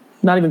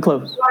 Not even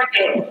close.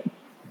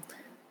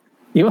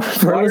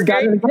 Verla's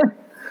got it again.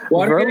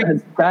 Verla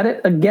has got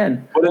it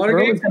again.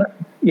 Watergate?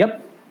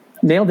 Yep.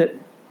 Nailed it.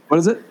 What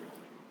is it?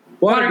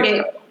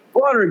 Watergate.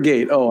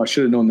 Watergate. Oh, I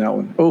should have known that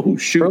one. Oh,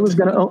 shoot.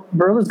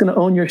 Verla's gonna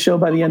own your show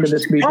by the end of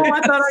this week. Oh,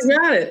 I thought I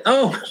got it.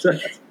 Oh.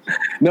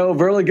 No,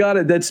 Verla got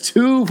it. That's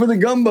 2 for the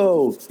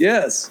gumbo.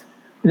 Yes.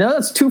 No,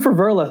 that's 2 for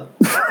Verla.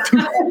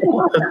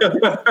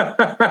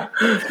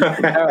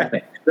 All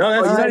right.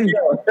 No, that's I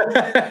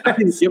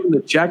didn't give them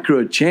the chat crew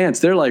a chance.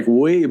 They're like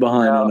way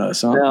behind on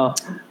us, huh? No.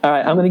 All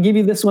right, I'm going to give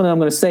you this one, and I'm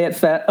going to say it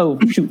fat. Oh,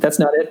 shoot, that's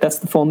not it. That's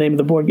the full name of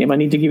the board game. I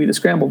need to give you the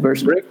scrambled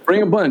version.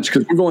 Bring a bunch,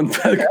 because we're going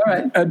fast. All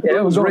right.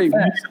 Yeah, we're going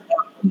fast.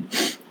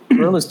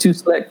 Verla's too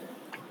slick.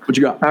 What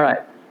you got? All right.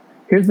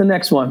 Here's the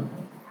next one.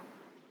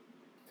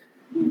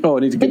 Oh,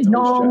 I need to get the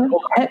host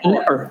chat.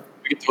 Leper.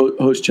 Get the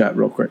host chat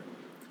real quick.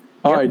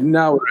 All right,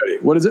 now we're ready.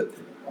 What is it?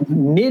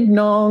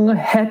 Nidnong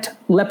Het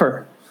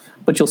Leper.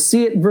 But you'll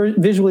see it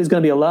visually is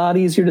going to be a lot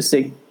easier to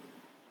see.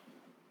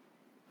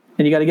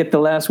 And you got to get the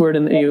last word,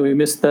 and you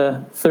missed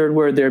the third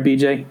word there,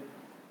 BJ.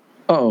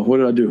 Oh, what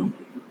did I do?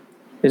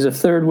 There's a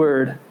third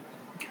word.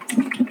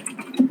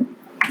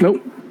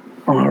 Nope.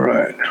 All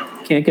right.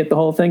 Can't get the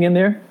whole thing in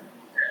there?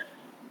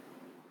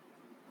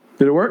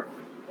 Did it work?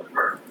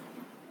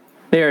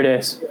 There it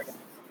is.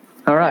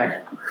 All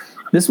right.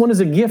 This one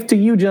is a gift to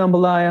you,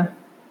 Jambalaya.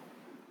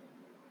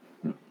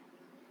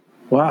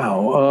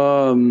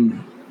 Wow.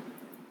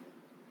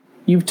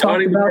 You've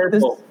talked about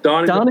this.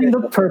 Donning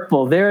the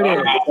Purple. There it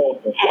is.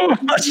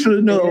 I should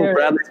have known.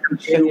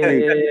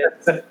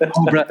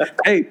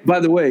 Hey, by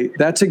the way,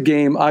 that's a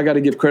game I got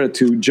to give credit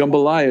to.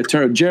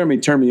 Jambalaya, Jeremy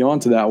turned me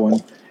on to that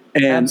one.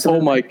 And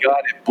Absolutely. Oh my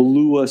God, it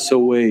blew us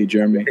away,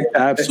 Jeremy.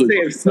 Absolutely.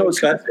 It's so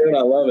good.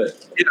 I love it.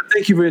 Yeah,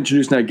 thank you for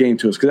introducing that game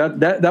to us, because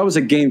that was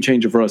a game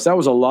changer for us. That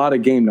was a lot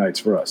of game nights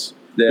for us.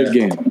 Yeah. Good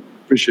game.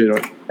 Appreciate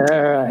it.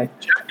 All right.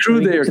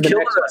 Crew there,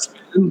 killing us,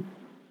 man.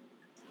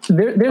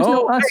 There's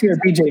no us here,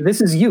 BJ.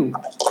 This is you.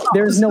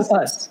 There's no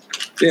us.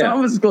 Yeah.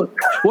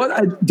 What?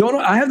 I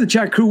have the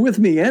chat crew with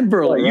me and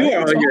Verla. You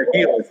are on your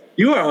heels.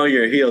 You are on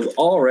your heels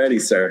already,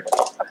 sir.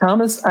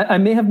 Thomas, I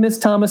may have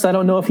missed Thomas. I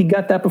don't know if he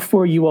got that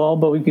before you all,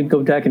 but we can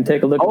go back and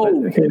take a look.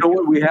 Oh, at you know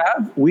what we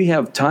have? We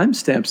have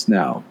timestamps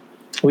now.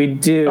 We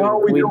do. Oh,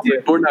 we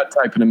do. We're not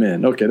typing them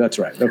in. Okay, that's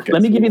right. Okay.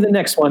 Let me give you the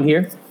next one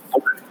here.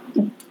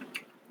 All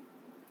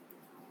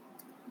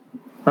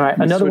right,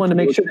 another one to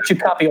make sure that you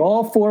copy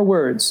all 4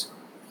 words.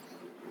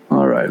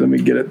 All right, let me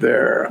get it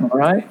there. All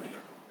right.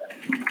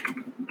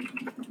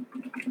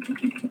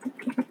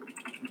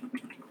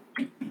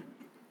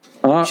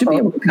 Should be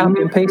able to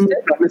copy and paste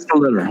it. I missed the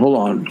letter. Hold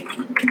on.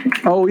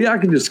 Oh, yeah, I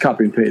can just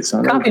copy and paste.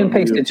 Huh? Copy and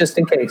paste it just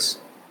in case.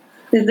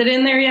 Is it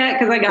in there yet?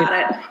 Because I got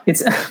it.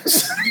 It's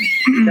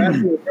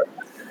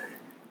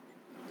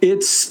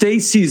It's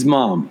Stacy's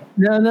mom.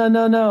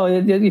 No.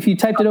 If you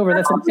typed it over,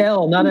 that's an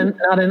L, not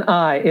an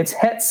I. It's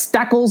Het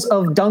Stackles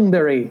of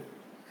Dungberry.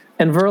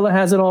 And Verla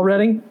has it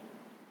already?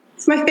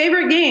 It's my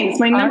favorite game. It's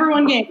my number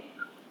one game.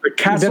 The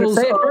Castles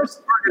say it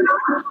first.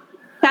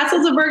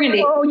 Castles of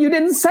Burgundy. Oh, you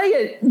didn't say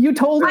it. You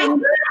told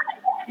me.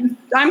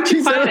 I'm too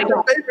She said fine. it's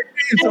her favorite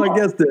game, so I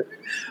guessed it.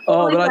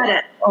 Oh, but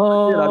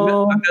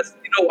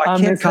I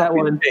can't copy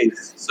and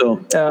paste, so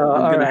I'm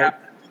going to have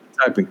to keep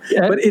typing.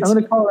 But I'm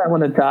going to call that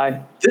one a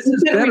die. This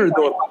is better,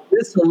 though. If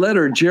this is a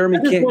letter, Jeremy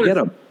can't get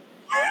them.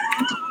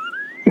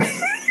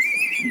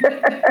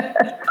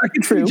 I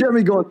can see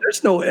Jeremy going,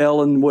 there's no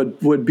L in what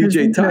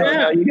BJ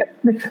typed. Yeah.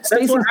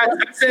 That's what I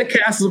said,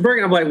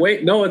 Castleberg. I'm like,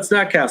 wait, no, it's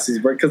not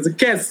Castleberg,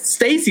 because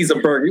Stacy's a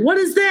burger. What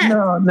is that?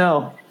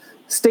 No.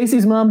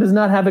 Stacy's mom does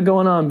not have it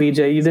going on,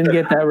 BJ. You didn't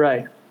get that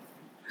right.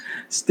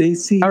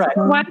 Stacy. All right.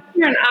 Why is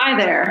there an I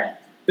there?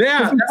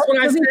 Yeah, that's what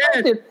I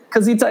said.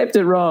 Because he typed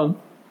it wrong.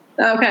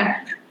 Okay.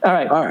 All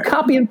right.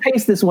 Copy and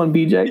paste this one,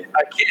 BJ.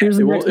 I can't.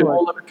 It won't let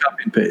me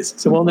copy and paste.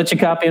 So it won't let you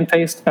copy and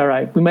paste? All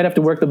right. We might have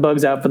to work the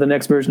bugs out for the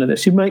next version of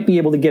this. You might be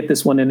able to get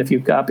this one in if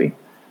you copy.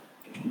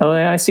 Oh,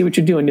 I see what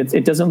you're doing.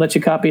 It doesn't let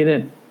you copy it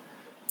in.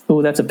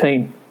 Oh, that's a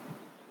pain.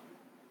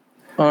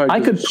 All right, I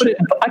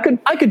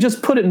could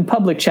just put it in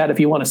public chat if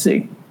you want to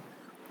see.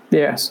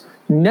 Yes.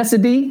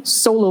 Nessidy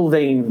Solo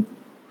Vein.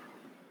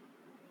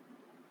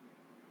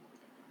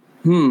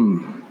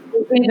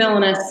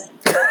 Villainous.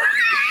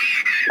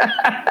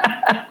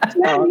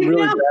 I'm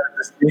really bad at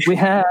this game. We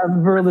have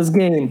Verla's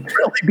game.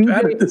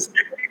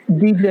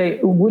 DJ,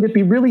 would it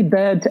be really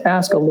bad to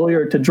ask a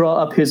lawyer to draw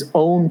up his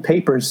own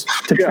papers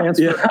to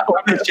transfer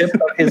ownership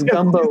of his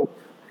gumbo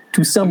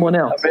to someone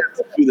else? I may have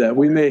to do that.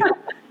 We may.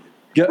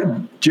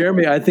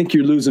 Jeremy, I think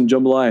you're losing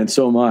Jambalaya, and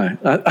so am I.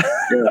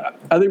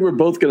 I think we're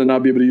both going to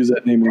not be able to use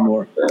that name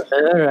anymore.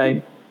 All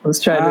right. Let's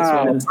try this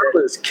one.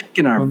 Verla is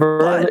kicking our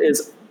Verla butt.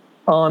 is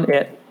on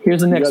it.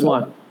 Here's the next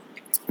one.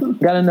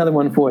 Got another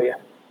one for you.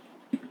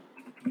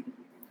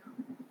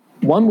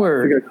 One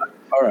word.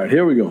 All right,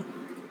 here we go.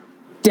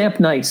 Damp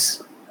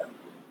nice.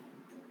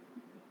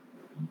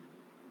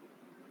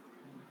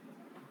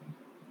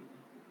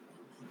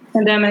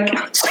 Pandemic.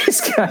 She's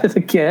got it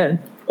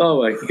again.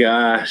 Oh my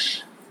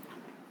gosh.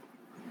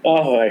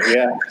 Oh my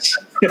gosh.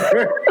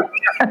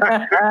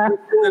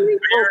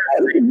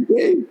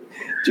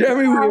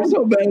 Jeremy, we were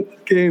so bad at this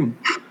game.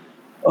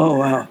 Oh,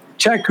 wow.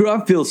 Chat crew,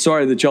 I feel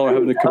sorry that y'all are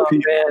having to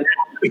compete. Oh, man.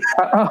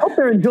 I hope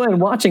they're enjoying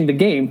watching the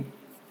game.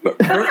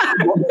 Marcia's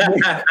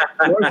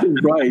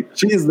right.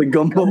 She is the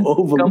gumbo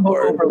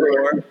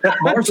overlord.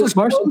 Marshall's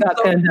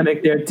got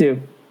pandemic there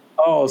too.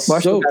 Oh,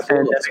 so got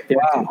pandemic there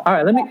wow. too.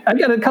 All right, I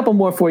got a couple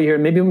more for you here.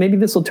 Maybe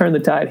this will turn the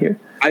tide here.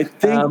 I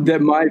think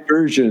that my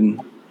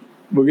version,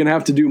 we're gonna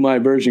have to do my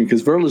version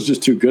because Verla's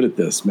just too good at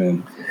this,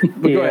 man.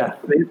 But go ahead.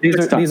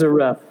 These are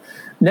rough.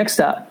 Next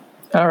up.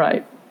 All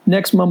right.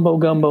 Next mumbo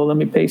gumbo. Let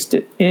me paste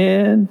it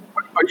in.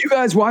 Are you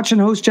guys watching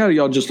host chat or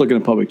y'all just looking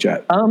at public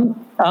chat?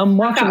 I'm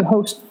watching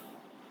host.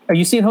 Are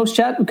you seeing host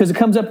chat? Because it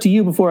comes up to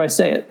you before I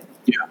say it.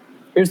 Yeah.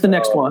 Here's the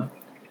next one.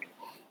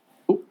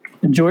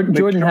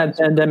 Jordan had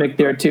pandemic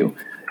there too.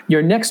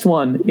 Your next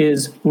one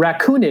is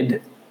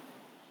raccoonid.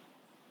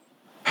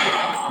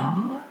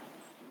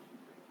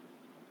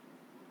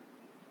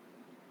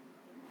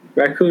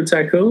 Raccoon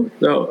Tycoon?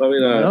 No, I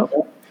mean,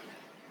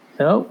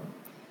 Nope.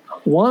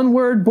 One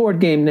word board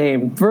game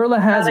name.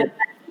 Verla has it.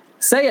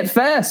 Say it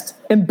fast.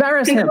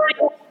 Embarrass him.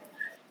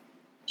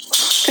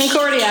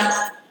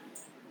 Concordia.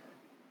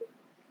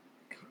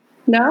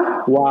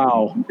 No?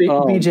 Wow.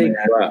 BJ,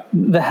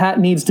 the hat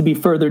needs to be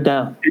further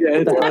down.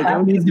 Yeah, The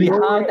hat needs to be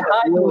high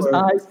those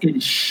eyes in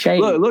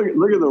shade. Look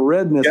at the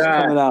redness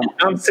coming out.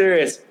 I'm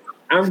serious.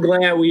 I'm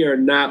glad we are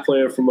not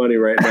playing for money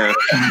right now.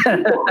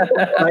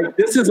 Like,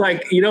 this is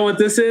like, you know what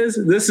this is?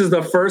 This is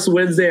the first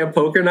Wednesday of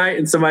poker night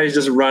and somebody's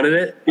just running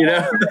it, you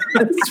know?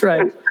 That's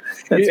right.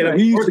 That's right.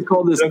 We used to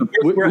call this.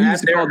 We're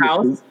at their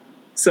house,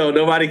 so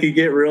nobody could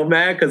get real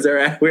mad because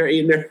we're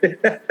eating their.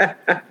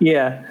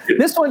 Yeah,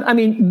 this one. I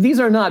mean, these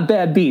are not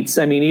bad beats.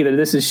 I mean, either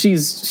this is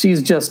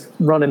she's just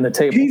running the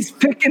table. He's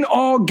picking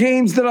all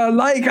games that I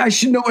like. I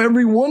should know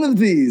every one of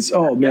these.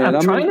 Oh man,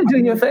 I'm trying to do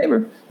you a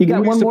favor. You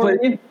got one more.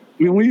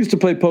 When we used to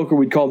play poker,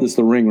 we'd call this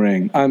the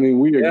ring. I mean,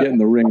 we are getting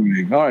the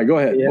ring. All right, go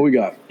ahead. What we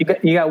got?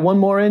 You got one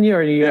more in you,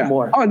 or you got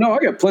more? Oh no, I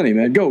got plenty,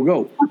 man.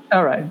 Go.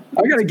 All right,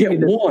 I got to get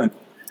one.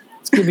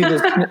 Let's give you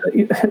this.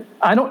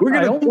 I don't. We're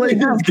gonna play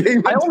this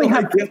game. I only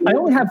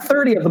have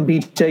 30 of them,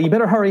 BJ. You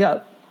better hurry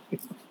up.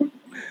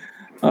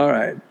 All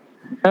right.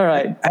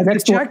 Has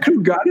the chat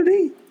crew got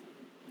any?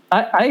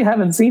 I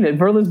haven't seen it.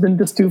 Verla's been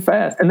just too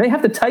fast, and they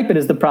have to type it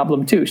as the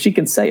problem too. She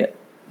can say it.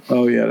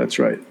 Oh yeah, that's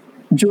right.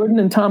 Jordan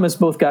and Thomas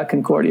both got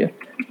Concordia.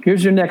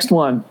 Here's your next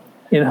one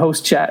in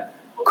host chat.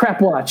 Crap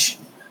watch.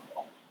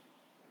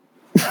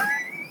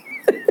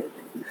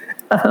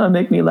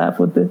 Make me laugh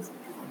with this.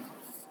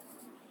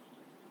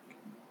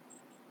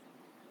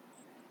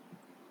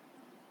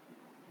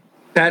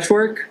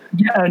 Patchwork?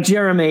 Yeah,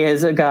 Jeremy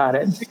has got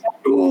it.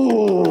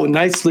 Oh,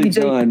 nicely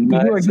BJ, done.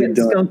 You are getting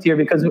skunked here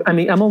because, I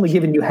mean, I'm only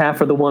giving you half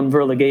of the one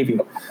Verla gave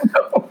you.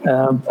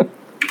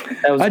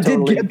 I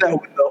did get that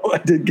one, though. I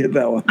did get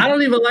that one. I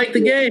don't even like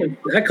the game.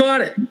 I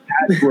caught it.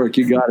 Patchwork,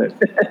 you got it.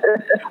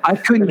 I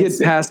couldn't get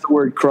past the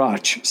word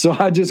crotch, so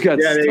I just got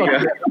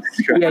stuck.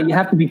 Yeah, you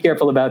have to be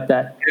careful about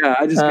that. Yeah,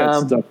 I just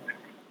got stuck.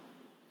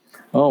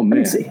 Oh, man.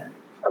 Let's see.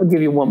 I'll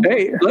give you one more.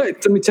 Hey,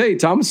 let me tell you,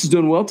 Thomas is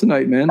doing well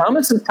tonight, man.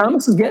 Thomas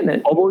is getting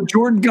it. Although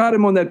Jordan got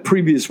him on that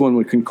previous one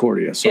with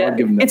Concordia, so I'll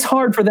give him that. It's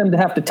hard for them to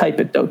have to type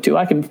it, though, too.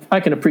 I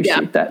can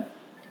appreciate that.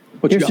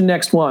 Here's your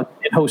next one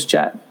in host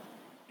chat.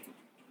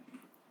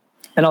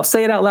 And I'll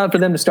say it out loud for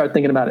them to start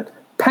thinking about it.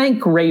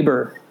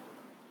 Pankraber.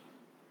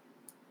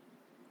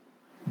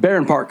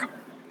 Barron Park.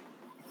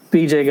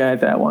 BJ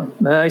got that one.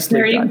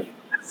 Nicely done.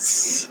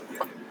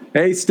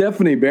 Hey,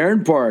 Stephanie,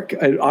 Barron Park.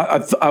 I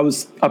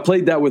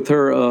played that with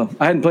her.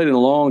 I hadn't played it in a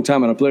long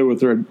time, and I played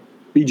with her at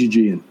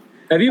BGG.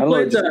 Have you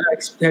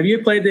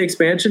played the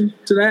expansion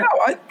to that?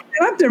 No,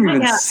 I've never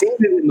even seen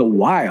it in the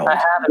wild. I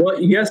haven't. Well,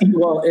 yes.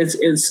 Well, it's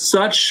in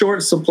such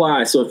short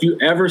supply, so if you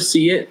ever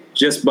see it,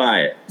 just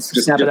buy it.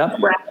 Just snap it up.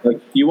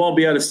 Like, you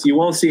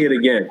won't see it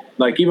again.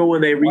 Like, even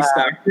when they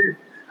restocked it,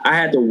 I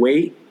had to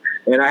wait.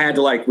 And I had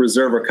to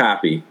reserve a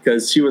copy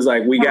because she was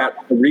like, we got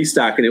a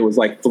restock and it was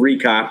 3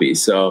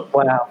 copies. So,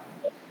 wow.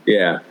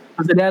 Yeah.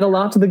 Does it add a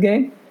lot to the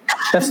game?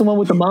 That's the one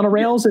with the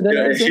monorails?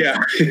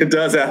 Yeah, it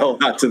does add a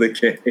lot to the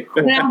game. That's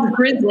the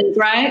Grizzlies,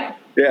 right?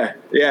 Yeah,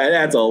 it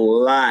adds a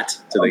lot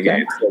to the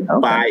game. So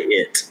buy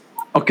it.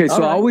 Okay,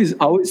 so I always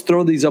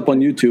throw these up on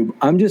YouTube.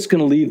 I'm just going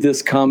to leave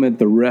this comment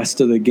the rest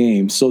of the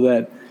game so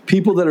that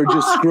people that are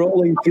just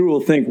scrolling through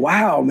will think,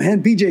 wow,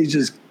 man, BJ's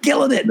just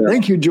killing it. No.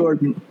 Thank you,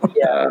 Jordan.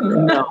 Yeah,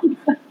 no.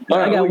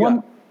 I got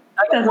one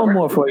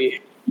more for you.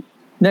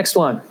 Next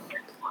one.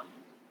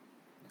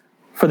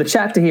 For the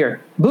chat to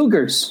hear.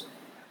 Boogers.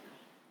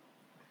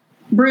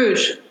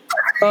 Bruges.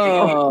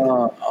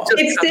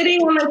 It's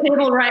sitting on the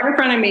table right in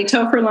front of me.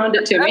 Topher loaned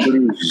it to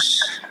me.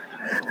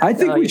 I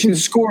think we should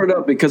score it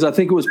up because I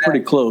think it was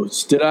pretty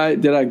close. Did I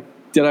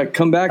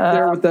come back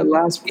there with that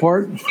last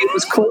part? It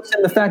was close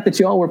in the fact that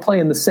you all were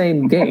playing the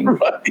same game.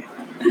 Right.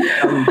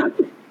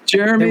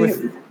 Jeremy,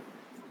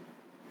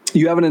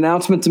 you have an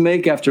announcement to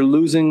make after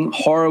losing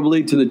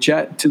horribly to the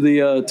chat to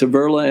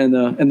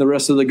Verla and the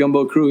rest of the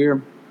Gumbo crew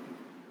here.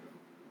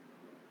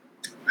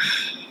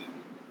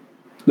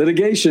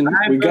 Litigation.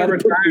 We got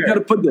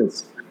to put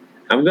this.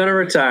 I'm going to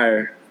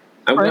retire.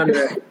 I'm going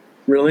to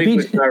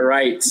relinquish my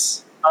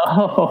rights.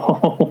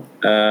 Oh,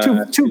 to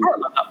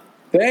Verla.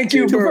 Thank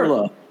you,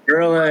 Verla.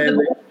 Verla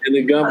and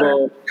the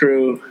Gumbo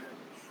crew.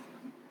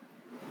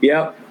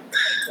 Yep.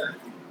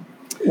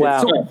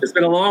 Wow. It's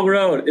been a long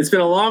road. It's been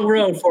a long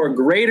road for a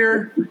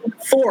greater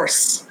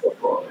force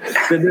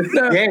than this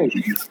game.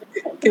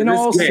 In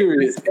all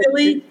seriousness.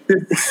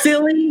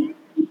 Silly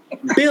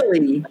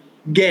Billy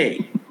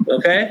game.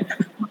 Okay?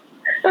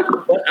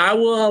 But I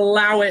will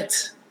allow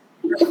it.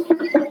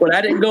 But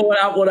I didn't go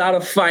without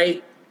a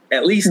fight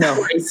at least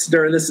twice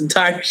during this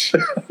entire show.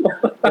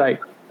 Right.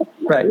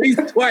 At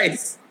least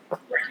twice.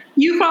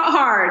 You fought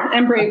hard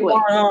and bravely.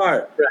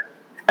 Hard. Right.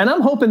 And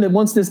I'm hoping that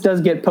once this does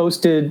get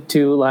posted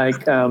to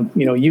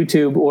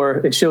YouTube,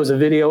 or it shows a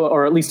video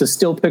or at least a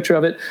still picture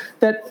of it,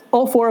 that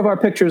all 4 of our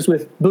pictures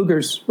with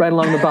boogers right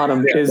along the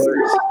bottom is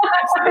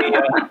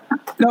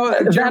no,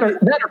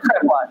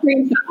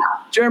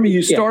 Jeremy,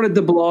 you started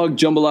the blog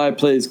Jambalaya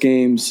Plays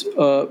Games,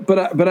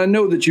 but I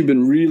know that you've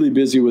been really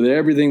busy with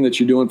everything that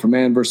you're doing for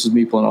Man vs.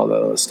 Meeple and all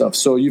that other stuff.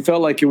 So you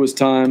felt like it was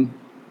time,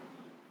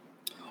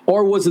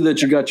 or was it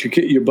that you got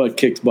your butt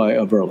kicked by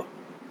Verla?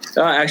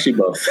 Actually,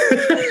 both.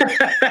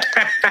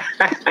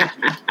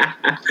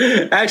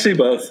 Actually,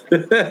 both.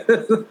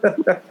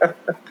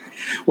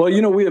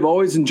 Well, we have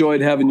always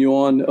enjoyed having you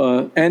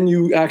on, and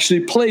you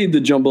actually played the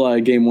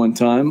Jambalaya game one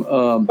time.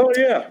 Oh,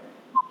 yeah.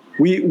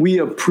 We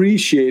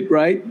appreciate,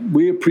 right?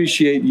 We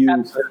appreciate you,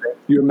 Absolutely.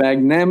 Your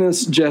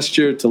magnanimous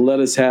gesture to let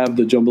us have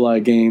the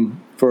Jambalaya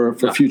game for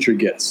future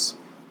guests.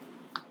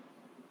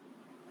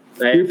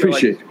 We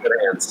appreciate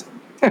it.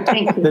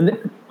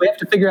 Then we have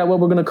to figure out what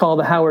we're going to call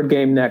the Howard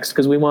game next,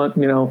 because we want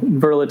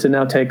Verla to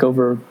now take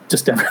over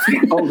just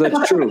everything. Oh,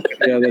 that's true.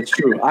 Yeah, that's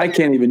true. I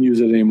can't even use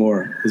it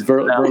anymore because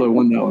Verla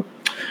won that one.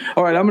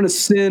 All right, I'm going to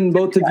send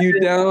both of you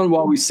down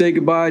while we say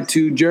goodbye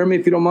to Jeremy,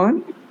 if you don't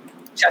mind.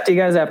 Chat to you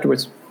guys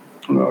afterwards.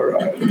 All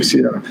right, let me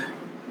see that.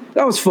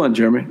 That was fun,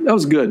 Jeremy. That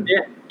was good.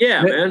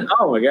 Yeah, man.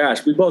 Oh my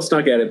gosh, we both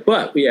stunk at it,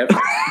 but we have.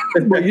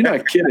 Well, you're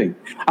not kidding.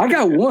 I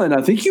got one.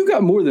 I think you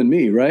got more than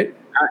me, right?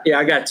 Yeah,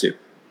 I got 2.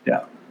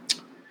 Yeah.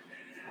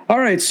 All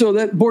right,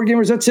 so board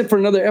gamers, that's it for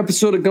another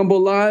episode of Gumbo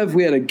Live.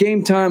 We had a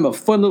game time, a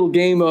fun little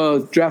game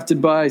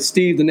drafted by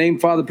Steve, the Name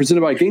Father,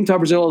 presented by Game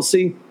Toppers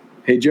LLC.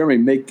 Hey, Jeremy,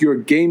 make your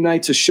game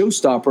nights a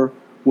showstopper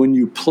when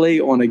you play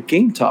on a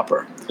Game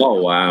Topper.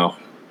 Oh, wow.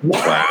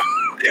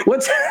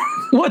 What's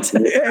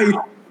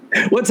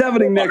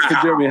happening next for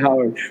Jeremy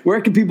Howard?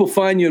 Where can people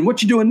find you, and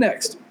what you doing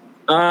next?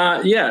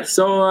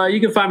 So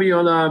you can find me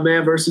on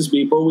Man vs.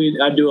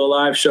 Meeple. I do a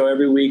live show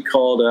every week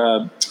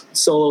called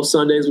Solo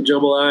Sundays with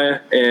Jambalaya,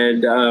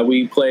 and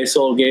we play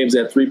solo games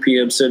at 3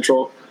 p.m.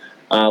 Central.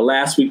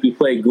 Last week we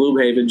played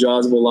Gloomhaven,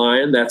 Jaws of a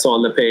Lion. That's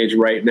on the page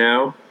right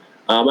now.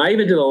 I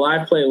even did a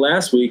live play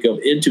last week of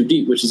Into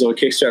Deep, which is on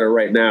Kickstarter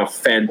right now.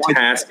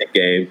 Fantastic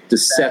game.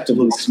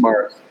 Deceptively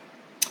smart.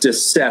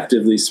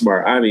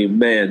 I mean,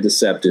 man,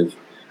 deceptive.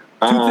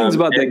 Two things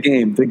about that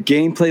game. The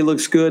gameplay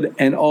looks good,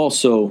 and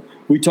also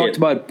we talked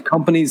about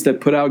companies that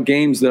put out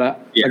games that I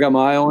got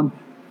my eye on.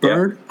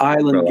 Bird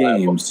Island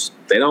Games.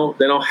 They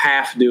don't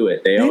half do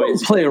it. They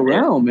always don't play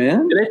around,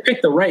 man. They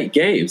pick the right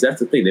games.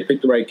 That's the thing. They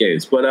pick the right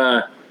games. But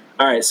all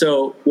right.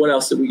 So what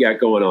else did we got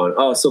going on?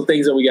 Oh, so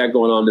things that we got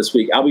going on this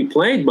week. I'll be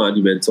playing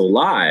Monumental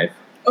live.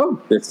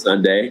 This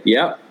Sunday.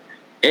 Yep.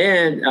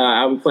 And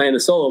I'll be playing the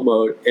solo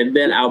mode, and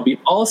then I'll be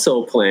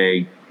also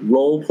playing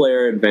Role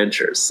Player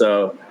Adventures.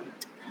 So.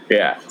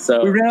 Yeah,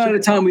 so we ran out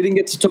of time. We didn't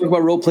get to talk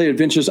about Role Play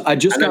Adventures. I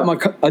just got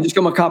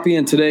my copy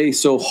in today,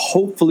 so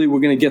hopefully we're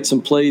going to get some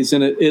plays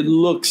in it. It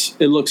looks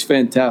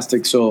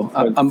fantastic, so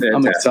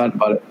I'm excited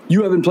about it.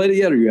 You haven't played it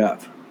yet, or you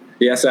have?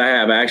 Yes, I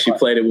have. I actually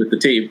played it with the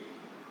team.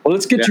 Well,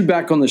 let's get you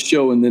back on the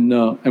show, and then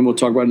and we'll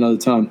talk about it another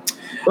time.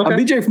 Okay. I'm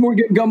BJ from Board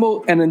Game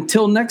Gumbo, and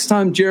until next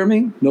time,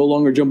 Jeremy, no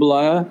longer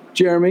Jambalaya,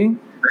 Jeremy,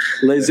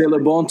 laissez le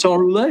bon temps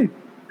rouler.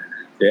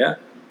 Yeah.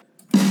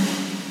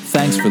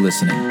 Thanks for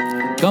listening.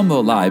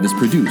 Gumbo Live is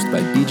produced by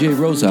BJ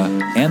Rosa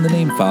and the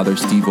Name Father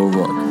Steve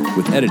O'Rourke,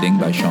 with editing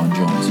by Sean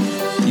Jones.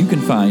 You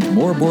can find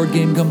more Board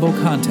Game Gumbo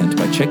content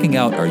by checking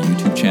out our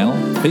YouTube channel,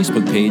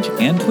 Facebook page,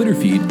 and Twitter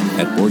feed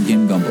at Board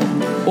Game Gumbo,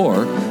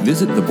 or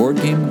visit the Board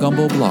Game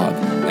Gumbo blog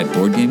at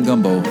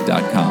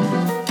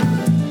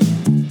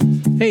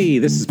BoardGameGumbo.com. Hey,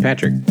 this is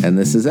Patrick. And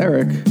this is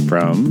Eric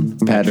From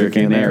Patrick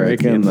and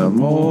Eric in the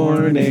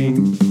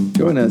Morning.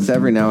 Join us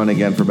every now and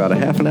again for about a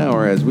half an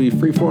hour as we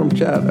freeform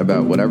chat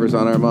about whatever's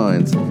on our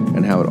minds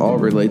and how it all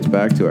relates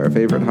back to our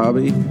favorite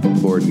hobby,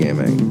 board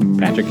gaming.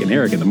 Patrick and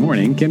Eric in the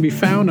Morning can be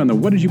found on the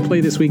What Did You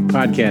Play This Week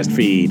podcast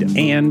feed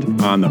and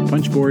on the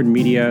Punchboard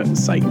Media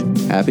site.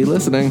 Happy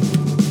listening.